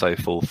and so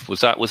forth. Was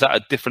that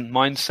a different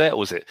mindset, or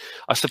was it?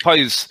 I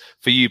suppose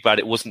for you, Brad,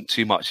 it wasn't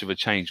too much of a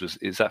change.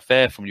 Is that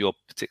fair from your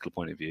particular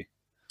point of view?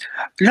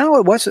 No,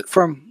 it wasn't.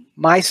 From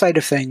my side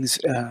of things,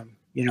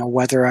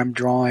 whether I'm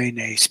drawing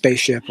a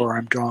spaceship or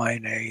I'm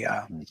drawing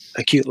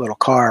a cute little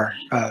car,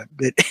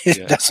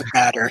 it doesn't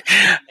matter.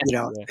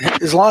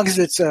 As long as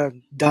it's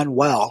done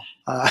well,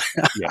 I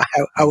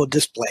will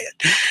display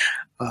it.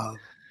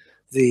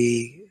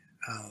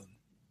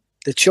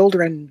 The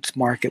children's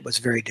market was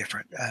very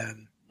different. A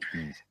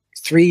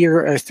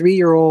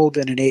 3-year-old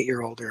and an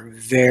 8-year-old are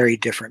very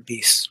different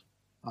beasts.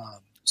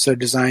 So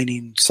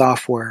designing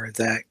software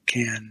that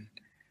can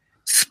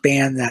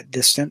span that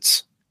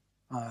distance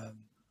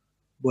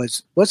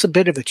was a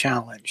bit of a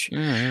challenge.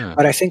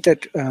 But I think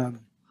that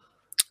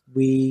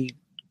we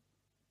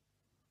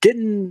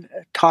didn't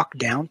talk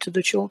down to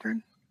the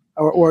children.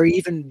 Or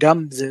even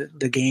dumb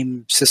the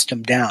game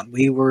system down.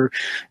 We were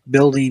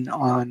building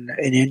on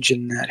an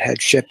engine that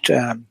had shipped,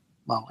 at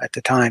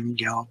the time,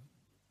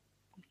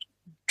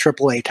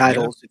 AAA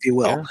titles, if you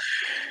will.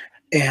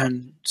 Yeah.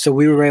 And so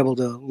we were able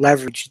to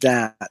leverage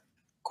that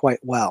quite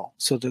well.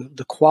 So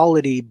the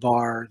quality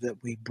bar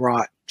that we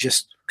brought,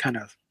 just kind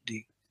of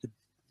the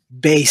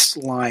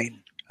baseline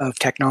of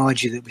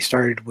technology that we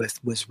started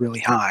with, was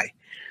really high.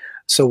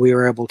 So we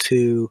were able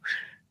to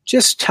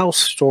just tell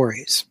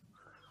stories.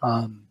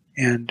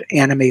 And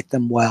animate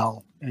them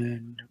well.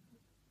 And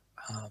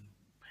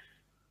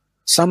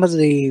some of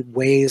the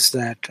ways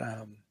that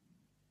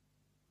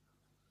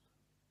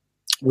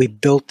we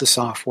built the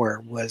software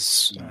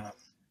was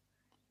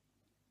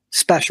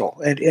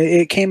special. And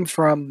it came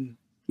from,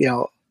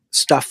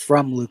 stuff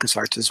from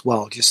LucasArts as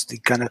well, just the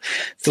kind of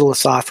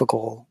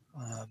philosophical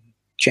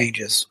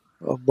changes.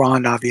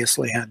 Ron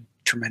obviously had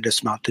a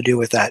tremendous amount to do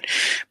with that.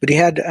 But he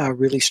had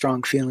really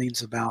strong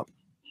feelings about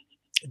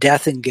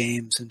death in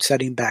games and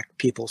setting back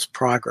people's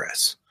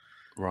progress.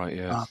 Right,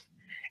 yeah.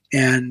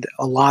 And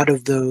a lot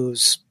of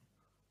those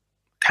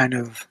kind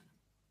of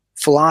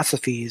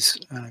philosophies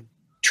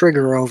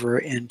trigger over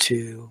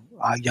into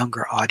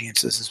younger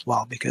audiences as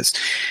well, because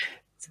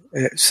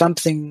it's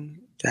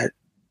something that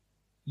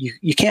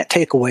you can't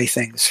take away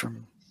things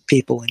from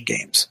people in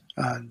games.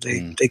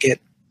 They get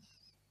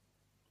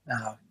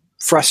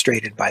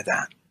frustrated by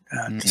that.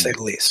 To say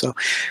the least. So,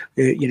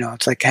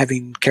 it's like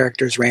having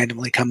characters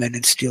randomly come in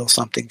and steal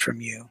something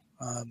from you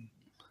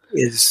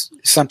is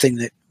something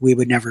that we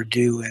would never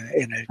do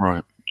in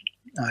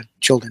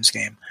children's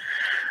game.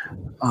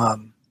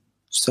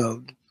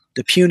 So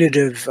the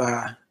punitive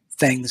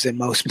things in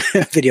most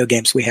video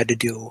games we had to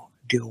do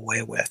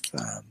away with.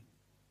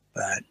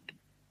 But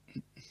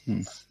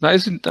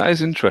that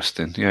is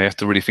interesting. You have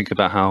to really think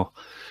about how.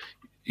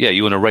 Yeah,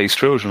 you want to raise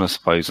children, I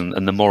suppose,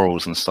 and the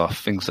morals and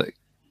stuff. Things that,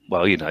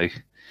 well, you don't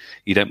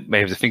maybe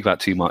have to think about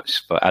too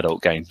much for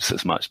adult games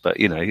as much. But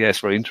it's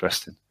very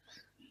interesting.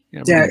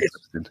 Really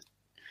interesting.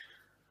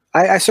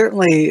 I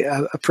certainly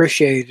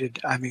appreciated.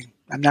 I mean,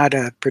 I'm not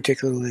a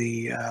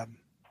particularly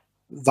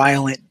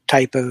violent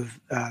type of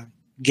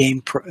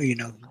game.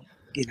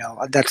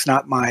 That's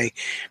not my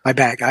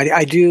bag.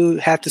 I do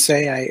have to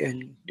say I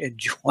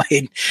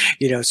enjoyed,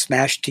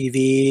 Smash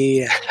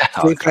TV, and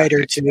Street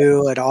Fighter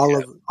 2, and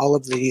all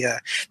of the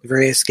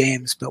various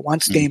games. But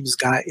once games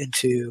got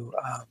into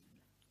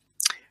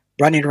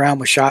running around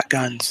with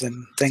shotguns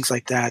and things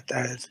like that,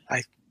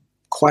 I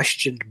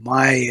questioned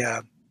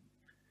my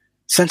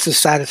sense of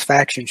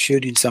satisfaction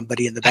shooting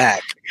somebody in the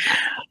back.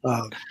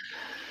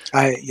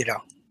 I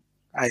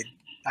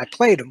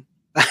played them.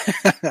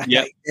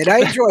 Yeah, and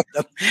I enjoyed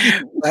them,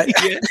 but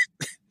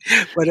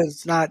but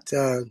it's not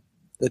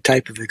the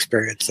type of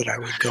experience that I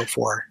would go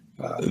for.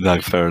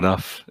 No, fair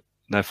enough.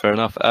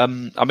 I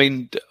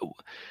mean,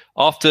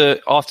 after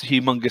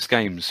Humongous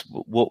Games,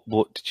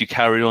 what did you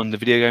carry on the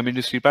video game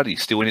industry, Brad? Are you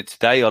still in it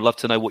today? I'd love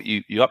to know what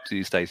you're up to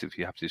these days, if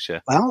you're happy to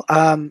share. Well,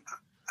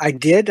 I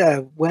did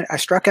when I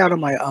struck out on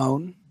my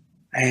own,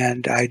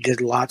 and I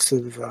did lots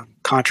of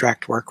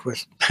contract work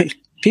with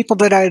people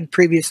that I had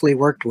previously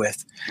worked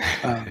with.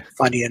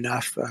 Funny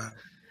enough,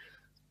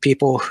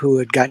 people who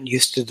had gotten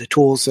used to the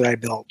tools that I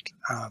built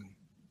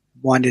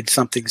wanted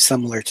something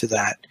similar to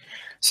that.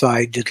 So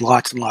I did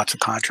lots and lots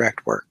of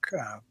contract work.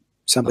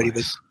 Somebody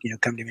would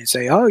come to me and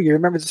say, "Oh, you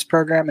remember this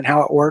program and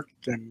how it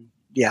worked?" And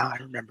yeah, I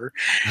remember.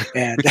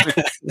 And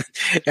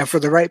and for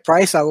the right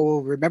price, I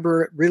will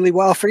remember it really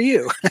well for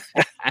you.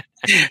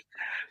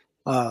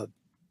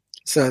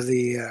 So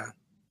the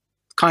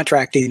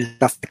contracting and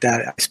stuff like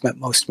that, I spent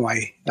most of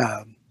my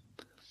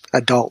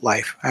adult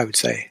life, I would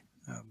say.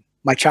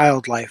 My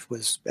child life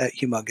was at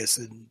Humongous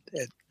and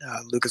at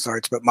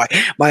LucasArts, but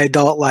my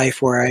adult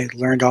life, where I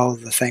learned all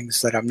of the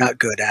things that I'm not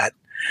good at,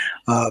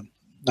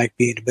 like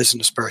being a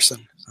business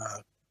person.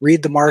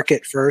 Read the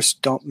market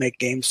first, don't make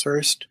games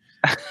first.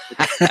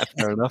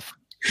 Fair enough.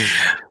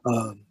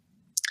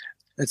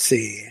 Let's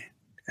see.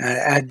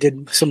 I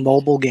did some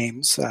mobile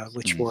games,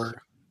 which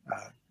were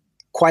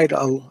quite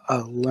a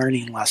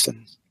learning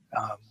lesson.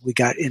 We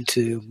got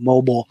into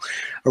mobile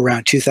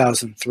around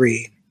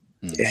 2003,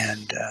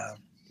 and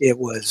it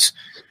was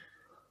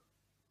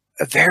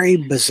a very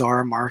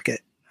bizarre market.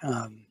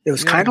 It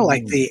was kind of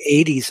like the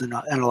 80s in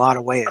a lot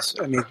of ways.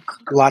 I mean,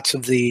 lots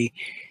of the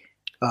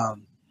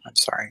I'm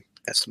sorry,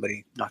 got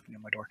somebody knocking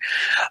on my door.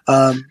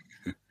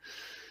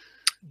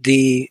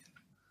 The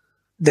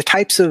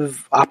types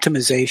of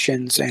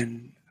optimizations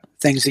and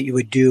things that you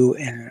would do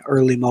in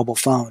early mobile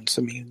phones.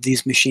 I mean,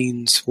 these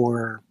machines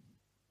were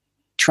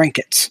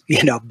trinkets,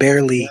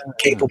 barely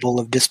capable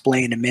of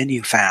displaying a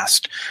menu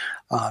fast.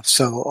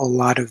 So a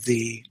lot of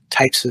the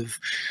types of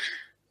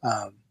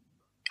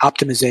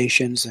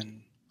optimizations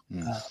and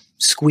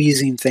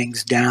squeezing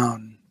things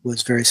down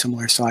was very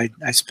similar. So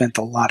I spent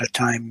a lot of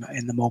time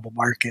in the mobile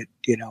market,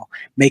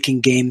 making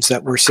games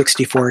that were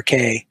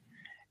 64K,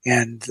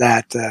 and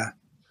that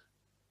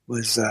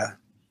was a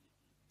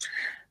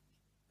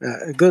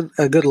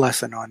good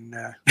lesson on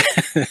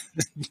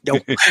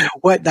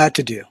what not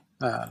to do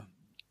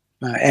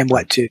and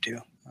what to do.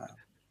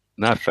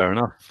 No, fair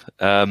enough.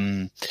 I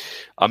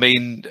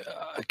mean,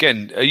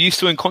 again, are you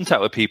still in contact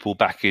with people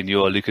back in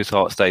your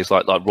LucasArts days,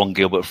 like Ron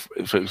Gilbert,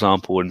 for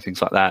example, and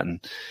things like that?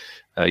 And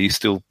are you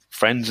still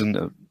friends?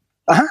 And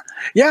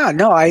yeah,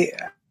 no, I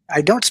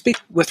don't speak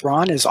with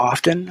Ron as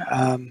often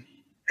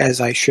as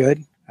I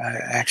should. I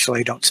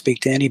actually don't speak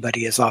to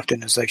anybody as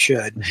often as I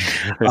should.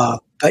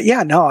 But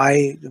yeah, no,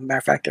 as a matter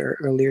of fact,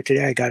 earlier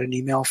today, I got an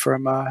email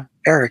from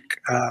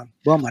Eric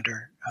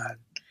Wilmunder,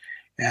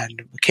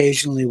 and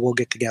occasionally we'll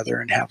get together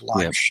and have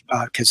lunch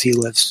because he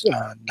lives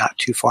not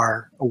too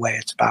far away.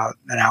 It's about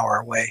an hour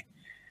away.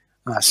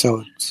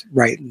 So it's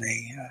right in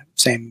the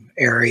same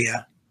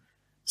area.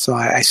 So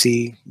I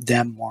see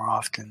them more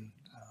often.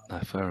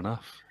 Fair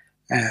enough.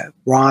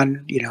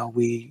 Ron,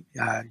 we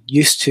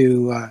used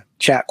to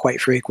chat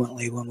quite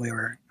frequently when we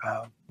were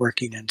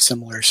working in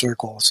similar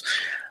circles.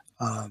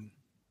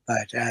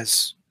 But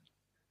as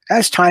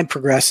time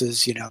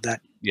progresses,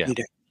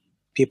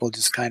 people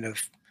just kind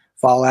of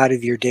fall out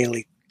of your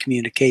daily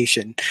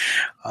communication.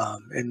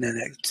 And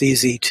then it's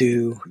easy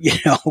to,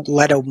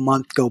 let a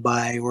month go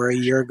by or a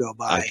year go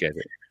by. I get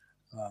it.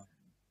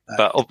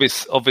 But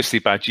obviously,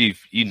 Badge,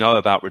 you know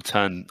about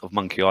Return of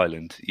Monkey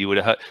Island. You would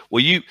have heard.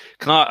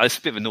 It's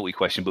a bit of a naughty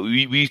question, but were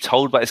you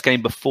told about this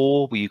game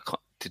before?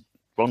 Did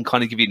Ron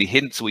kind of give you any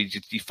hints, or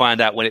did you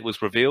find out when it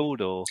was revealed?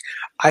 Or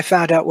I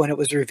found out when it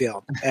was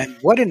revealed, and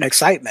what an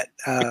excitement!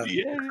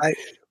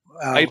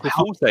 April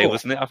Fool's Day,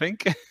 wasn't it? I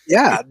think.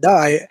 Yeah,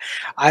 no,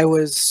 I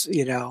was,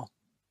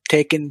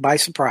 taken by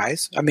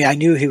surprise. I mean, I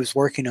knew he was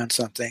working on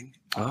something,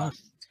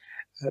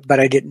 but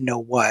I didn't know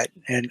what.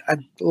 And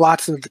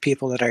lots of the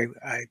people that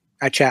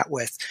I chat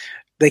with,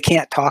 they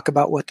can't talk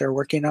about what they're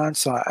working on.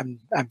 So I'm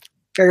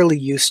fairly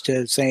used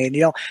to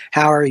saying,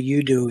 how are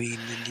you doing?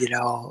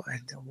 And,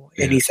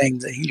 anything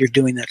that you're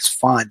doing that's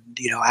fun,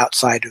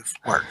 outside of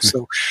work.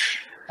 So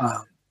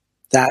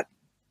that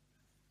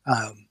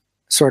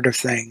sort of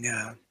thing,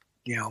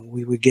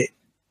 we would get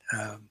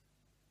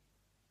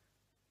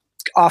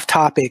off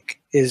topic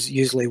is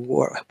usually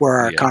where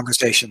our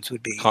conversations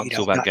would be. Can't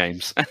talk about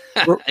games.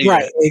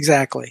 Right,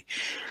 exactly.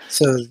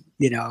 So,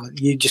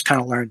 you just kind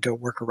of learn to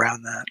work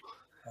around that.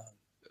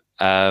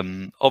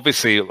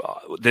 Obviously,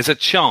 there's a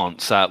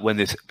chance that when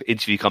this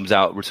interview comes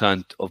out,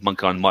 Return of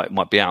Monkey Island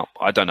might be out.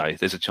 I don't know.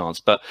 There's a chance.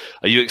 But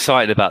are you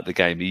excited about the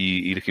game? Are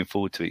you looking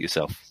forward to it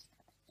yourself?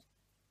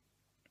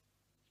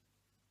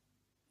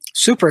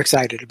 Super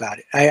excited about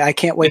it. I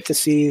can't wait to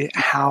see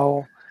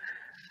how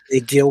they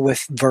deal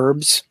with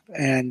verbs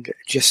and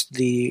just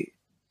the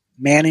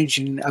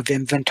managing of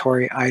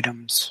inventory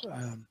items.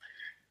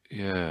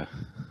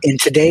 In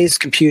today's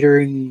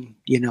computing,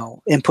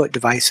 input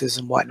devices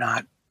and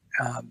whatnot,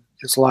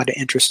 there's a lot of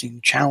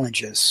interesting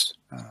challenges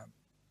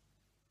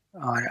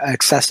on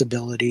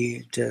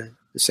accessibility, to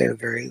say the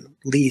very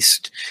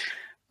least.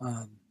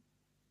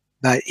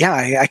 But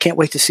yeah, I can't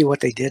wait to see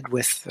what they did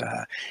with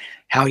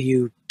how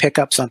you pick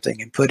up something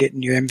and put it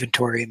in your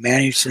inventory and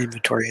manage the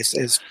inventory.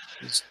 As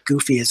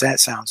goofy as that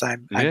sounds,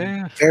 I'm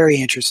very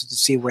interested to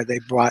see where they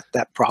brought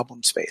that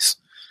problem space,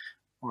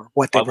 or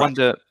what they brought.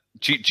 Wonder,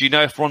 do you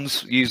know if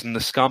Ron's using the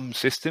SCUM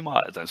system?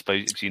 I don't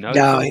suppose. Do you know?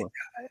 No,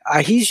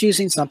 he's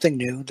using something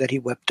new that he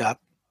whipped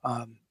up.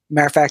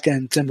 Matter of fact,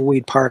 in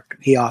Thimbleweed Park,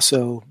 he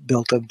also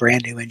built a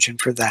brand new engine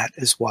for that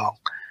as well.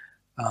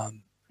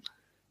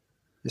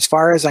 As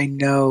far as I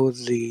know,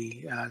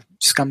 the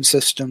SCUM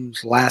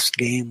system's last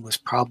game was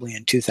probably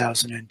in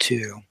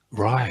 2002.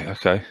 Right.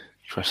 Okay.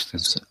 Interesting.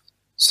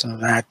 So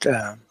that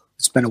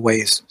it's been a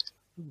way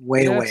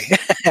away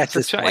at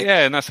this point.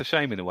 Yeah, and that's a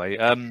shame in a way.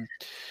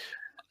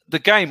 The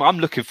game, I'm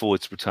looking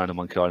forward to Return of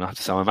Monkey Island. I have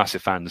to say, I'm a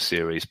massive fan of the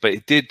series, but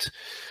it did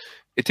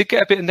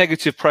get a bit of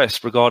negative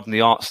press regarding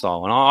the art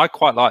style, and I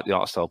quite like the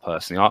art style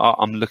personally.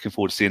 I'm looking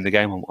forward to seeing the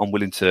game. I'm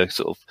willing to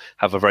sort of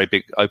have a very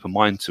big open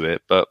mind to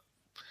it, but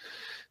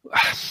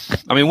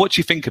I mean, what do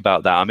you think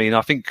about that? I mean,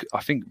 I think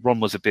Ron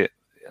was a bit,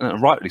 and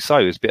rightly so,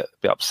 he was a bit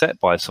upset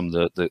by some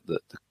of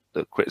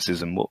the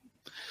criticism.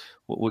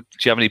 What do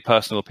you have any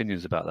personal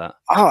opinions about that?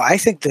 Oh, I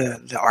think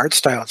the art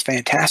style is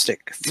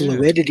fantastic.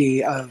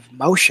 Fluidity of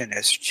motion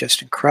is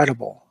just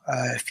incredible.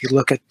 If you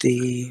look at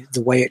the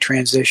way it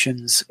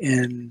transitions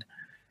in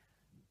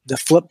the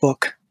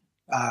flipbook,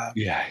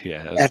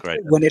 that's great.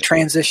 When it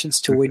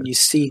transitions to when you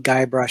see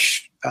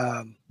Guybrush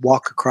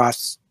walk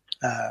across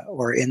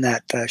or in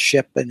that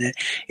ship, and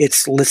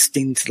it's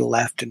listing to the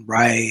left and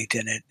right,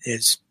 and it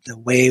is, the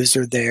waves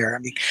are there. I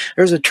mean,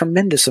 there's a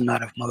tremendous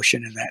amount of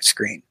motion in that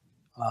screen.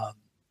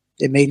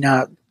 It may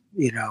not,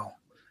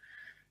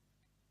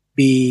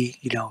 be,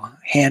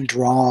 hand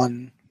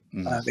drawn.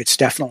 It's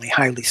definitely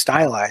highly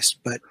stylized,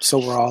 but so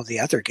were all the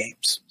other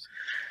games.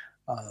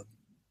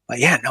 But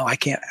yeah, no, I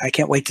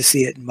can't wait to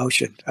see it in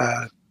motion.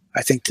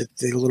 I think that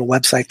the little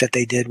website that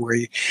they did where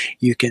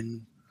you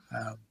can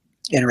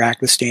interact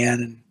with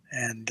Stan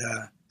and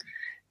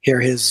hear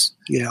his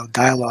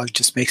dialogue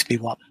just makes me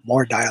want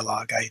more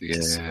dialogue. I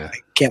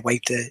can't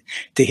wait to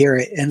hear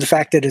it, and the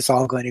fact that it's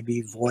all going to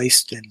be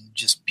voiced and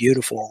just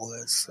beautiful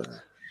is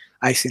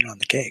icing on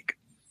the cake.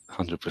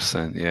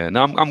 100%. Yeah.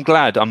 No, I'm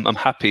glad. I'm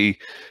happy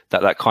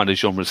that kind of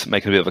genre is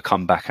making a bit of a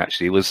comeback.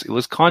 Actually, it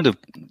was kind of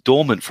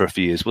dormant for a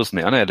few years,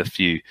 wasn't it? I know it had a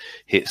few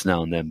hits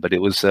now and then, but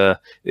it was. I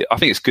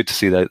think it's good to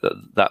see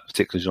that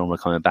particular genre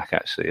coming back.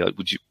 Actually,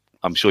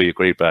 I'm sure you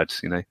agree, Brad.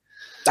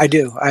 I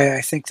do.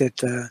 I think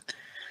that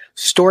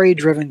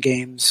story-driven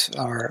games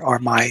are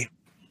my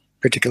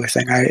particular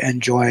thing. I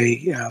enjoy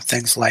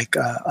things like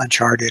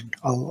Uncharted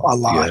a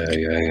lot.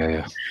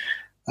 Yeah.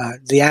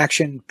 The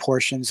action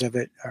portions of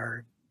it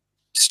are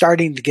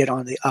starting to get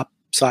on the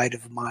upside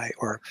of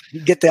or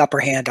get the upper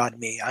hand on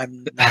me.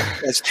 I'm not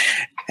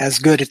as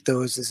good at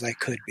those as I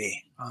could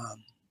be.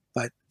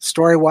 But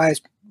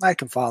story-wise, I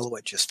can follow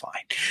it just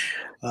fine.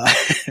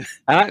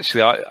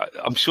 Actually,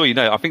 I'm sure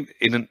I think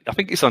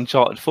it's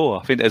Uncharted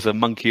 4. I think there's a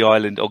Monkey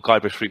Island or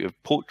Guybrush Threepwood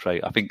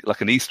portrait. I think like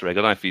an Easter egg.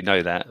 I don't know if you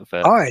know that.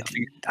 But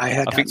I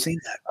had not seen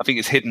that. I think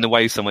it's hidden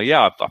away somewhere.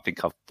 Yeah, I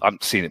think I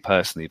haven't seen it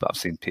personally, but I've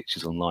seen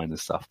pictures online and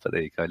stuff. But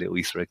there you go, little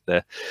Easter egg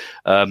there.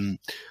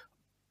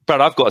 Brad,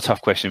 I've got a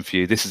tough question for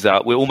you. This is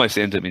we're almost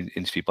at the end of the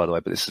interview, by the way,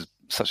 but this is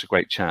such a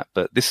great chat.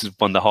 But this is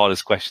one of the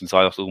hardest questions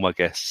I ask all my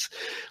guests.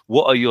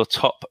 What are your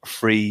top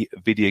 3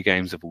 video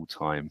games of all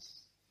time?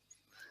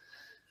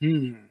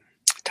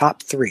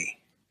 Top 3.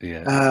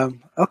 Yeah.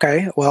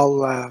 Okay.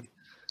 Well,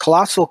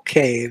 Colossal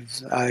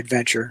Caves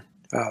Adventure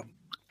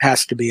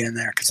has to be in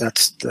there because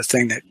that's the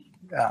thing that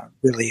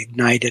really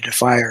ignited a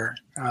fire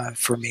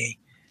for me.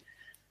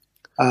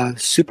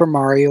 Super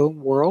Mario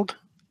World.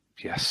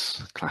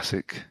 Yes,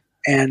 classic.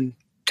 And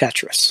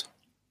Tetris.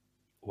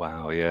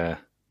 Wow, yeah.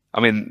 I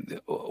mean,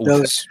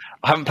 Those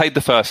I haven't played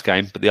the first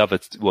game, but the other,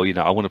 well,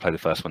 I want to play the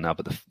first one now,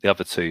 but the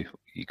other two,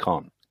 you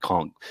can't.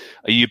 Are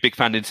you a big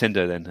fan of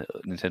Nintendo then?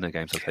 Nintendo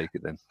games, I'll take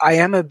it then. I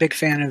am a big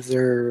fan of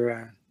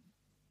their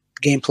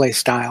gameplay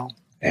style,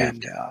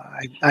 and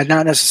I'm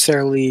not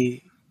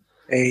necessarily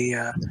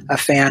a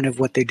fan of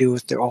what they do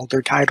with their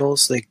older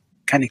titles. They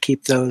kind of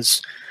keep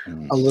those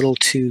a little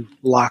too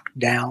locked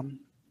down.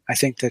 I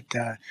think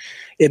that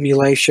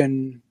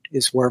emulation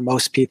is where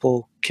most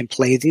people can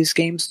play these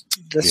games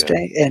this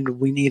day, and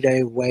we need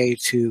a way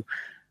to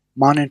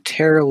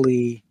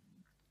monetarily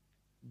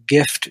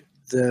gift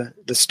the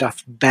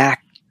stuff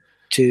back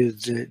to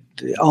the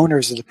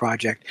owners of the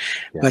project.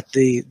 But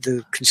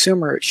the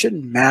consumer, it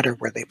shouldn't matter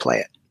where they play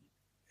it.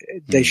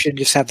 They should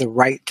just have the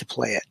right to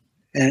play it,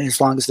 and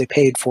as long as they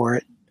paid for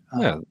it,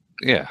 I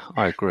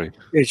agree.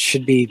 It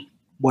should be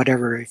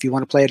whatever. If you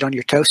want to play it on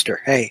your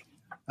toaster, hey,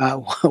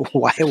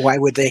 why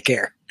would they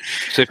care?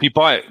 So if you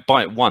buy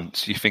it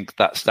once, you think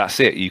that's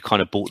it. You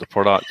kind of bought the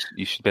product.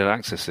 You should be able to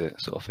access it,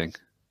 sort of thing.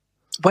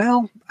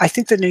 Well, I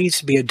think there needs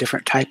to be a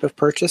different type of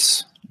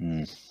purchase.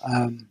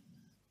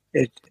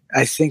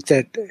 I think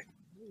that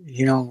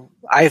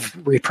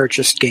I've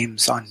repurchased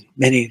games on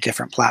many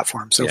different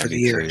platforms over the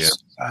years. Too,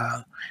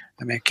 I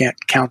mean, I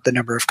can't count the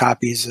number of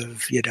copies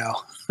of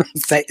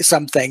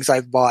some things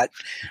I've bought,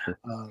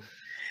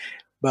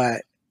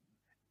 but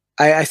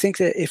I think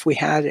that if we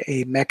had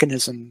a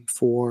mechanism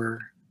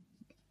for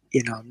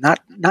not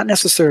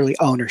necessarily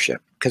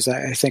ownership, because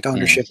I think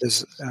ownership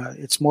is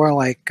it's more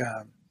like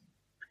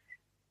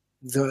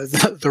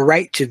the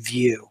right to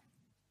view,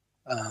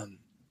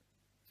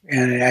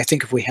 and I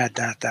think if we had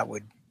that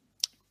would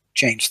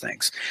change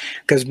things,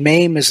 because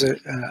MAME is an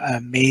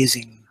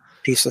amazing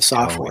piece of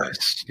software.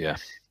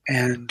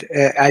 And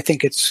I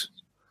think it's,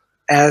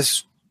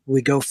 as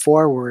we go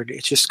forward,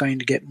 it's just going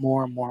to get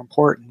more and more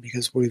important,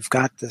 because we've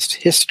got this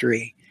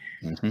history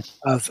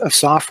of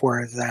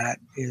software that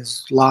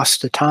is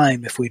lost to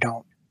time if we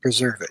don't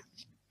preserve it.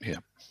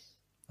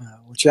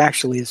 Which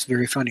actually is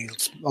very funny.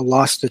 A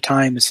lost to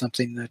time is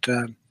something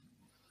that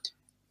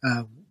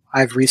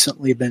I've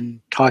recently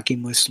been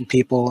talking with some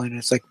people, and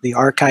it's like the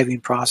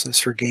archiving process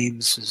for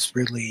games is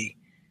really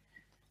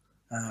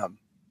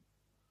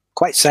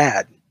quite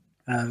sad.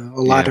 A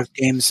lot of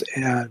games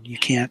you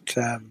can't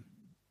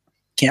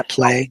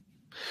play,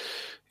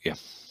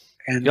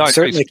 and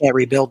certainly can't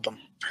rebuild them.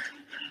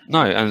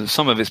 No, and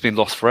some of it's been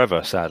lost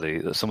forever.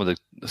 Sadly, some of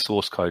the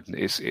source code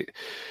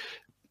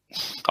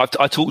I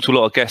talked to a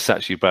lot of guests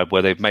actually, Brad,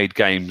 where they've made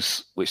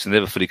games which they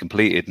never fully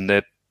completed, and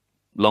they're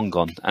long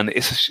gone. And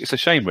it's a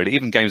shame, really.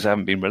 Even games that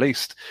haven't been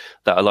released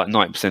that are like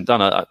 90%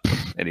 done.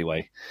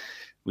 Anyway,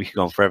 we could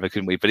go on forever,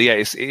 couldn't we? But yeah,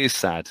 it is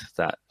sad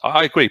that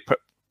I agree.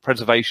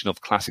 Preservation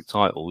of classic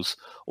titles,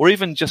 or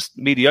even just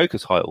mediocre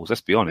titles,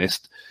 let's be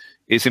honest,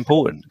 is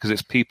important, because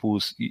it's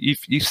people's.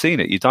 You've seen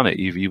it, you've done it,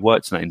 you've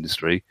worked in that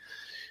industry.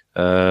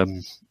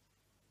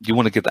 You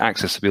want to get the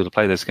access to be able to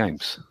play those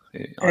games.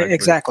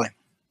 Exactly.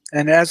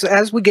 And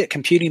as we get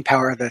computing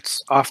power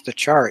that's off the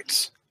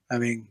charts, I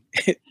mean,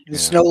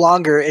 it's no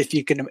longer, if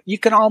you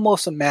can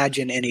almost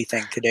imagine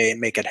anything today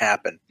and make it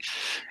happen.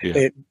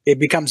 It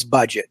becomes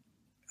budget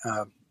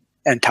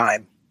and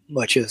time,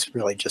 which is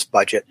really just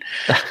budget.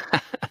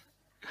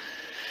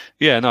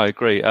 Yeah, no, I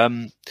agree.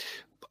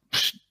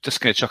 Just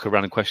going to chuck a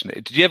random question.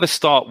 Did you ever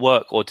start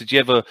work, or did you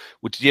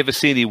ever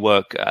see any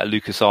work at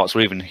LucasArts,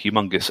 or even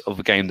Humongous, of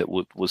a game that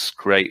was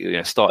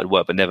created, started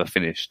work but never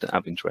finished, out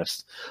of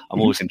interest? I'm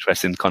always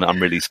interested in kind of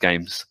unreleased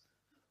games.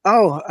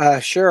 Oh,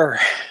 sure.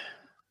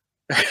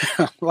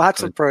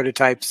 Lots of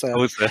prototypes,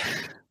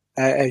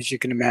 as you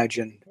can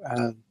imagine.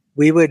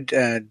 We would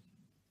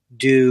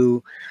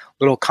do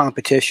little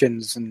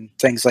competitions and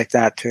things like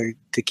that to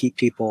keep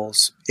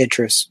people's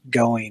interest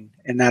going.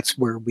 And that's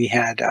where we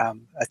had a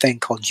thing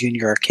called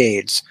Junior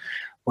Arcades,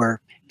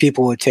 where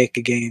people would take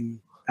a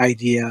game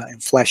idea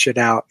and flesh it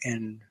out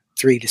in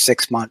 3 to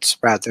 6 months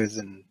rather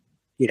than,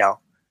 9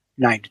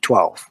 to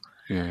 12.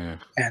 Yeah.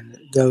 And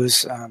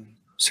those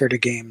sort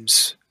of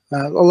games,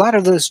 a lot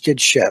of those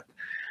did ship.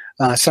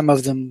 Some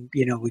of them,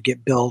 would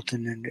get built,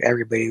 and then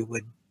everybody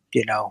would,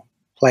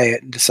 play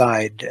it and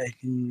decide,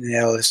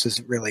 this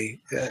isn't really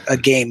a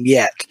game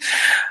yet.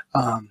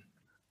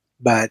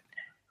 But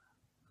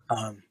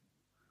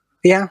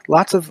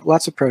lots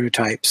of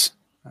prototypes.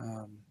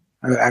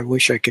 I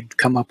wish I could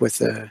come up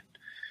with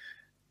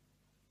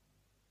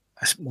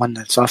one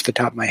that's off the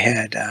top of my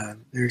head.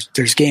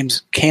 There's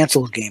games,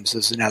 canceled games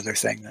is another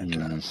thing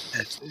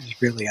that's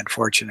really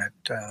unfortunate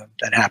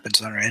that happens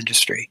in our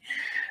industry.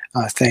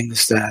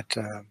 Things that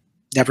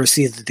never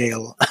see the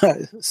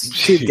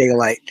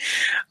daylight,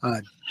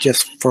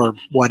 just for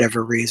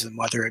whatever reason,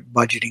 whether it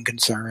budgeting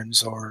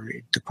concerns or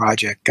the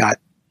project got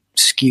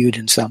skewed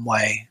in some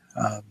way.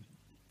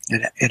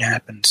 It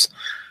happens.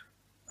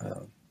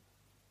 Trying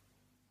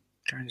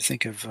to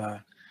think of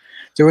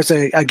there was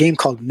a game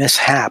called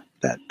Mishap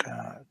that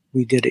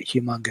we did at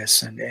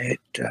Humongous, and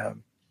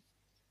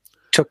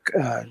took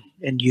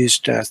and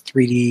used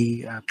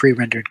 3D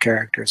pre-rendered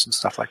characters and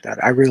stuff like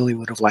that. I really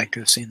would have liked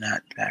to have seen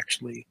that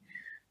actually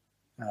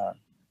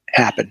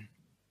happen.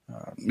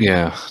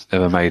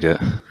 Never made it.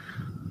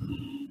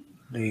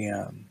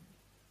 And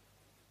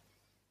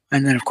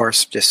then, of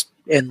course, just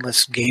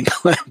endless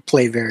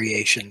gameplay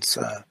variations.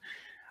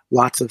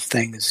 Lots of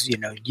things,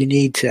 you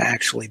need to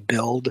actually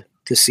build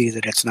to see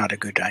that it's not a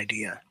good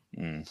idea.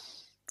 And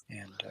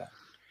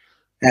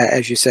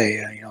as you say,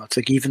 it's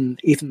like even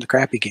the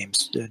crappy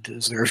games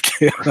deserve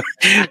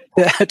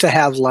to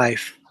have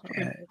life.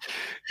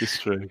 It's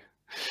true.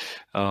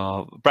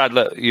 Brad,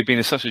 look, you've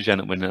been such a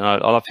gentleman, and I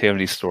love hearing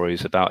these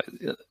stories about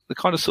the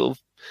kind of sort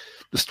of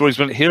the stories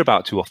we don't hear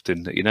about too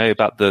often.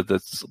 About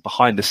the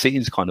behind the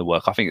scenes kind of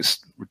work. I think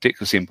it's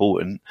ridiculously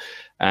important,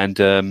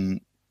 and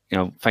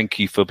thank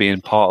you for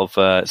being part of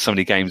so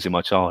many games in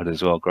my childhood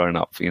as well. Growing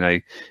up,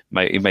 it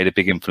made a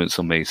big influence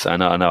on me. So I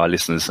know our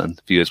listeners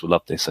and viewers will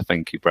love this. So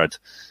thank you, Brad.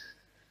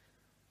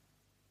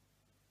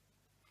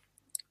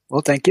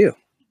 Well, thank you.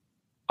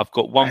 I've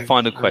got one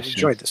final question. I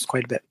enjoyed this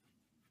quite a bit.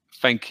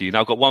 Thank you.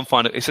 Now I've got one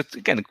final. It's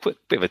again a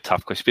bit of a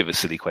tough question, a bit of a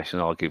silly question,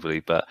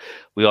 arguably, but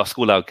we ask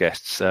all our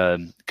guests.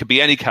 Could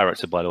be any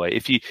character, by the way.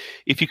 If you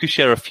could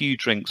share a few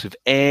drinks with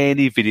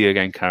any video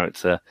game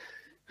character,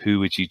 who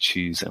would you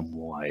choose and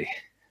why?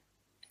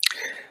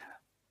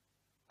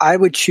 I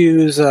would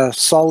choose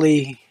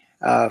Sully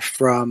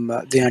from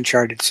the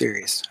Uncharted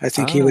series. I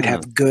think he would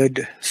have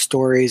good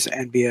stories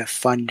and be a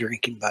fun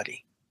drinking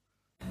buddy.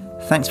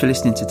 Thanks for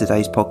listening to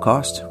today's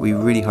podcast. We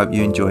really hope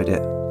you enjoyed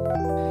it.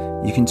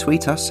 You can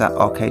tweet us at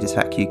Arcade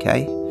Attack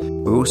UK.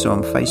 We're also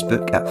on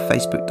Facebook at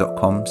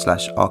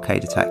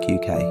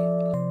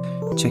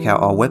facebook.com/arcadeattackuk. Check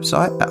out our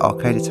website at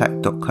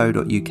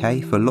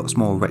arcadeattack.co.uk for lots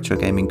more retro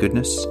gaming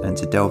goodness and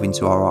to delve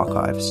into our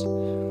archives.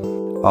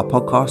 Our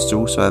podcasts are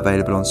also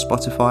available on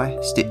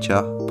Spotify,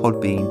 Stitcher,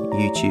 Podbean,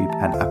 YouTube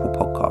and Apple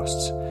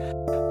Podcasts.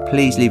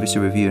 Please leave us a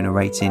review and a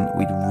rating.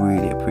 We'd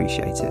really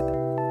appreciate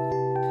it.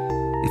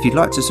 If you'd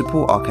like to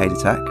support Arcade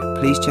Attack,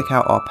 please check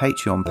out our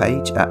Patreon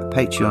page at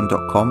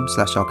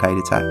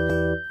patreon.com/arcadeattack,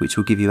 which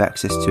will give you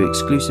access to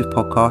exclusive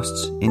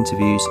podcasts,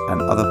 interviews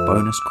and other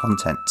bonus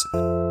content.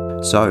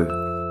 So,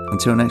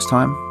 until next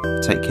time,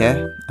 take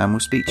care and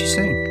we'll speak to you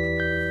soon.